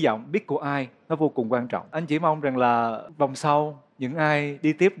nghe cái giọng biết của ai, nó vô cùng quan trọng. Anh chỉ mong rằng là vòng sau, những ai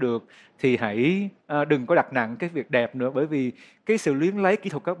đi tiếp được thì hãy đừng có đặt nặng cái việc đẹp nữa, bởi vì cái sự luyến lấy kỹ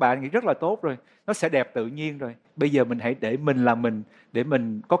thuật các bạn nghĩ rất là tốt rồi, nó sẽ đẹp tự nhiên rồi. Bây giờ mình hãy để mình là mình, để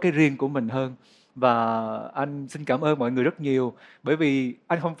mình có cái riêng của mình hơn. Và anh xin cảm ơn mọi người rất nhiều, bởi vì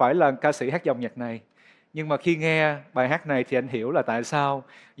anh không phải là ca sĩ hát dòng nhạc này, nhưng mà khi nghe bài hát này thì anh hiểu là tại sao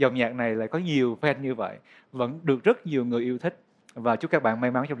dòng nhạc này lại có nhiều fan như vậy, vẫn được rất nhiều người yêu thích. Và chúc các bạn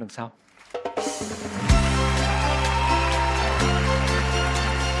may mắn trong lần sau.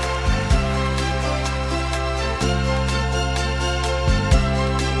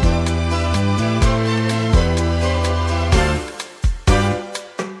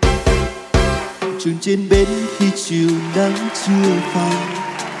 Trường trên bến khi chiều nắng chưa phai,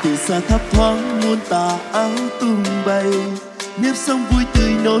 từ xa thấp thoáng muôn tà áo tung bay, nếp sống vui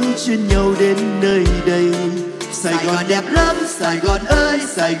tươi nối trên nhau đến nơi đây. Sài Gòn đẹp lắm, Sài Gòn ơi,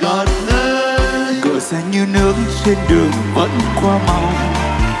 Sài Gòn ơi. Cửa xanh như nước trên đường vẫn qua màu,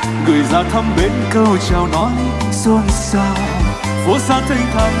 người ra thăm bến câu chào nói xôn xao, phố xa thanh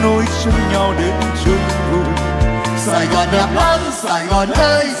thang nối chân nhau đến chung vui. Sài Gòn đẹp lắm, Sài Gòn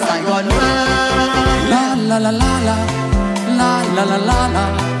ơi, Sài Gòn ơi. La la la la la, la la la la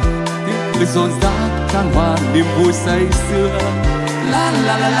la, tiếng cười rộn rã than hòa niềm vui say sưa. La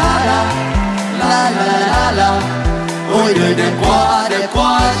la la la la, la la la la la, ôi đời đẹp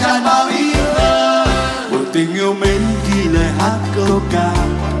quá tràn bao ý thơ. Một tình yêu mến ghi lời hát câu ca,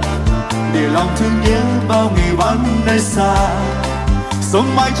 để lòng thương nhớ bao ngày vắng nơi xa.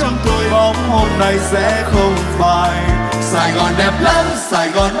 sống mãi trong tôi bóng hôm nay sẽ không phai. Sài Gòn đẹp lắm, Sài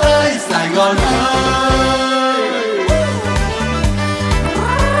Gòn ơi, Sài Gòn ơi.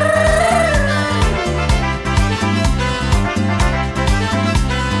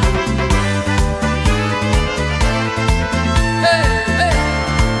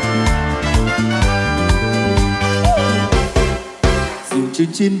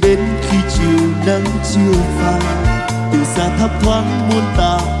 Trên bến khi chiều nắng chưa phai, từ xa thấp thoáng muôn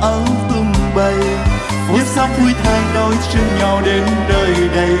tà áo tung bay, phố xá vui thang đôi chân nhau đến nơi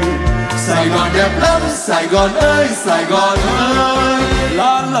đây. Sài Gòn đẹp lắm, Sài Gòn ơi, Sài Gòn ơi.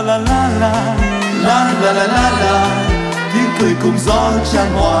 La la la la la, la la la la la, tiếng cười cùng gió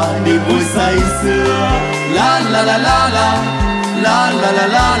tràn hòa niềm vui say sưa. La la la la la, la la la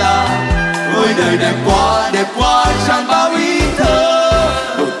la la, ôi đời đẹp quá tràn bao ý thơ.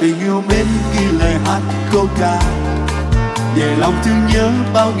 Một tình yêu mến ghi lời hát câu ca, để lòng thương nhớ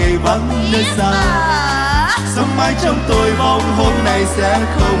bao ngày vắng nơi xa. Sống mãi trong tôi mong hôm nay sẽ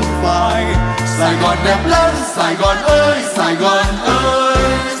không phai. Sài Gòn đẹp lắm, Sài Gòn ơi, Sài Gòn ơi.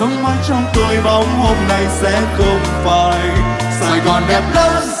 Sống mãi trong tôi mong hôm nay sẽ không phai. Sài Gòn đẹp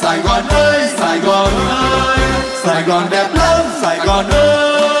lắm, Sài Gòn ơi, Sài Gòn ơi. Sài Gòn đẹp lắm, Sài Gòn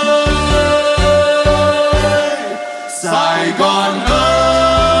ơi, Sài Gòn ơi.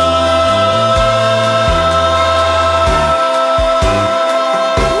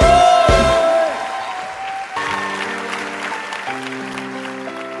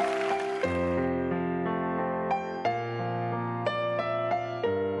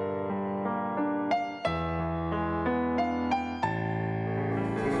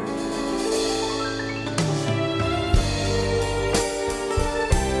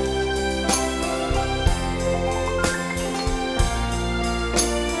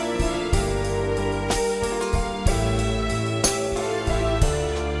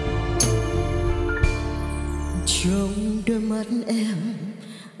 Trong đôi mắt em,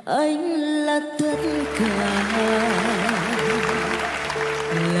 anh là tất cả,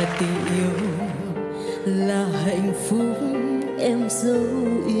 là tình yêu, là hạnh phúc em dấu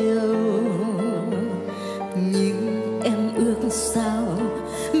yêu. Nhưng em ước sao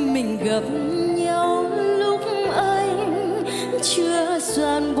mình gặp nhau lúc anh chưa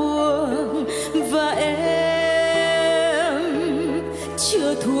gian buồn, và em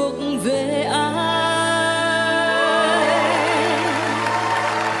chưa thuộc về ai.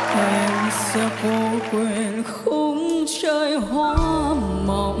 Sẽ cố quên khung trời hoa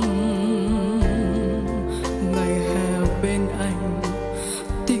mộng, ngày hè bên anh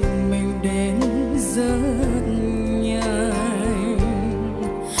tình mình đến rất nhanh.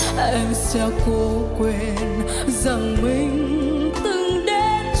 Em sẽ cố quên rằng mình từng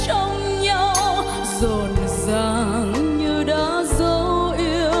đến trong nhau, rộn ràng như đã dấu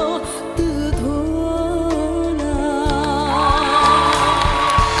yêu từ thuở nào.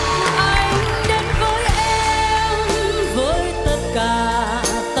 Cả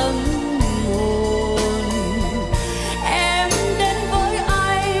tâm hồn em đến với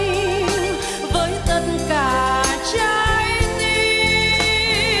anh, với tất cả trái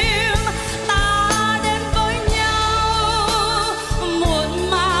tim. Ta đến với nhau muộn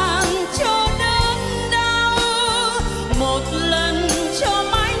màng cho đớn đau, một lần cho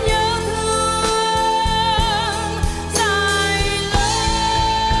mãi nhớ thương dài lâu.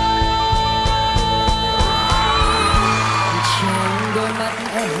 Trong đôi mắt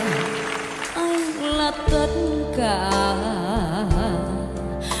em, anh là tất cả,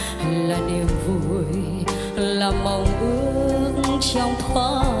 là niềm vui, là mong ước trong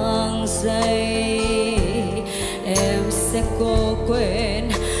thoáng giây. Em sẽ cố quên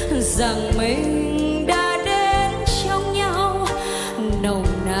rằng mình đã đến trong nhau, nồng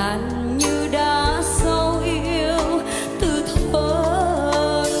nàn như đã sâu yêu từ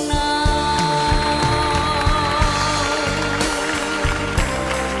thuở nào.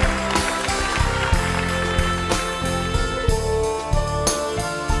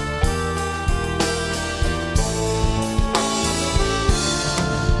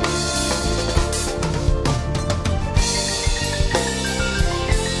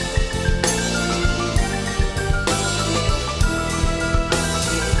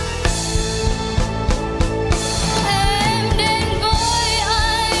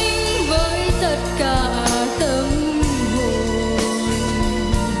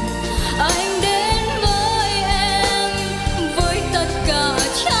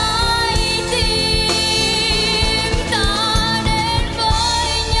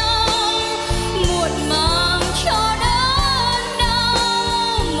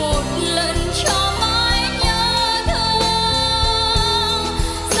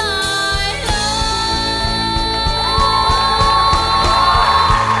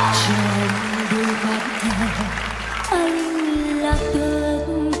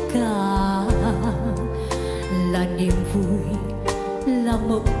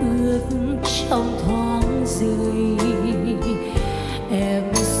 ướt trong thoáng rơi, em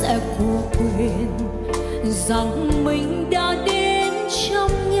sẽ cố quên rằng mình đã đến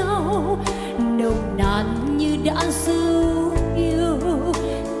trong nhau, nồng nàn như đã dấu yêu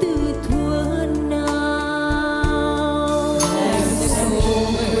từ thuở nào. Em sẽ cố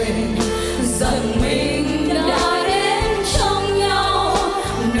quên rằng mình đã đến trong nhau,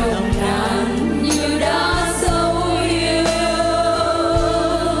 nồng nàn như đã dấu yêu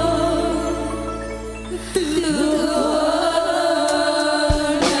từ thuở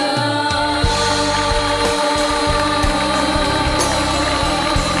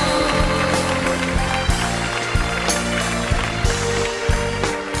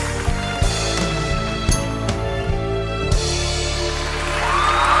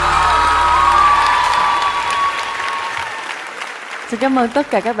Xin cảm ơn tất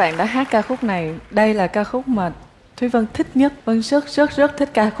cả các bạn đã hát ca khúc này. Đây là ca khúc mà Thúy Vân thích nhất. Vân rất thích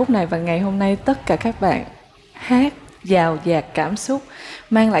ca khúc này. Và ngày hôm nay tất cả các bạn hát dào dạt cảm xúc,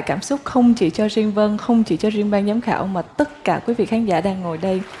 mang lại cảm xúc không chỉ cho riêng Vân, không chỉ cho riêng ban giám khảo, mà tất cả quý vị khán giả đang ngồi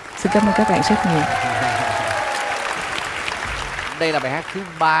đây. Xin cảm ơn các bạn rất nhiều. Đây là bài hát thứ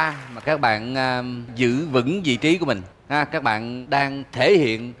 3 mà các bạn giữ vững vị trí của mình. Các bạn đang thể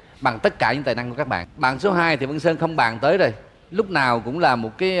hiện bằng tất cả những tài năng của các bạn. Bạn số 2 thì Vân Sơn không bàn tới rồi. Lúc nào cũng là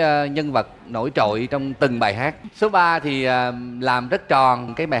một cái nhân vật nổi trội trong từng bài hát. Số 3 thì làm rất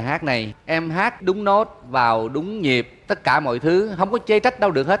tròn cái bài hát này. Em hát đúng nốt, vào đúng nhịp, tất cả mọi thứ, không có chê trách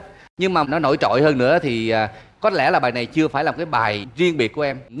đâu được hết. Nhưng mà nó nổi trội hơn nữa thì có lẽ là bài này chưa phải là một cái bài riêng biệt của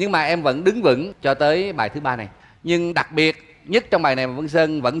em. Nhưng mà em vẫn đứng vững cho tới bài thứ 3 này. Nhưng đặc biệt nhất trong bài này mà Vân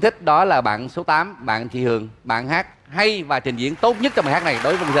Sơn vẫn thích đó là bạn số 8, bạn Chị Hường. Bạn hát hay và trình diễn tốt nhất trong bài hát này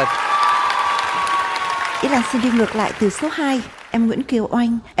đối với Vân Sơn. Ý là xin đi ngược lại từ số 2, em Nguyễn Kiều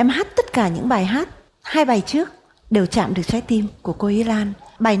Oanh. Em hát tất cả những bài hát, 2 bài trước đều chạm được trái tim của cô Ý Lan.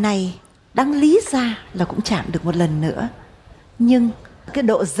 Bài này đáng lý ra là cũng chạm được một lần nữa, nhưng cái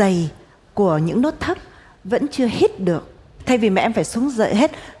độ dày của những nốt thấp vẫn chưa hit được. Thay vì mà em phải xuống dậy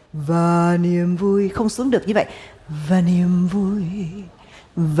hết và niềm vui, không xuống được như vậy. Và niềm vui,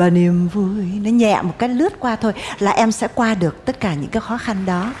 và niềm vui, nó nhẹ một cái lướt qua thôi là em sẽ qua được tất cả những cái khó khăn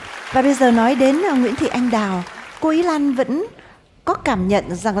đó. Và bây giờ nói đến Nguyễn Thị Anh Đào, cô Ý Lan vẫn có cảm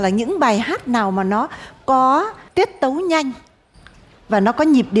nhận rằng là những bài hát nào mà nó có tiết tấu nhanh và nó có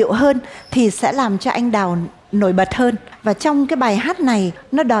nhịp điệu hơn thì sẽ làm cho anh Đào nổi bật hơn. Và trong cái bài hát này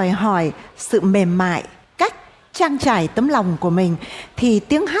nó đòi hỏi sự mềm mại, cách trang trải tấm lòng của mình, thì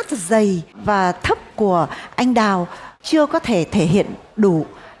tiếng hát dày và thấp của anh Đào chưa có thể thể hiện đủ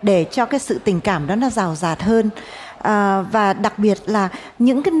để cho cái sự tình cảm đó nó rào rạt hơn. Và đặc biệt là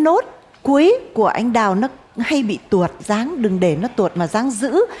những cái nốt cuối của anh Đào nó hay bị tuột dáng, đừng để nó tuột mà dáng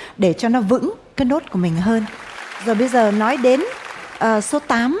giữ để cho nó vững cái nốt của mình hơn. Rồi bây giờ nói đến số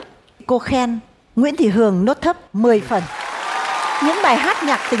 8, cô khen Nguyễn Thị Hường nốt thấp 10 phần. Những bài hát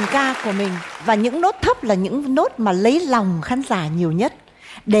nhạc tình ca của mình và những nốt thấp là những nốt mà lấy lòng khán giả nhiều nhất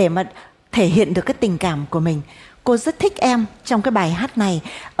để mà thể hiện được cái tình cảm của mình. Cô rất thích em trong cái bài hát này,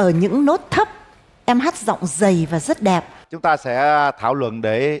 ở những nốt thấp em hát giọng dày và rất đẹp. Chúng ta sẽ thảo luận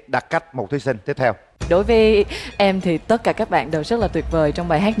để đặt cách một thí sinh tiếp theo. Đối với em thì tất cả các bạn đều rất là tuyệt vời trong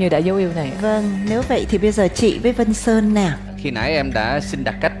bài hát Như Đã Dấu Yêu này. Vâng, nếu vậy thì bây giờ chị với Vân Sơn nè. Khi nãy em đã xin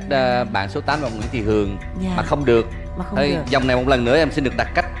đặt cách bạn số 8 và Nguyễn Thị Hường mà không được. Dòng này một lần nữa em xin được đặt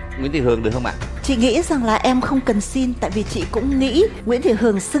cách Nguyễn Thị Hường được không ạ? Chị nghĩ rằng là em không cần xin, tại vì chị cũng nghĩ Nguyễn Thị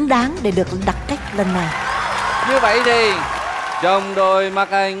Hường xứng đáng để được đặt cách lần này. Như vậy thì trong đôi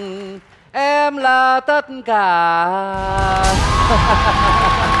mắt anh em là tất cả.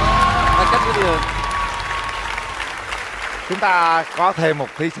 Đặt cách Nguyễn Thị Hường. Chúng ta có thêm một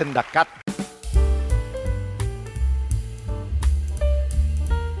thí sinh đặt cách.